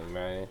next thing,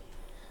 man.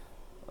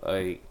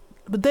 Like,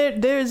 But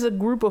there's a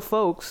group of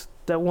folks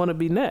that want to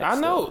be next. I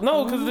know,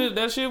 no, because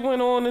that shit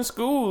went on in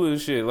school and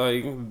shit.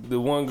 Like, the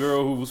one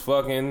girl who was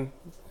fucking,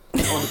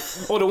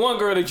 or the one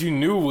girl that you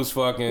knew was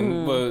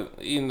fucking,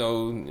 but, you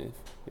know,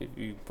 if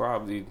you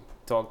probably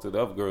talked to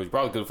the other girls, you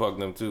probably could have fucked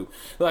them too.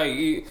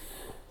 Like,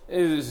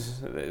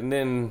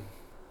 and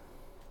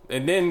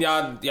then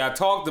y'all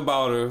talked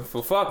about her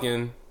for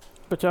fucking,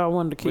 But y'all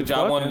wanted to keep but y'all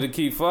fucking. wanted to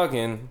keep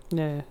fucking.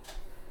 Yeah.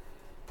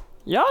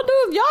 Y'all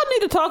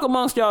need to talk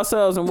amongst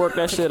yourselves and work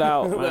that shit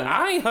out, man.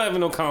 I ain't having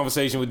no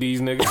conversation with these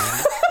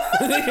niggas.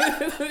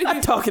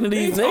 I'm talking to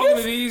these niggas. Talking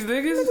to these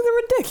niggas. Niggas are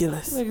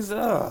ridiculous.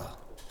 Niggas,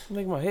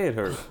 make my head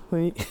hurt.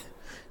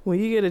 When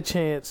you get a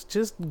chance,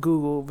 just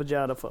Google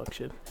vagina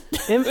function.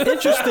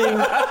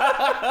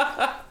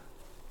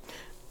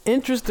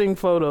 Interesting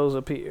photos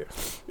appear.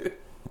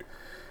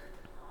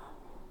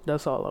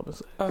 That's all I'm gonna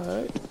say. All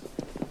right.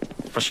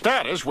 For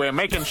starters, we're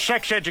making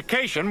sex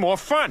education more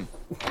fun.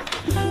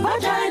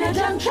 Vagina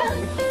Junction,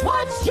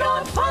 what's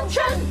your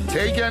function?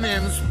 Taking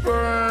in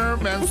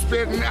sperm and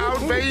spitting out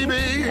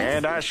baby.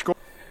 And I score.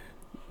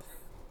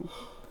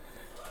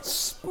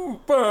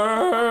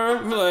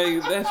 Sperm.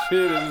 Like, that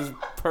shit is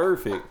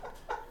perfect.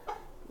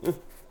 The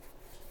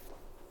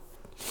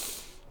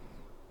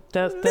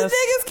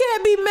niggas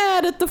can't be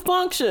mad at the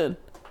function.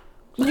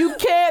 You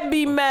can't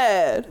be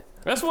mad.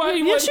 That's why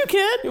he Yes, you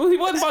can. He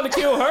wasn't about to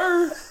kill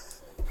her.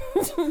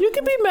 You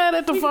can be mad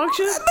at the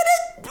function.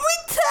 But we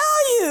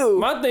tell you.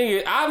 My thing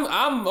is,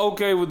 I'm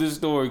okay with this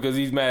story because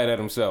he's mad at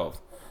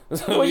himself.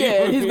 So Well,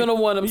 yeah, he's gonna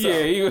want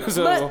himself. Yeah,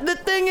 But the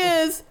thing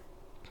is,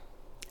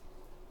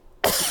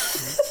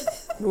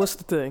 What's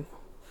the thing?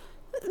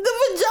 the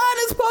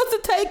vagina is supposed to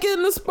take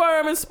in the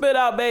sperm and spit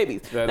out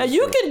babies. That Now is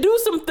you true. can do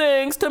some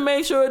things to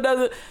make sure it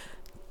doesn't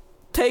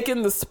take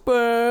in the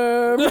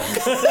sperm.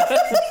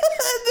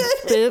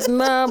 It's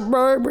not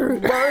Burber.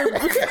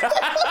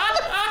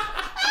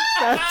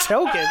 I'm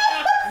choking.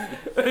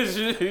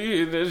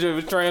 that shit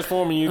was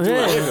transforming you too.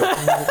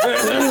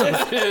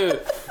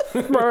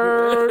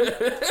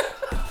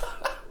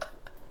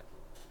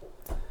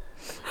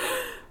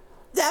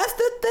 That's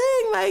the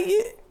thing. Like,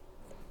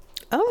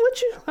 I'm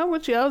with you. I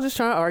was just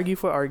trying to argue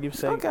for argument's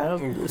sake.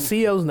 Okay.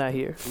 CO's not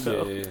here.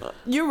 So. Yeah.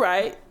 you're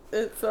right.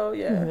 So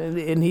yeah,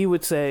 And he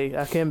would say,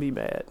 I can be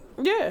mad.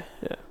 yeah,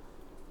 Yeah.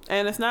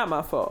 and it's not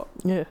my fault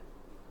Yeah.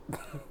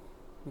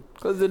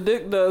 because the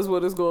dick does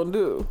what it's gonna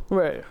do.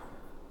 Right.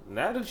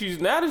 Now that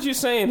you're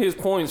saying his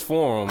points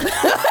for him,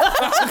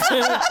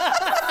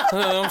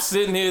 I'm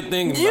sitting here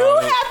thinking You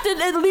about it. have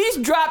to at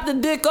least drop the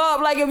dick off.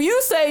 Like if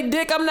you say,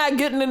 "Dick, I'm not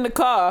getting in the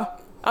car.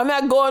 I'm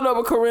not going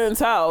over Corinne's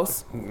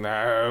house."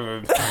 Nah,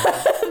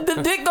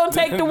 The dick gonna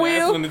take the that's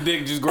wheel. when the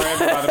dick just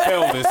grabs you by the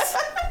pelvis.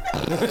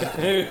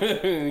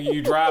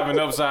 You driving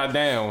upside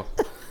down,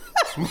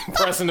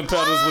 pressing the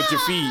pedals with your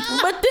feet.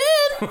 But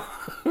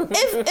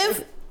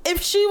then,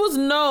 if she was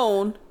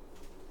known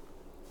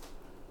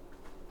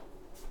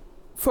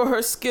for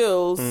her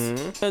skills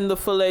in the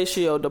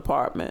fellatio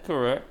department,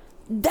 Correct.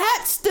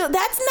 that's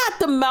not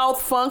the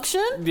mouth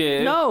function.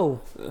 Yeah.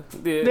 No.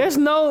 Yeah. There's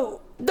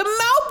no. The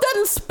mouth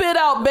doesn't spit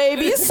out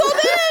babies, so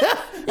then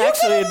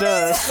Actually, it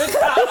does.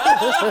 they're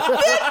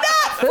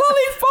not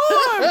fully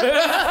formed.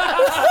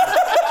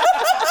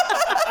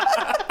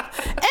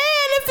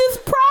 And if it's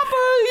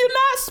proper, you're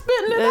not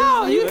spitting it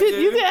out.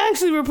 You can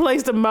actually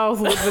replace the mouth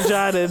with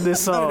vagina in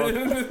this song.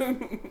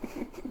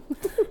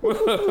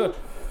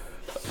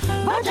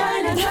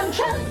 Vagina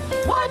Junction,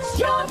 what's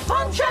your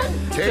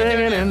function?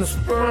 Taking in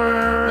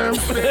sperm and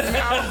spitting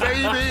out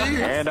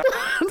baby. And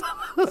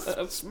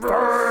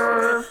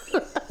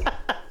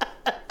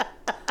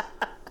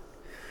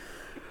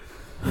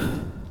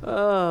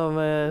Oh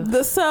man.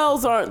 The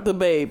cells aren't the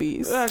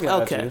babies. I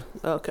got Okay. you.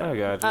 Okay. I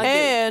got you.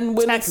 And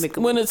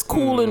Technically. when it's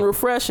cool and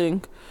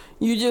refreshing,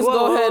 you just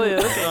go ahead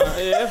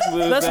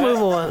and Let's move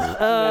on.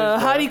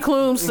 Heidi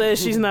Klum says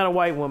she's not a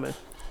white woman.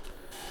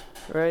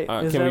 Right?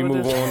 Is Can that we what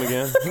move this- on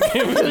again?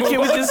 Can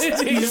we just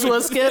you just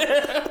want to skip?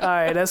 All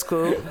right, that's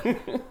cool.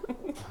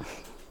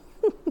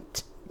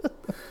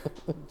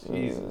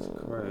 Jesus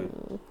Christ.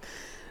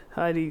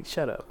 Heidi,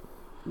 shut up.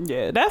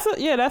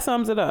 that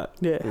sums it up.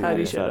 Yeah,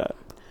 Heidi, shut up.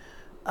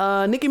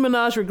 Nicki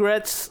Minaj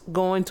regrets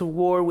going to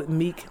war with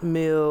Meek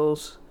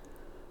Mills.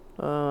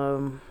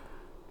 In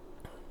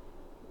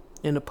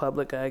the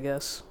public, I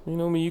guess. You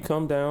know, when you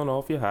come down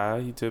off your high,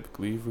 you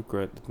typically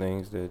regret the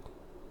things that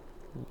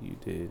you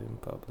did in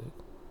public.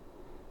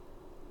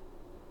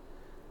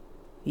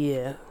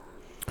 Yeah.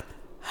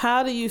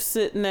 How do you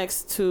sit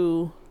next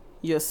to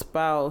your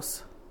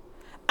spouse?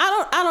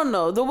 I don't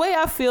know. The way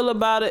I feel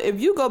about it, if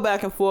you go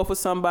back and forth with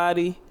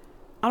somebody,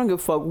 I don't give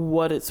a fuck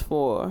what it's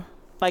for.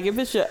 Like if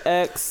it's your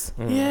ex,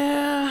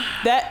 Yeah.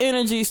 that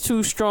energy's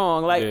too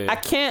strong. Like Yeah. I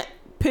can't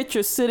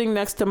picture sitting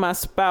next to my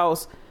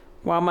spouse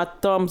while my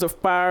thumbs are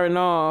firing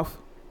off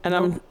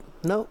and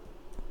Nope.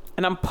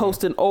 I'm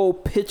posting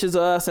old pictures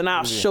of us and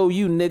I'll show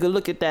you, nigga,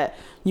 look at that.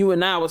 You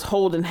and I was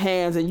holding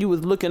hands and you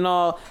was looking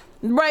all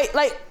right.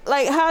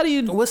 Like how do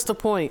you, What's the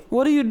point?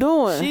 what are you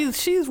doing?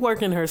 She's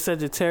working her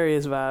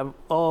Sagittarius vibe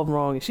all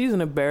wrong. She's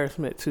an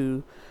embarrassment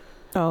to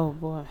Oh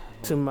boy.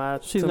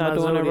 She's not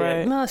doing it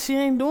right. No, she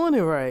ain't doing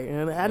it right.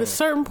 And at a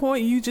certain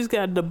point, you just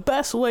got the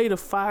best way to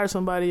fire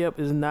somebody up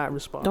is not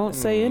respond. Don't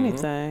say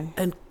anything.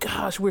 And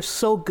gosh, we're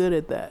so good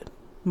at that.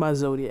 My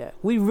zodiac,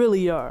 we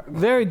really are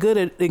very good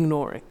at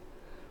ignoring.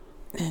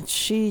 And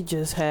she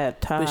just had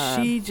time. But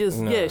she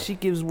just, she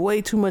gives way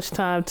too much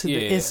time to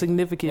the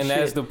insignificant shit.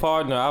 And as the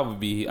partner, I'd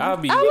be thinking.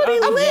 Like,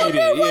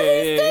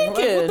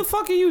 what the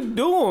fuck are you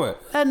doing?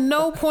 At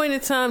no point in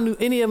time do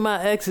any of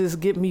my exes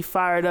get me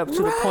fired up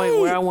to the point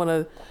where I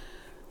want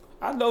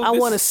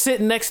to sit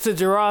next to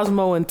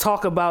Gerasmo and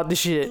talk about the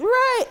shit.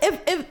 Right.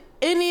 If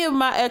any of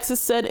my exes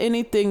said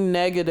anything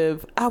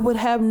negative, I would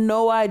have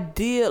no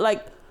idea.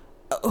 Like,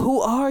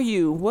 who are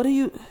you? What are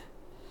you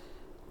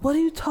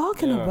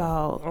talking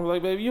about? I'm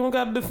like, baby, you don't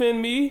got to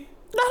defend me.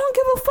 I don't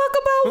give a fuck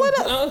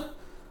about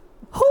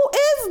who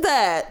is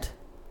that?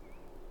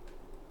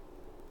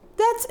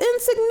 That's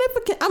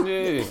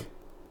insignificant.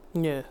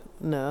 Yeah.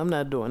 No, I'm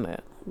not doing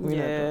that.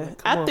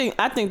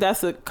 I think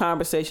that's a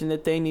conversation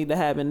that they need to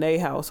have in their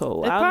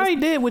household. They probably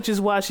did, which is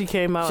why she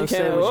came out and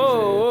said what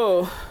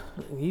whoa.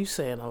 You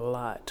saying a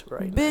lot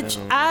right Bitch,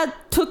 now. I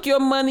took your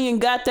money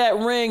and got that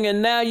ring,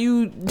 and now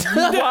you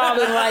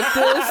wilding like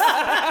this.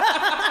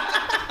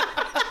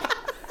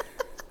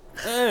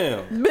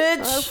 Damn. Bitch.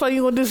 How the fuck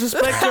you gonna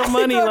disrespect your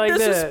money like that?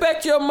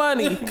 Disrespect your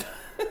money.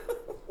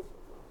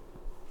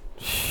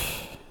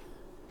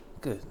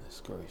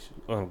 Goodness gracious.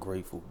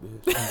 Ungrateful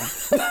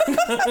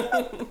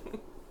bitch.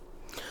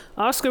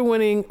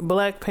 Oscar-winning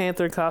Black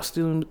Panther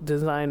costume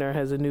designer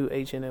has a new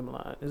H&M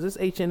line. Is this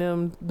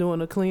H&M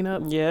doing a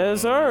cleanup?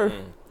 Yes, sir.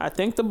 I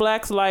think the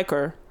blacks like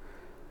her.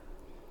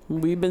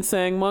 We've been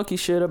saying monkey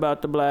shit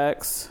about the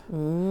blacks.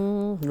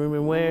 We've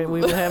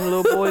been having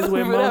little boys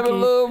wear We've been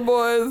having little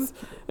boys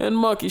in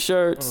monkey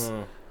shirts.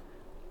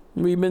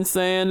 We've been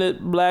saying that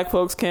black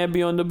folks can't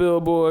be on the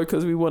billboard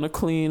because we want a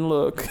clean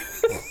look.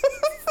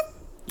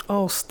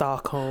 Oh,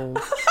 Stockholm.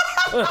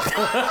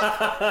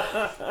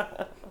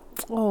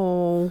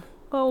 Oh,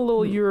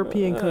 little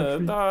European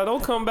country. Nah,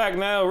 don't come back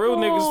now. Real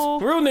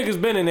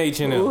niggas been in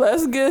H&M.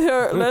 Let's get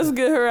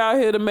her out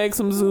here to make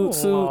some zoot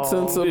suits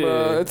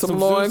and some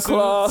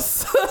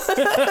loincloths.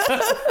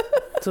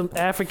 Some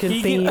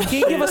African theme. Can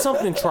you give us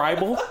something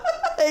tribal?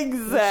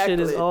 Exactly. Shit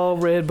is all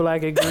red,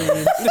 black, and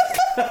green.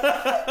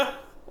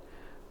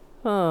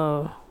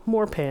 Oh,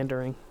 more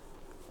pandering.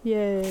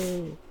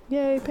 Yay,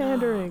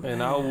 pandering.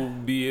 And I will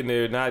be in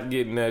there not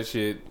getting that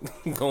shit.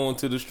 Going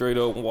to the straight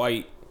up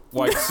white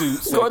suit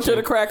section. Going to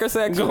the cracker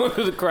section. Going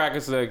to the cracker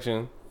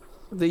section.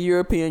 The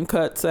European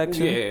cut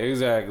section. Yeah,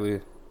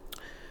 exactly.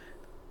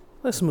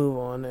 Let's move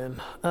on then.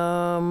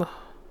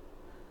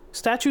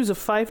 Statues of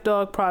Phife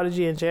Dawg,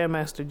 Prodigy, and Jam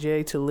Master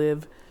Jay to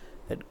live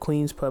at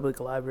Queens Public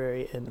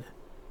Library in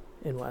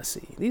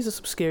NYC. These are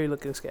some scary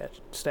looking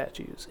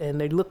statues,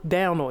 and they look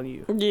down on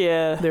you.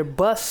 Yeah. They're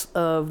busts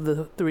of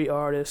the three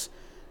artists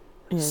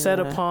set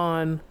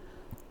upon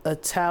a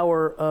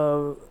tower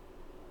of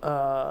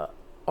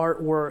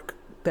artwork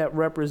that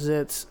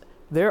represents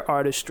their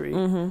artistry.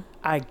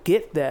 I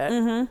get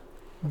that.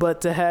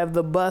 But to have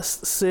the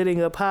bust sitting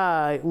up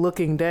high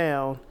looking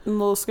down, a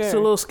little scary. It's a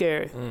little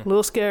scary. A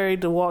little scary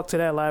to walk to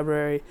that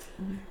library.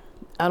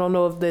 I don't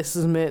know if this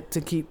is meant to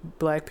keep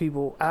black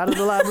people out of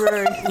the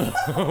library.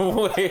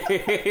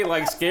 Wait,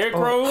 like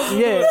scarecrows?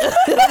 Yeah.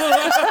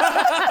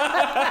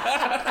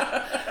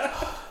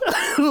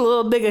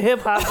 Little nigga hip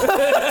hop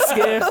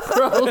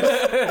scarecrows.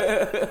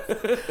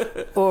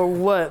 Or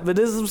what? But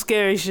this is some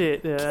scary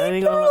shit. Yeah, I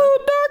ain't gonna little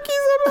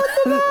darkies about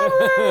the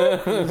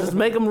library. Just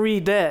make them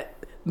read that.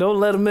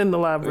 Don't let them in the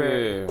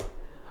library. Yeah.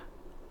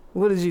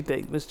 What did you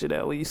think, Mr.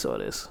 Janelle, when you saw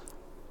this?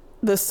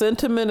 The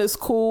sentiment is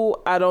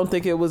cool. I don't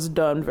think it was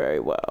done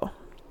very well.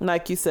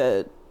 Like you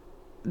said,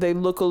 they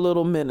look a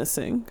little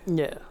menacing.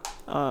 Yeah.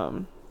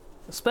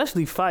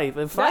 Especially Phife.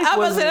 If Phife I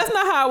was say that's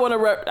not how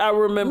I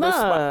remember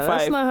Phife.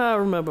 That's not how I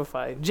remember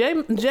Phife.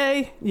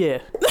 Jay,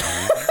 yeah.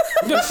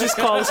 Let's just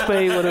call a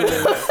spade what it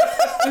is.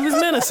 It was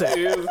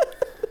menacing.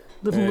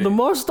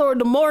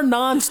 The more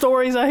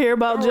non-stories I hear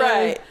about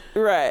Jay.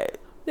 Right.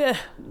 Yeah.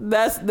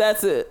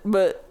 That's it.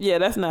 But yeah,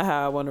 that's not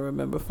how I want to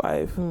remember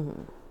Phife.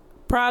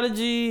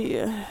 Prodigy.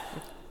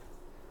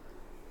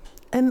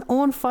 And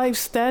on Phife's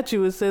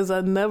statue it says,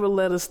 "I never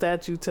let a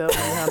statue tell me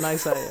how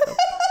nice I am."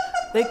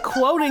 They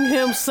quoting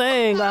him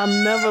saying, "I'll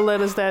never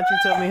let a statue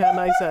tell me how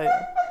nice I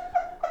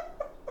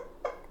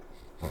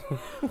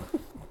am."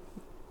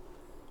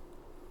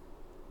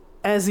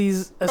 As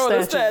he's a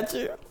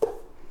statue.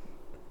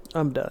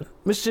 I'm done.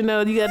 Miss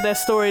Janelle, you got that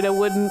story that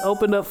wouldn't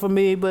open up for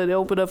me, but it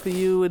opened up for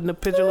you, and the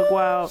picture looked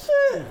wild.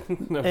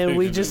 And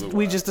we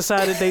just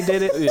decided they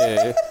did it.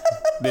 Yeah,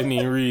 didn't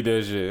even read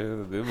that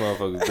shit. This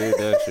motherfuckers did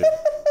that shit.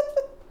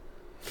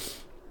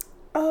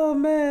 Oh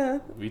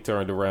man, we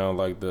turned around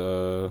like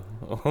the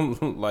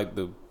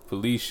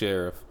police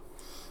sheriff.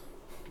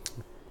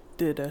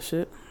 Did that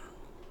shit.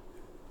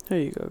 Here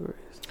you go,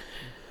 Grace.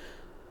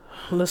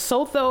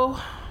 Lesotho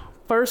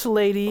First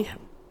Lady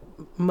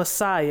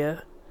Messiah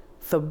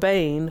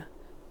Thabane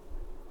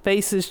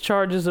faces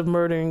charges of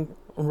murdering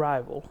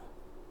rival.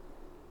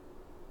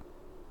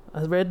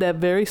 I read that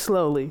very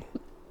slowly.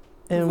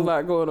 There's a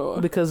lot going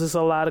on because it's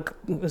a lot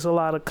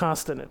of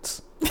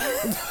consonants.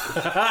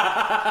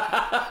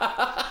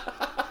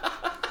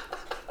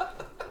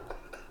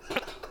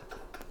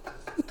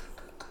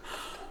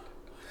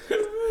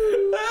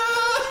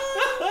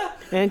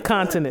 and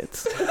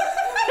continents.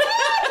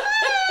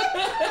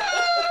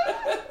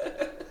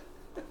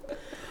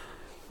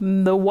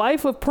 The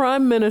wife of the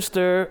Prime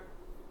Minister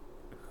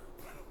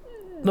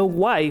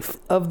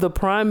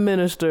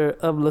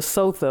of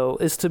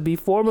Lesotho is to be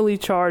formally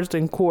charged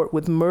in court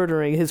with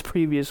murdering his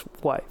previous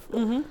wife.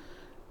 Mm-hmm.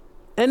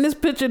 And this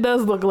picture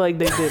does look like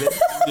they did it.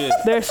 Yeah.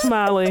 They're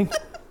smiling.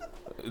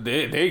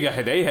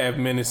 They have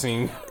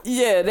menacing.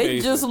 Yeah, they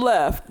faces. just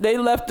left. They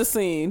left the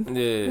scene.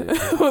 Yeah,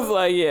 it was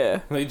like,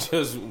 yeah. They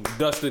just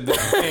dusted their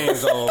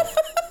hands off.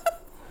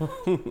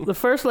 The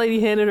first lady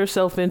handed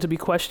herself in to be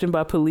questioned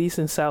by police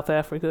in South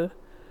Africa.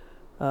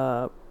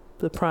 The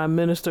Prime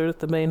Minister,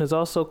 the man, has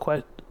also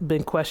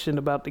been questioned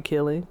about the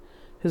killing.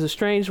 His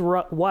estranged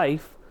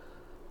wife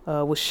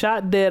was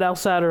shot dead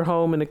outside her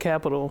home in the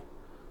capital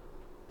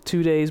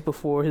 2 days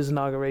before his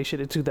inauguration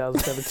in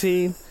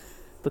 2017.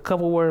 The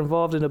couple were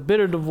involved in a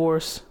bitter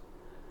divorce.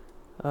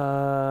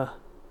 The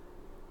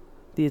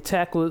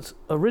attack was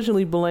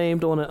originally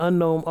blamed on an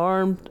unknown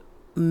armed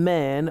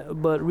man,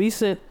 but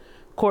recent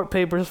court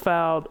papers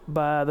filed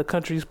by the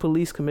country's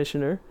police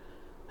commissioner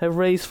have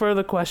raised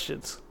further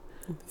questions.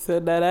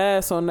 Said that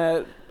ass on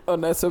that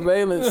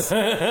surveillance.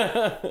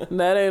 That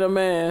ain't a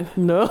man.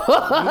 No.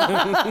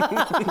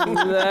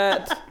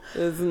 That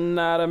is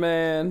not a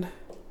man.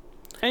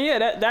 And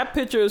yeah, that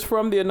picture is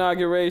from the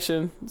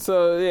inauguration.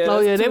 So yeah. Oh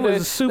yeah, that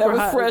was super. That was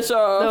hot. fresh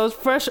off. That was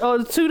fresh.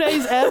 Oh, 2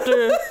 days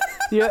after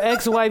your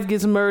ex-wife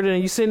gets murdered,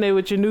 and you sitting there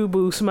with your new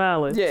boo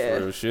smiling. Yeah.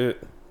 Real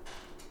shit.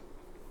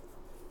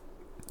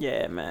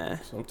 Yeah,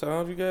 man.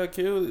 Sometimes you gotta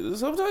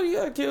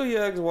kill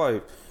your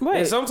ex-wife. Wait,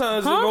 and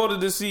sometimes huh? in order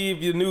to see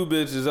if your new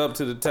bitch is up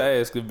to the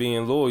task of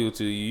being loyal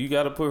to you, you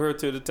gotta put her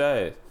to the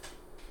task.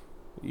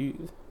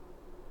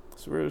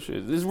 It's real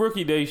shit. This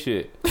rookie day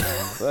shit.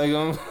 Like,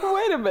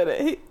 wait a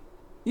minute.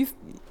 You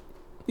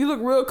look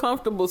real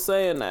comfortable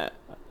saying that.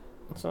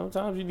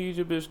 Sometimes you need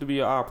your bitch to be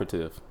an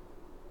operative.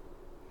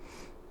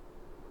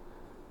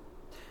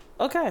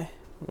 Okay.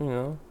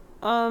 You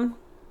know.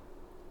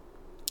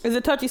 Is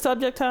it touchy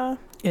subject time?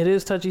 It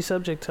is touchy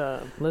subject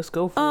time. Let's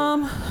go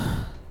for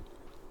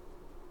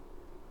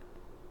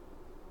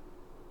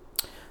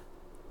it.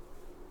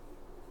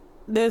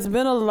 There's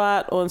been a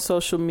lot on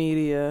social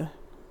media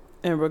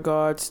in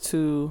regards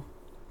to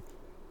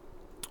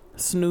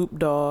Snoop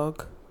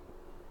Dogg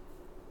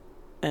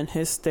and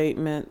his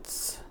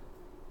statements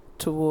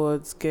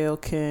towards Gayle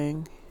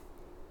King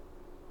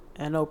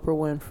and Oprah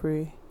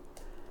Winfrey.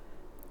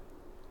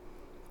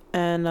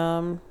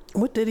 And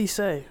what did he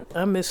say?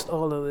 I missed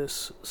all of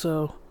this,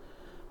 so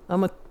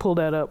I'm gonna pull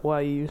that up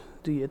while you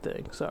do your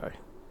thing. Sorry.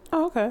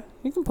 Oh, okay,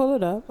 you can pull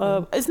it up.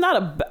 It's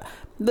not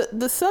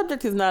the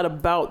subject is not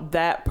about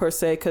that per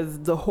se, because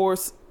the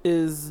horse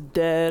is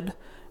dead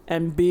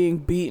and being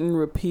beaten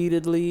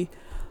repeatedly.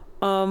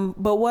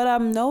 But what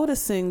I'm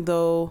noticing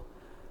though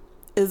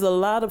is a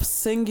lot of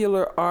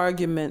singular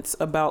arguments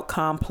about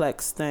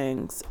complex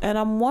things, and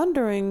I'm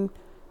wondering,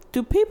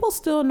 do people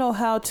still know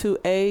how to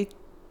A,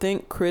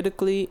 think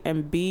critically,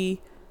 and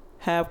B,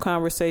 have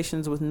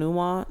conversations with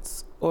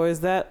nuance? Or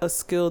is that a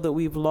skill that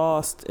we've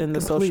lost in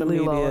the social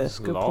media?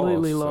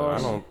 Completely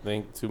lost. I don't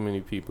think too many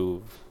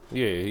people.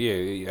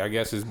 Yeah. I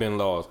guess it's been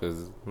lost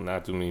because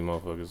not too many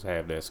motherfuckers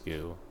have that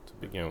skill to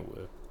begin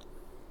with.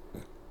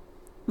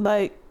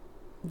 Like,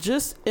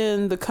 just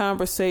in the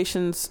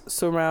conversations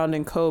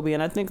surrounding Kobe,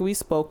 and I think we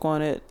spoke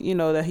on it, you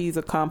know, that he's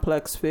a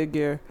complex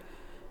figure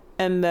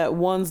and that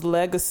one's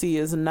legacy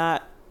is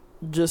not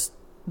just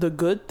the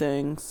good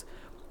things,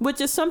 which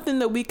is something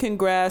that we can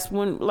grasp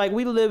when, like,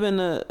 we live in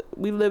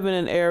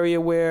an area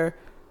where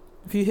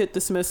if you hit the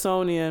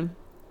Smithsonian,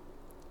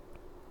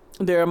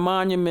 there are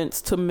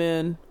monuments to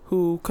men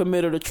who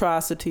committed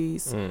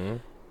atrocities. Mm-hmm.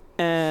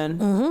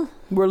 And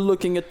we're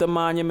looking at the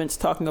monuments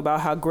talking about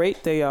how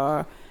great they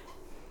are.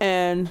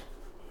 And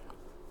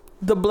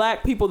the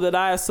black people that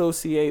I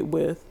associate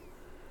with,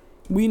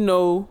 we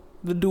know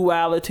the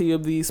duality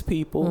of these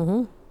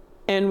people.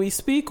 And we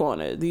speak on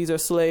it. These are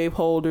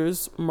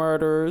slaveholders,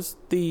 murderers,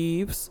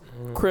 thieves,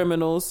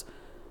 criminals.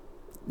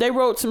 They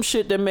wrote some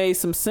shit that made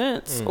some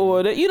sense,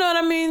 or that, you know what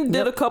I mean,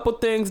 did a couple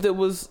things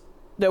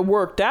that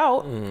worked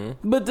out.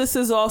 But this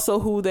is also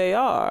who they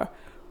are.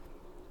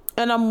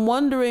 And I'm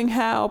wondering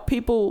how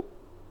people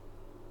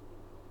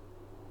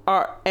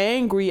are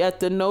angry at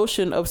the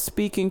notion of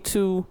speaking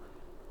to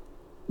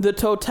the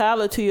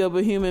totality of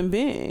a human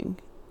being.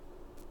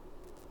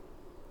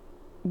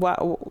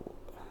 Wow.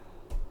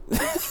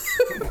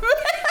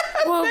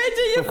 Well,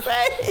 your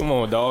face. Come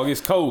on, dog.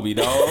 It's Kobe,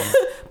 dog.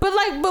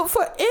 but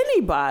for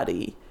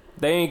anybody,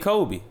 they ain't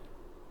Kobe.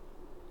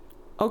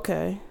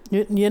 Okay.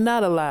 You're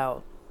not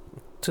allowed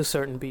to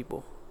certain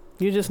people.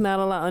 You're just not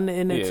allowed,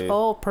 and it's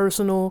all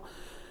personal.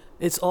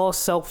 It's all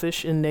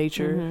selfish in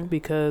nature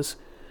because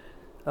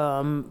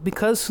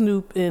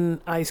Snoop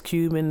and Ice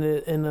Cube and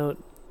the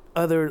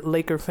other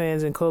Laker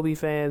fans and Kobe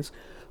fans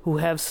who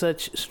have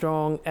such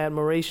strong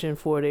admiration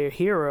for their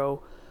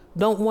hero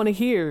don't want to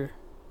hear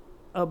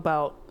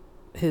about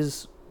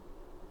his,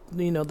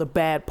 you know, the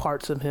bad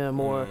parts of him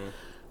or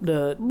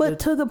the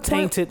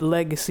tainted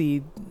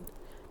legacy.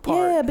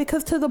 part. Yeah,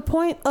 because to the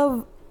point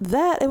of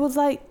that, it was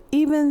like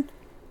even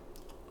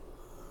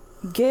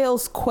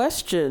Gail's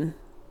question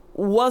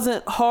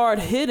wasn't hard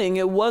hitting.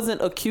 It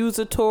wasn't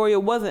accusatory.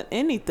 It wasn't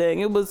anything.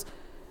 It was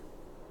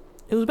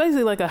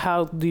basically like a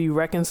how do you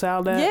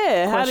reconcile that?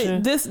 Yeah,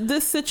 question?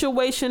 this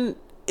situation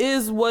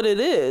is what it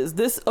is.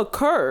 This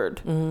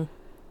occurred. Mm-hmm.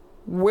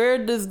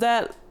 Where does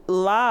that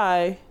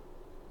lie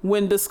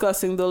when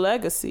discussing the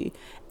legacy?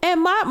 And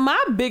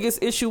my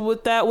biggest issue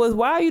with that was,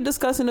 why are you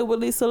discussing it with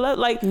Lisa?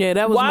 Like, yeah,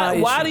 that was my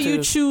issue. Why do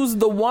you choose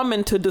the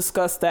woman to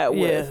discuss that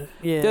with?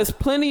 Yeah. There's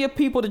plenty of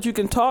people that you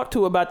can talk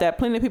to about that.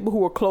 Plenty of people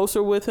who are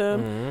closer with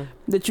him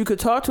that you could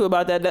talk to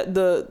about that. That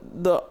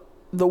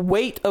the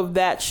weight of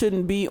that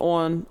shouldn't be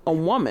on a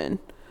woman.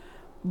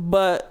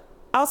 But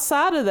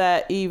outside of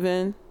that,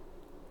 even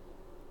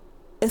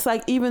it's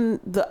like even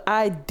the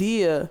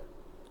idea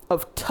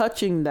of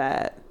touching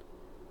that.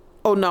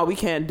 Oh no, we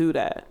can't do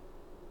that.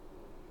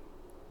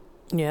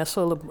 Yeah,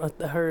 so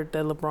I heard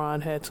that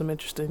LeBron had some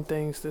interesting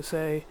things to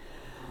say,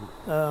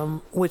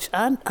 which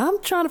I'm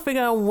trying to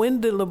figure out, when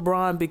did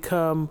LeBron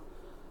become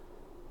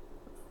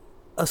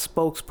a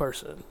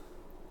spokesperson?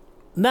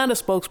 Not a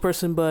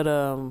spokesperson, but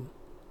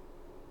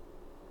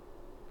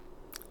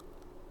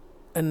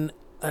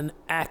an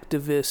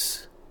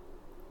activist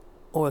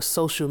or a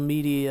social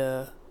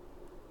media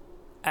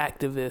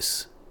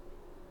activist.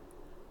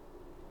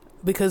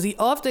 Because he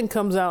often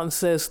comes out and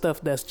says stuff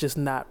that's just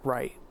not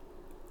right.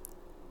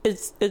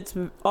 It's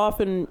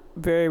often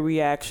very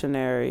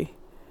reactionary.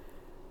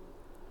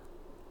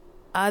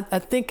 I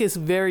think it's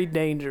very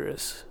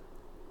dangerous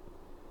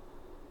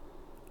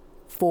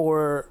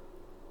for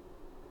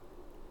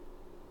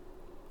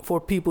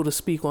people to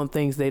speak on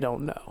things they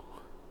don't know.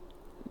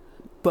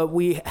 But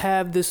we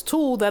have this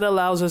tool that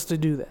allows us to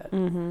do that.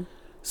 Mm-hmm.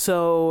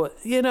 So,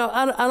 I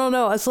don't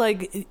know. It's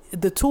like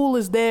the tool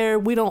is there.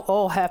 We don't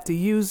all have to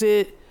use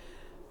it.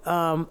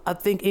 I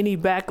think any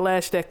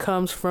backlash that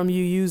comes from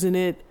you using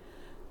it,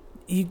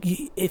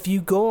 if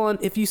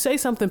you say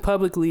something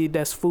publicly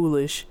that's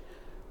foolish,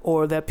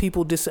 or that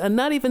people and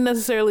not even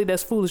necessarily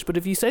that's foolish, but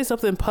if you say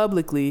something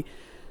publicly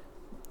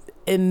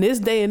in this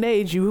day and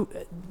age, you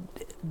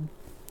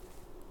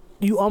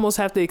almost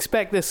have to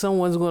expect that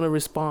someone's going to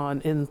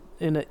respond in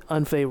an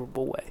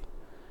unfavorable way.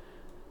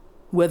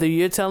 Whether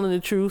you're telling the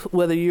truth,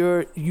 whether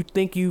you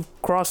think you've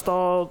crossed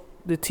all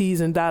the T's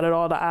and dotted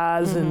all the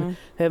I's and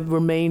have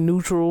remained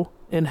neutral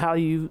in how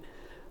you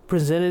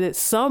presented it,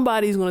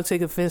 somebody's going to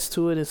take offense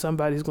to it, and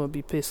somebody's going to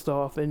be pissed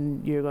off,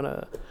 and you're going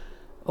to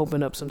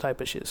open up some type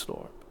of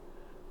shitstorm.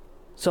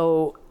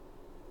 So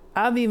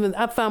I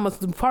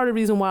found part of the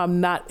reason why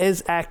I'm not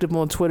as active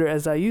on Twitter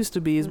as I used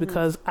to be is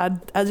because I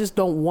just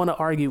don't want to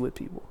argue with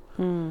people.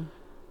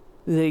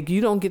 Like,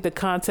 you don't get the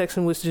context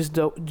in which this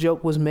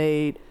joke was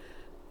made,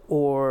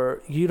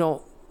 or you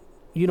don't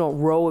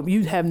roll.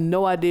 You have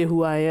no idea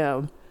who I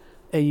am,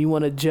 and you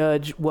want to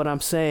judge what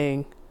I'm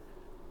saying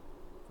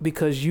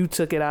because you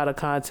took it out of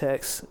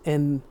context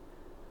and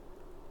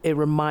it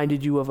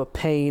reminded you of a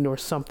pain or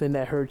something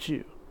that hurt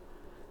you.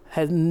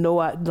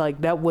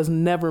 That was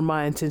never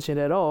my intention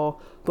at all.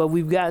 But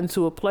we've gotten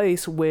to a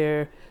place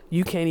where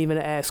you can't even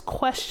ask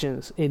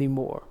questions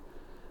anymore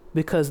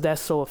because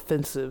that's so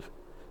offensive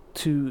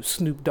to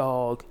Snoop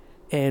Dogg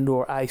and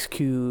or Ice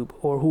Cube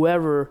or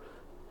whoever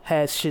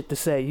has shit to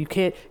say. You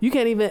can't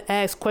even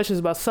ask questions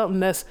about something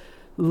that's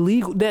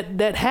legal,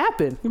 that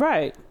happened.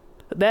 Right.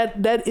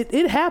 That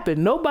it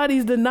happened.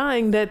 Nobody's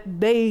denying that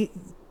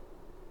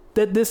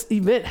this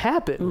event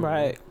happened.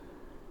 Right.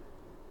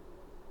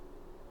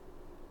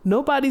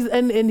 Nobody's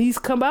and he's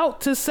come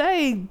out to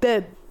say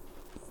that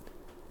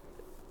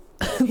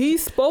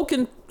he's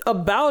spoken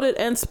about it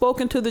and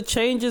spoken to the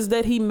changes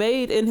that he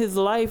made in his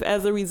life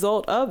as a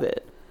result of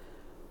it.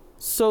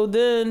 So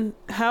then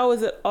how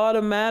is it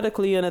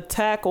automatically an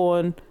attack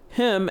on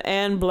him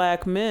and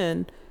black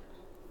men?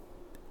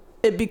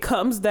 It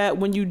becomes that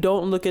when you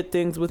don't look at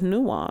things with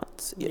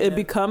nuance. Yeah. It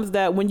becomes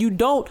that when you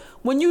don't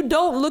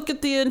look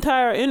at the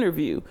entire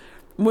interview,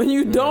 when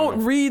you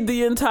don't read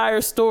the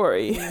entire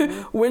story,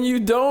 when you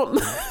don't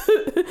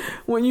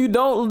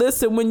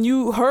listen, when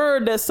you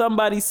heard that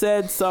somebody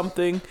said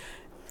something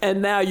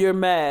and now you're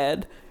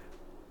mad.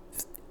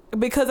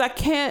 Because I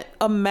can't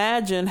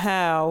imagine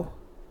how.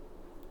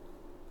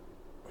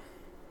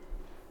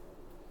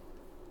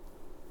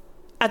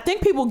 I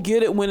think people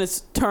get it when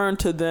it's turned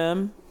to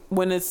them,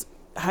 when it's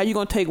how you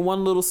gonna take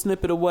one little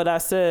snippet of what I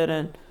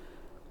said,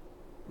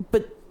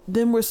 but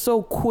then we're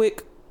so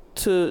quick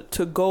to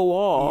go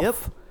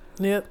off.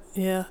 Yep.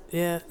 Yeah.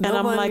 And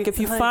I'm like, if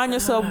you find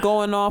yourself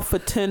going off for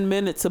 10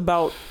 minutes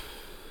about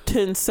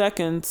 10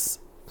 seconds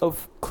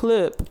of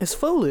clip, it's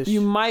foolish.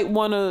 You might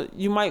want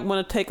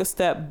to take a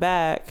step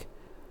back.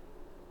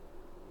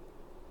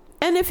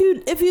 And if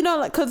you don't,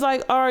 like, cause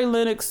like Ari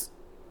Lennox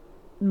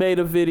made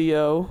a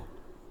video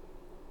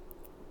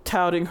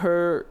touting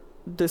her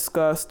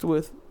disgust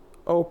with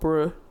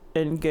Oprah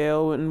and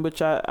Gail, in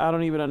which I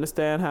don't even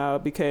understand how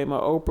it became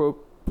an Oprah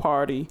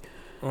party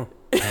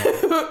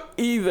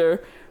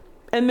either.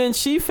 And then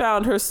she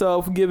found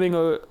herself giving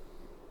a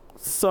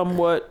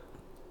somewhat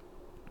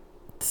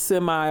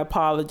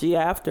semi-apology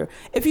after.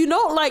 If you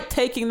don't like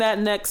taking that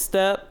next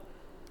step,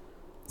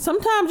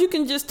 sometimes you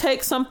can just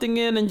take something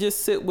in and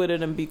just sit with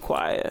it and be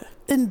quiet.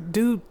 And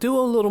do a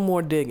little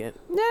more digging.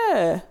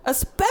 Yeah.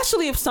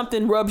 Especially if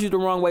something rubs you the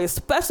wrong way.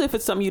 Especially if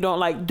it's something you don't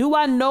like. Do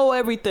I know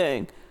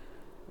everything?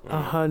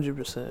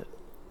 100%.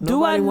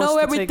 Do I know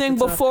everything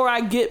before I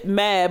get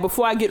mad,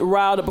 before I get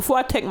riled up, before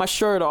I take my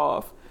shirt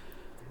off?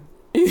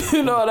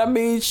 You know what I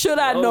mean? Should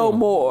I know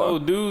more? Oh,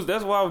 dudes,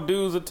 that's why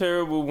dudes are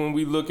terrible when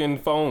we look in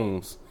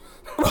phones.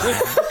 We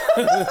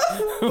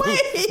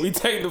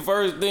take the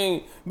first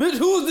thing. Bitch,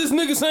 who is this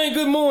nigga saying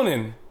good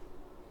morning?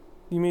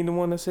 You mean the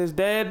one that says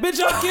dad? Bitch,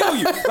 I'll kill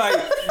you.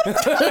 Like,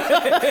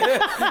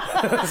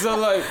 so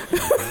like,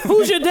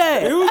 who's your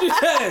dad? Who's your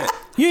dad?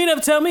 You ain't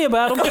never tell me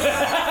about him.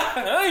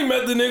 I ain't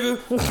met the nigga.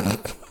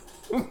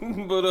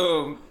 But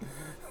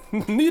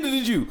neither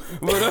did you.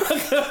 But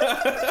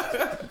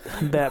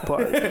that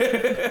part.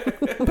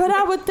 But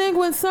I would think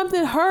when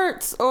something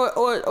hurts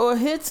or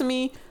hits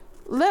me,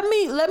 let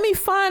me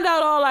find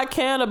out all I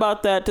can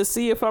about that to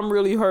see if I'm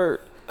really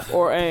hurt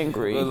or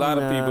angry. A lot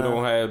of people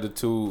don't have the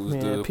tools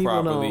to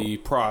properly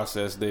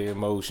process their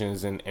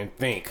emotions and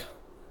think.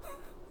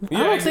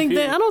 I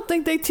don't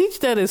think they teach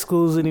that in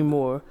schools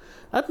anymore.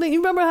 I think you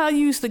remember how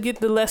you used to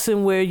get the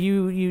lesson where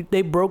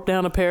they broke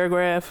down a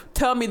paragraph.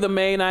 Tell me the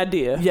main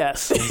idea.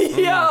 Yes.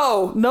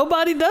 Yo,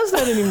 nobody does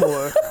that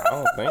anymore. I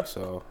don't think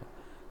so.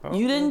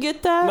 You didn't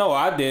get that? No,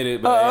 I did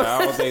it, but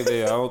I don't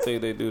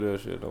think they do that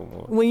shit no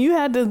more. When you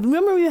had to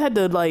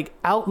like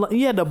outline,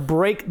 you had to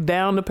break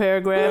down the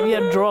paragraph. You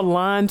had to draw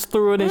lines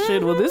through it and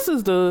shit. Well, this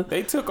is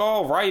they took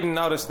all writing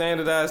out of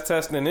standardized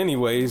testing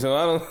anyway, so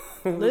I don't.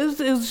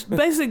 It's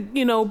basic,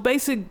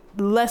 basic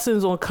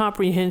lessons on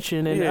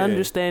comprehension and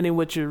understanding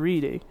what you're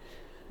reading.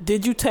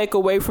 Did you take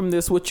away from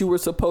this what you were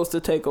supposed to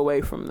take away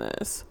from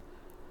this?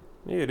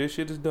 Yeah, this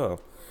shit is dumb.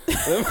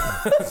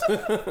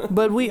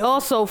 But we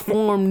also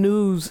form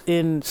news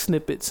in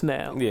snippets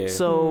now. Yeah.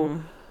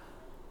 So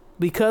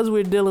because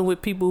we're dealing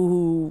with people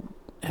who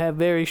have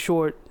very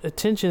short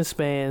attention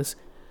spans,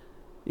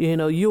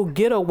 you'll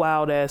get a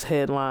wild ass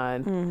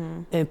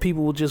headline and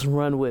people will just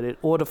run with it.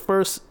 Or the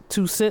first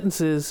 2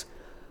 sentences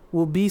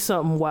will be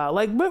something wild.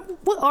 Like,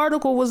 what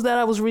article was that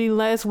I was reading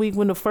last week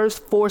when the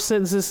first 4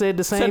 sentences said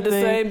the same thing? Said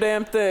the same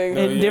damn thing.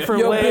 In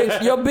different ways.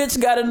 Your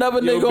bitch got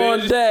another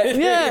nigga on deck.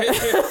 Yeah.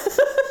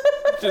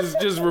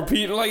 just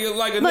repeating like a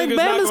nigga's Bammers not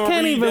gonna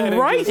can't read even that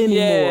write anymore.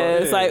 Yeah,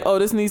 it's like,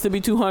 this needs to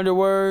be 200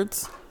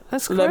 words.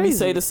 That's crazy. Let me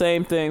say the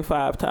same thing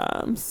 5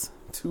 times.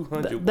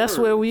 200 words. That's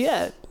where we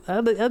at.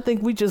 I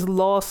think we just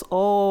lost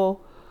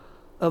all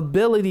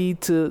ability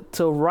to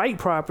write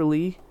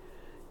properly,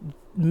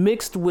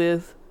 mixed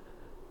with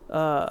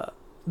the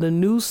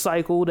news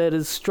cycle that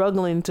is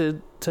struggling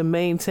to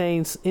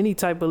maintain any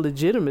type of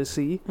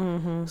legitimacy.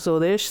 So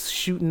they're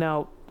shooting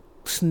out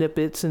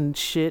snippets and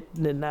shit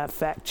and not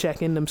fact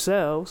checking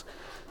themselves.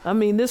 I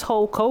mean, this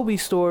whole Kobe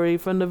story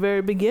from the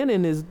very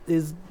beginning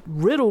is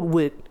riddled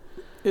with.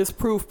 It's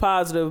proof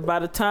positive. By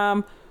the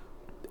time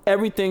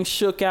everything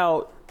shook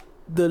out,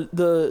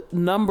 the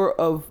number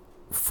of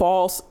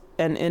false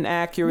and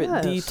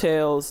inaccurate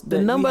details that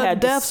the number we had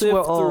of deaths to sift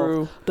were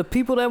through. off. The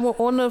people that were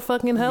on the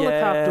fucking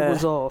helicopter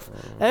was off.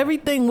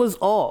 Everything was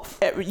off.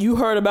 You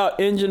heard about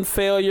engine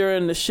failure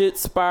and the shit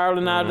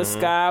spiraling out of the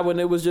sky when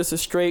it was just a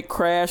straight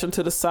crash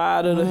into the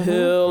side of the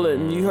hill,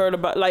 and you heard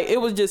about it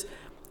was just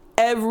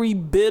every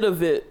bit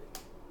of it.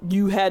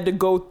 You had to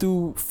go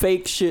through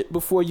fake shit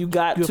before you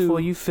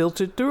you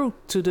filtered through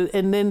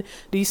and then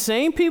these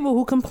same people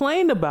who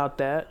complained about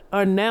that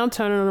are now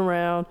turning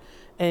around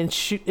and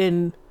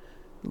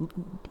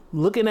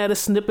looking at a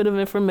snippet of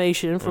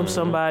information from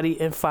somebody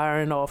and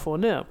firing off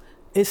on them.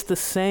 It's the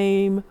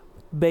same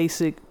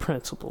basic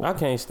principle. I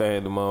can't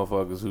stand the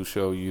motherfuckers who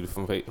show you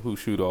who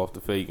shoot off the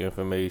fake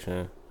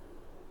information.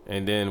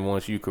 And then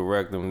once you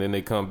correct them, then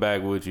they come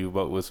back with you,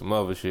 but with some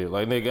other shit.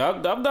 Like,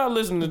 nigga, I'm not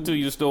listening to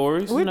your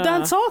stories. We're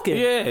done talking.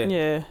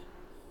 Yeah.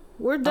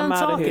 We're done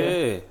talking.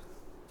 Yeah.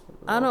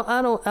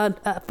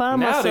 I find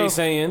now myself. They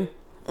saying.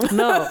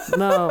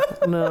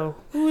 No.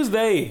 Who is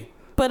they?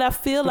 But I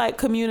feel like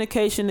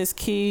communication is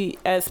key.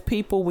 As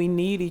people, we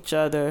need each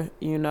other.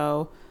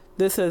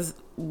 This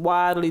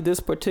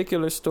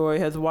particular story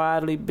has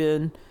widely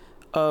been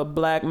a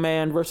black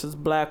man versus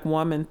black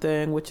woman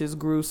thing, which is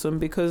gruesome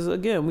because,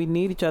 again, we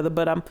need each other.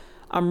 But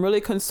I'm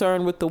really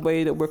concerned with the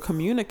way that we're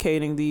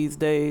communicating these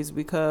days,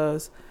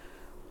 because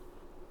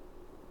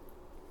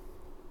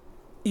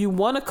you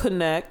want to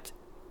connect.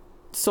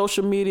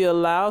 Social media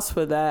allows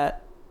for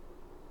that,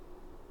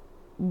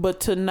 but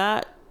to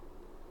not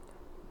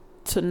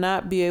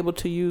be able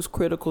to use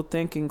critical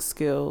thinking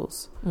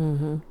skills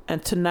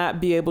and to not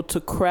be able to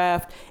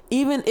craft,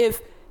 even if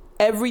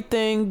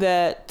everything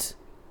that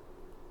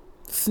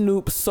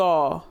Snoop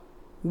saw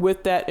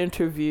with that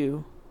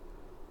interview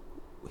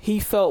he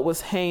felt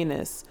was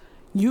heinous,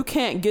 you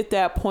can't get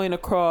that point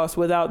across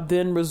without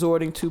then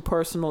resorting to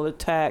personal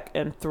attack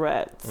and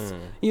threats.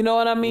 You know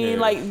what I mean?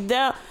 Yeah.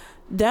 Like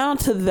down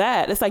to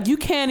that. It's like you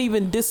can't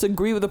even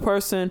disagree with a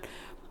person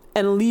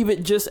and leave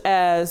it just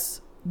as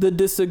the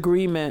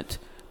disagreement.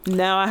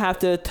 Now I have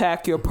to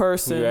attack your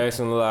person. You're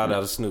asking a lot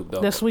out of Snoop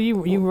Dogg. That's when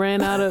you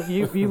ran out of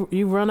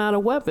you run out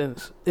of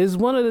weapons. It's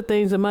one of the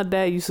things that my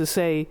dad used to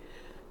say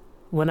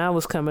when I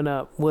was coming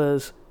up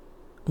was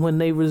when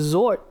they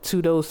resort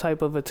to those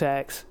type of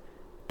attacks,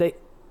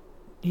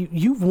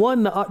 you've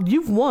won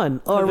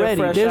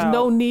already. There's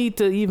no need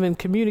to even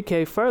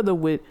communicate further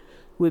with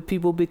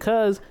people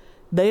because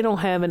they don't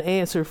have an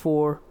answer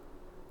for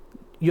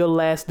your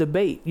last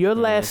debate. Your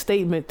last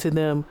statement to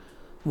them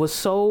was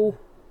so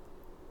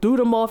threw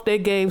them off their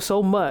game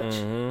so much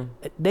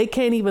they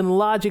can't even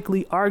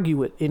logically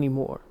argue it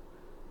anymore.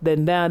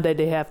 Then now that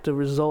they have to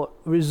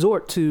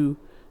resort to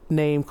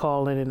name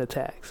calling and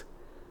attacks.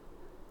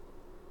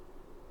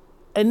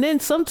 And then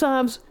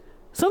sometimes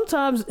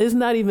it's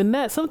not even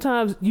that.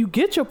 Sometimes you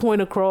get your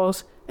point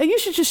across and you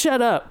should just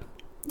shut up.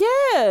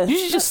 Yeah. You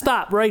should just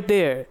stop right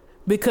there.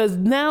 Because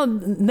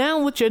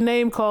now with your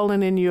name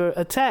calling and your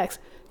attacks,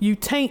 you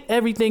taint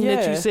everything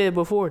that you said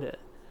before that.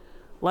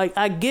 Like,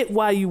 I get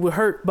why you were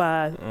hurt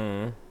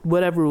by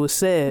whatever was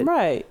said.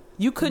 Right.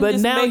 You couldn't but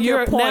just now make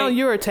your point. Now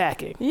you're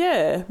attacking.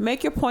 Yeah.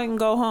 Make your point and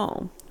go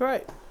home.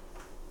 Right.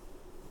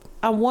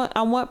 I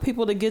want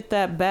people to get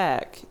that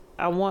back.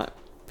 I want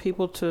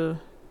people to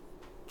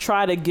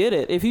try to get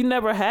it. If you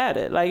never had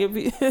it. Like,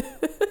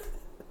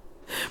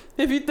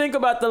 if you think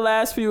about the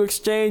last few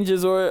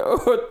exchanges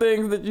or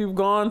things that you've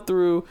gone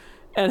through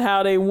and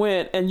how they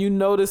went, and you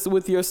notice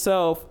with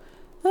yourself,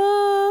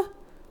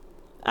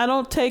 I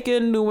don't take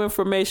in new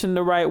information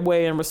the right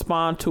way and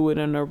respond to it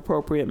in an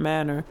appropriate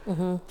manner.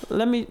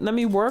 Let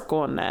me work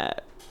on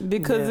that,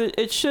 because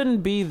it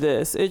shouldn't be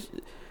this.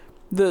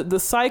 The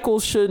cycle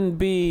shouldn't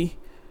be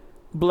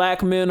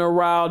black men are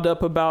riled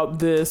up about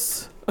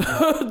this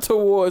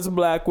towards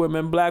black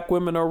women. Black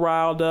women are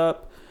riled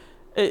up.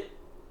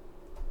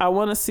 I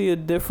want to see a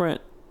different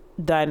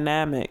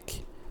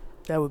dynamic.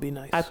 That would be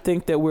nice. I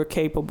think that we're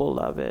capable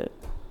of it.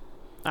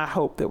 I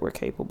hope that we're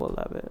capable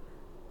of it.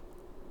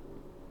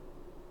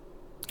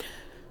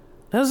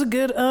 That was a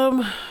good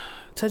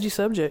touchy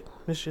subject,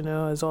 Miss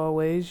Janelle. As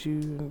always,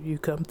 you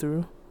come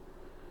through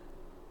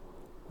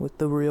with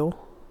the real.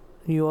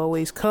 You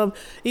always come,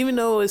 even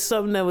though it's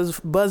something that was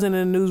buzzing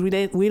in the news.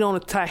 We don't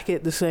attack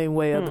it the same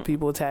way other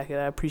people attack it.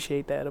 I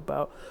appreciate that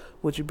about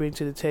what you bring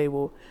to the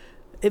table.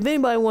 If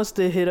anybody wants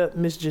to hit up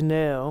Miss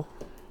Janelle,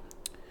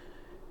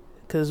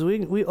 because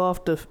we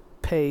off the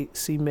pay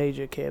C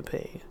Major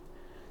campaign,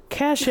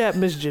 Cash App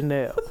Miss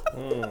Janelle.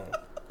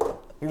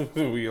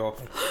 We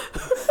off.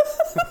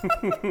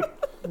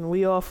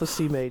 We off for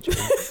C Major.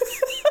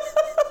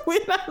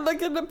 We're not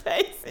looking to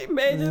pay C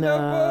Major no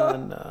more.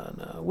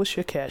 No. What's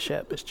your Cash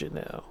App, Miss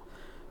Janelle?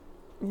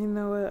 You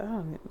know what?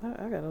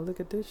 I gotta look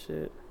at this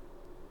shit.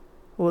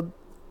 Well,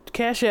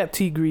 Cash App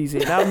T Greasy,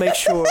 and I'll make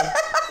sure.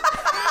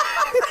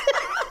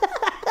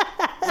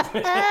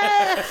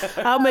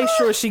 I'll make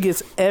sure she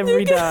gets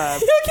every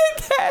dime. You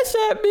can Cash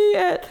App me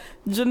at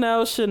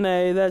Janelle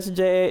Shanae. That's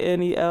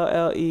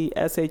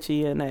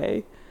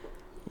JANELLESHENA.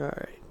 All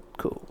right,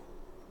 cool.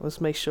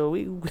 Let's make sure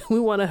we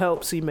want to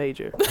help C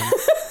Major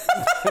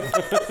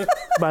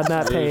by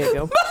not paying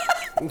him.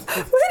 We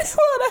just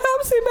want to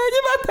help C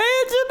Major by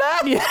paying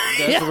Janelle.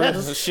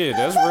 That's real shit.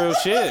 That's real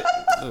shit.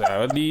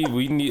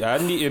 I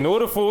need in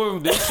order for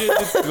this shit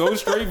to go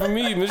straight for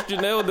me, Miss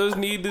Janelle does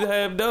need to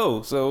have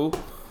dough. So.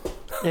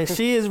 And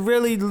she has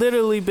really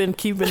literally been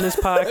keeping this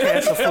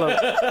podcast afloat.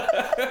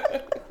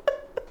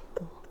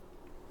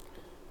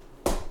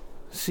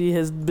 She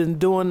has been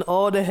doing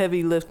all the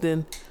heavy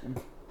lifting.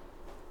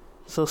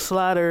 So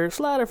slide her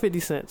 50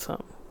 cents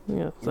something.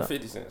 Yeah, so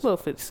 50 cents. Little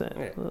 50 cents.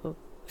 Yeah.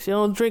 She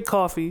don't drink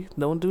coffee.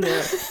 Don't do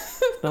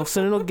that. Don't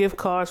send her no gift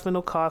cards for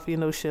no coffee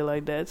and no shit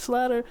like that.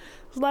 Slide her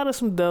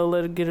some dough.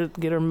 Let her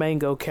get her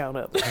mango count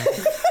up.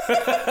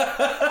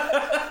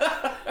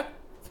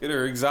 Get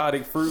her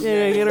exotic fruit.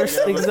 Yeah, get her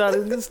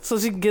exotic, so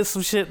she can get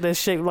some shit that's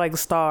shaped like a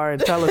star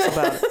and tell us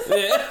about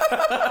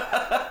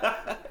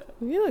it.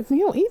 You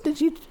don't eat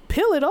that. You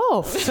peel it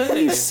off. So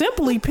you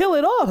simply peel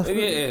it off.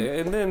 Yeah,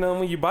 and then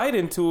when you bite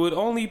into it,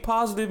 only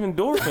positive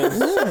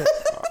endorphins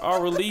are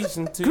released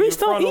into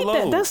Grease, your frontal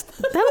don't eat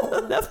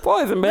lobe. That's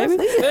poison, baby.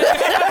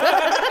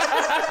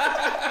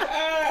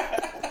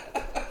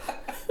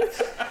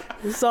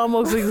 It's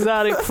almost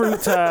exotic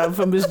fruit time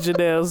for Miss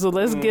Janelle. So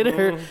let's get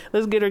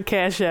her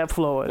Cash App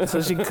flowing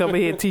so she can come in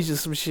here and teach us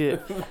some shit.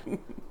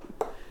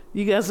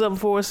 You got something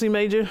for us, C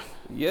Major?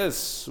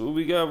 Yes, what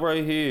we got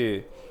right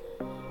here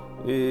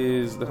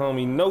is the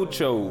homie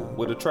Nocho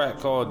with a track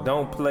called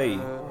Don't Play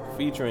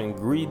featuring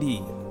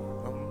Greedy.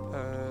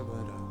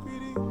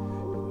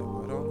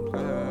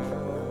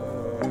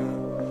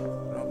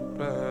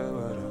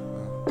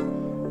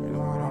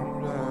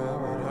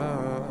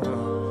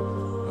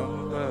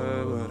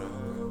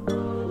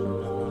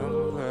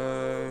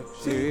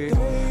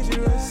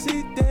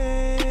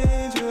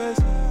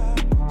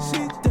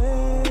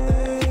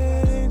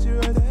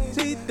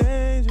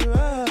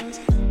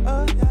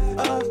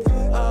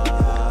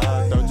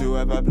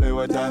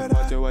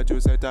 What you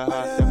to set the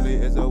heart. Definitely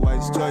is a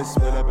wise choice.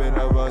 Split up in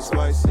a Rolls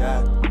Royce,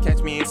 yeah.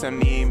 Catch me in some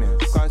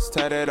Neiman's. Cross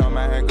tatted on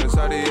my head, cause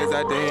Shawty is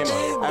a demon.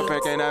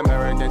 African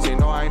American, she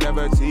know I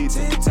never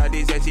cheating.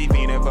 Shawty said she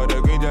feeding for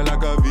the green just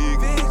like a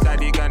vegan.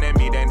 Shawty gonna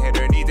meet and hit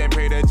her knees and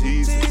pray to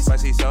Jesus. But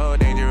she's so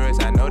dangerous,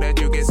 I know that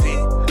you can see.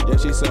 Yeah,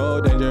 she's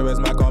so dangerous,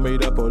 might call me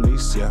the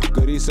police, yeah.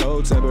 Goody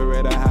so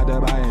temperate, I had to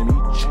buy him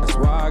each. That's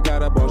why I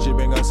got a boat, she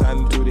bring her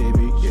son to the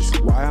beach.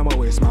 Why I'm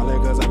always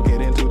smiling, cause I'm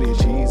getting to the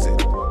cheese.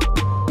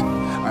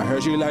 I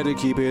heard she like to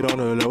keep it on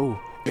the low.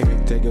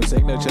 Take your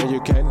signature, you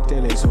can't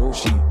tell it's who.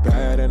 She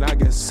bad and I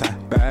guess I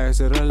bad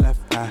to the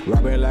left. I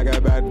robbing like a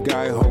bad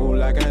guy, hold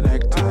like an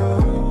actor.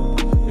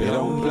 You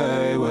don't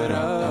play with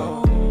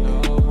her.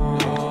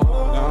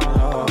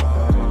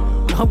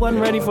 I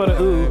wasn't ready for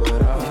the ooh.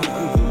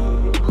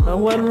 I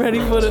wasn't ready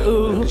for the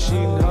ooh. She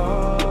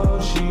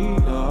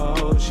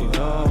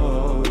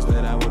knows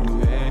that I would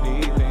do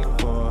anything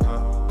for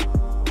her.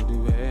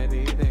 Do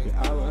anything,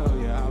 I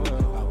will, yeah, I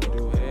will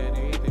do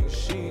anything.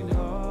 She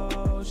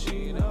knows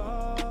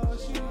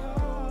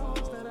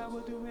that I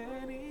would do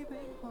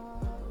anything for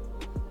her. I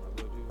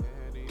would do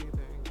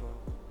anything for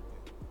her.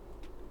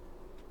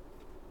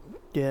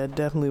 Yeah,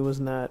 definitely was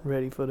not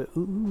ready for the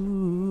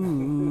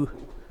ooh.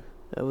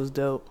 That was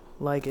dope.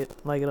 Like it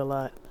a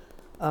lot.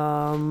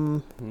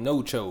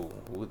 No-cho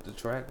with the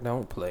track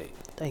Don't Play.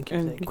 Thank you.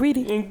 And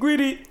greedy.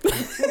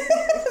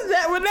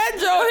 That when that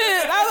Joe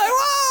hit, I was like,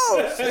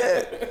 whoa,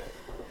 shit.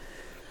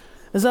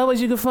 As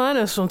always, you can find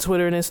us on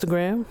Twitter and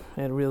Instagram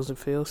at Reels and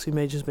Feels.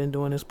 C-Major's been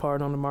doing his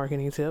part on the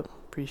marketing tip.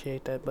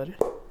 Appreciate that, buddy.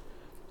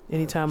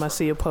 Anytime I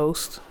see a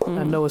post,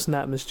 I know it's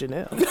not Miss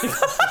Janelle.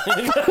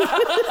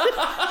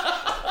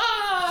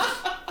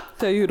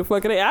 Tell you who the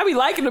fuck it is. I be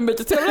liking them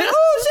bitches. Tell me, like,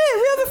 oh shit,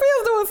 Reels and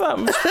Feels doing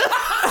something.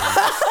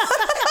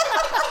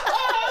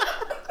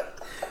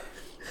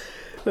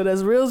 But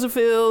that's Reels and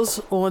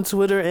Feels on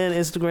Twitter and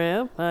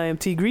Instagram. I am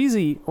T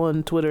Greasy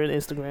on Twitter and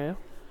Instagram.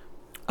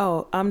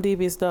 Oh, I'm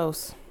Devious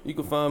Dose. You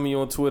can find me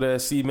on Twitter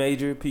at C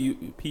Major,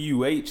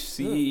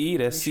 P-U-H-C-E-E.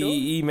 That's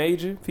C-E-E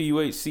Major,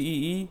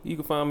 P-U-H-C-E-E. You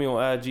can find me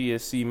on IG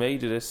at C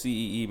Major, that's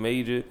C-E-E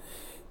Major.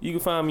 You can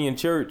find me in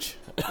church.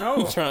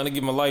 I'm trying to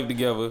get my life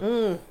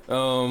together.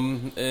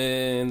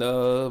 And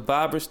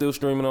Viber still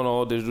streaming on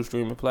all digital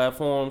streaming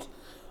platforms.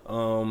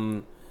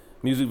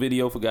 Music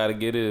video for Gotta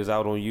Get It is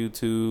out on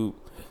YouTube.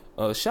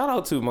 Shout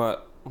out to my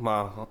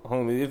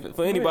homie.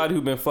 For anybody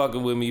who been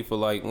fucking with me for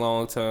like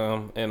long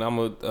time, and I'm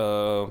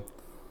gonna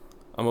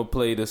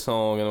play the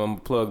song and I'm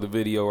gonna plug the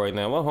video right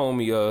now. My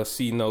homie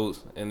C Notes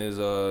and his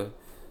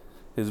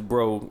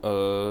bro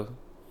 $1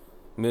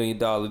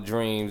 Million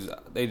Dreams,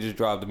 they just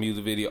dropped the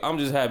music video. I'm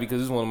just happy because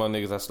this is one of my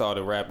niggas I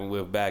started rapping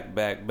with back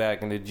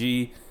in the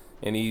G,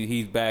 and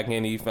he's back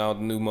in. He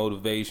found a new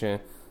motivation.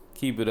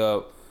 Keep it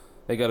up.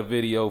 They got a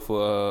video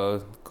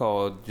for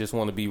called Just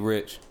Want to Be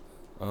Rich.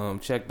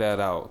 Check that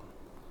out.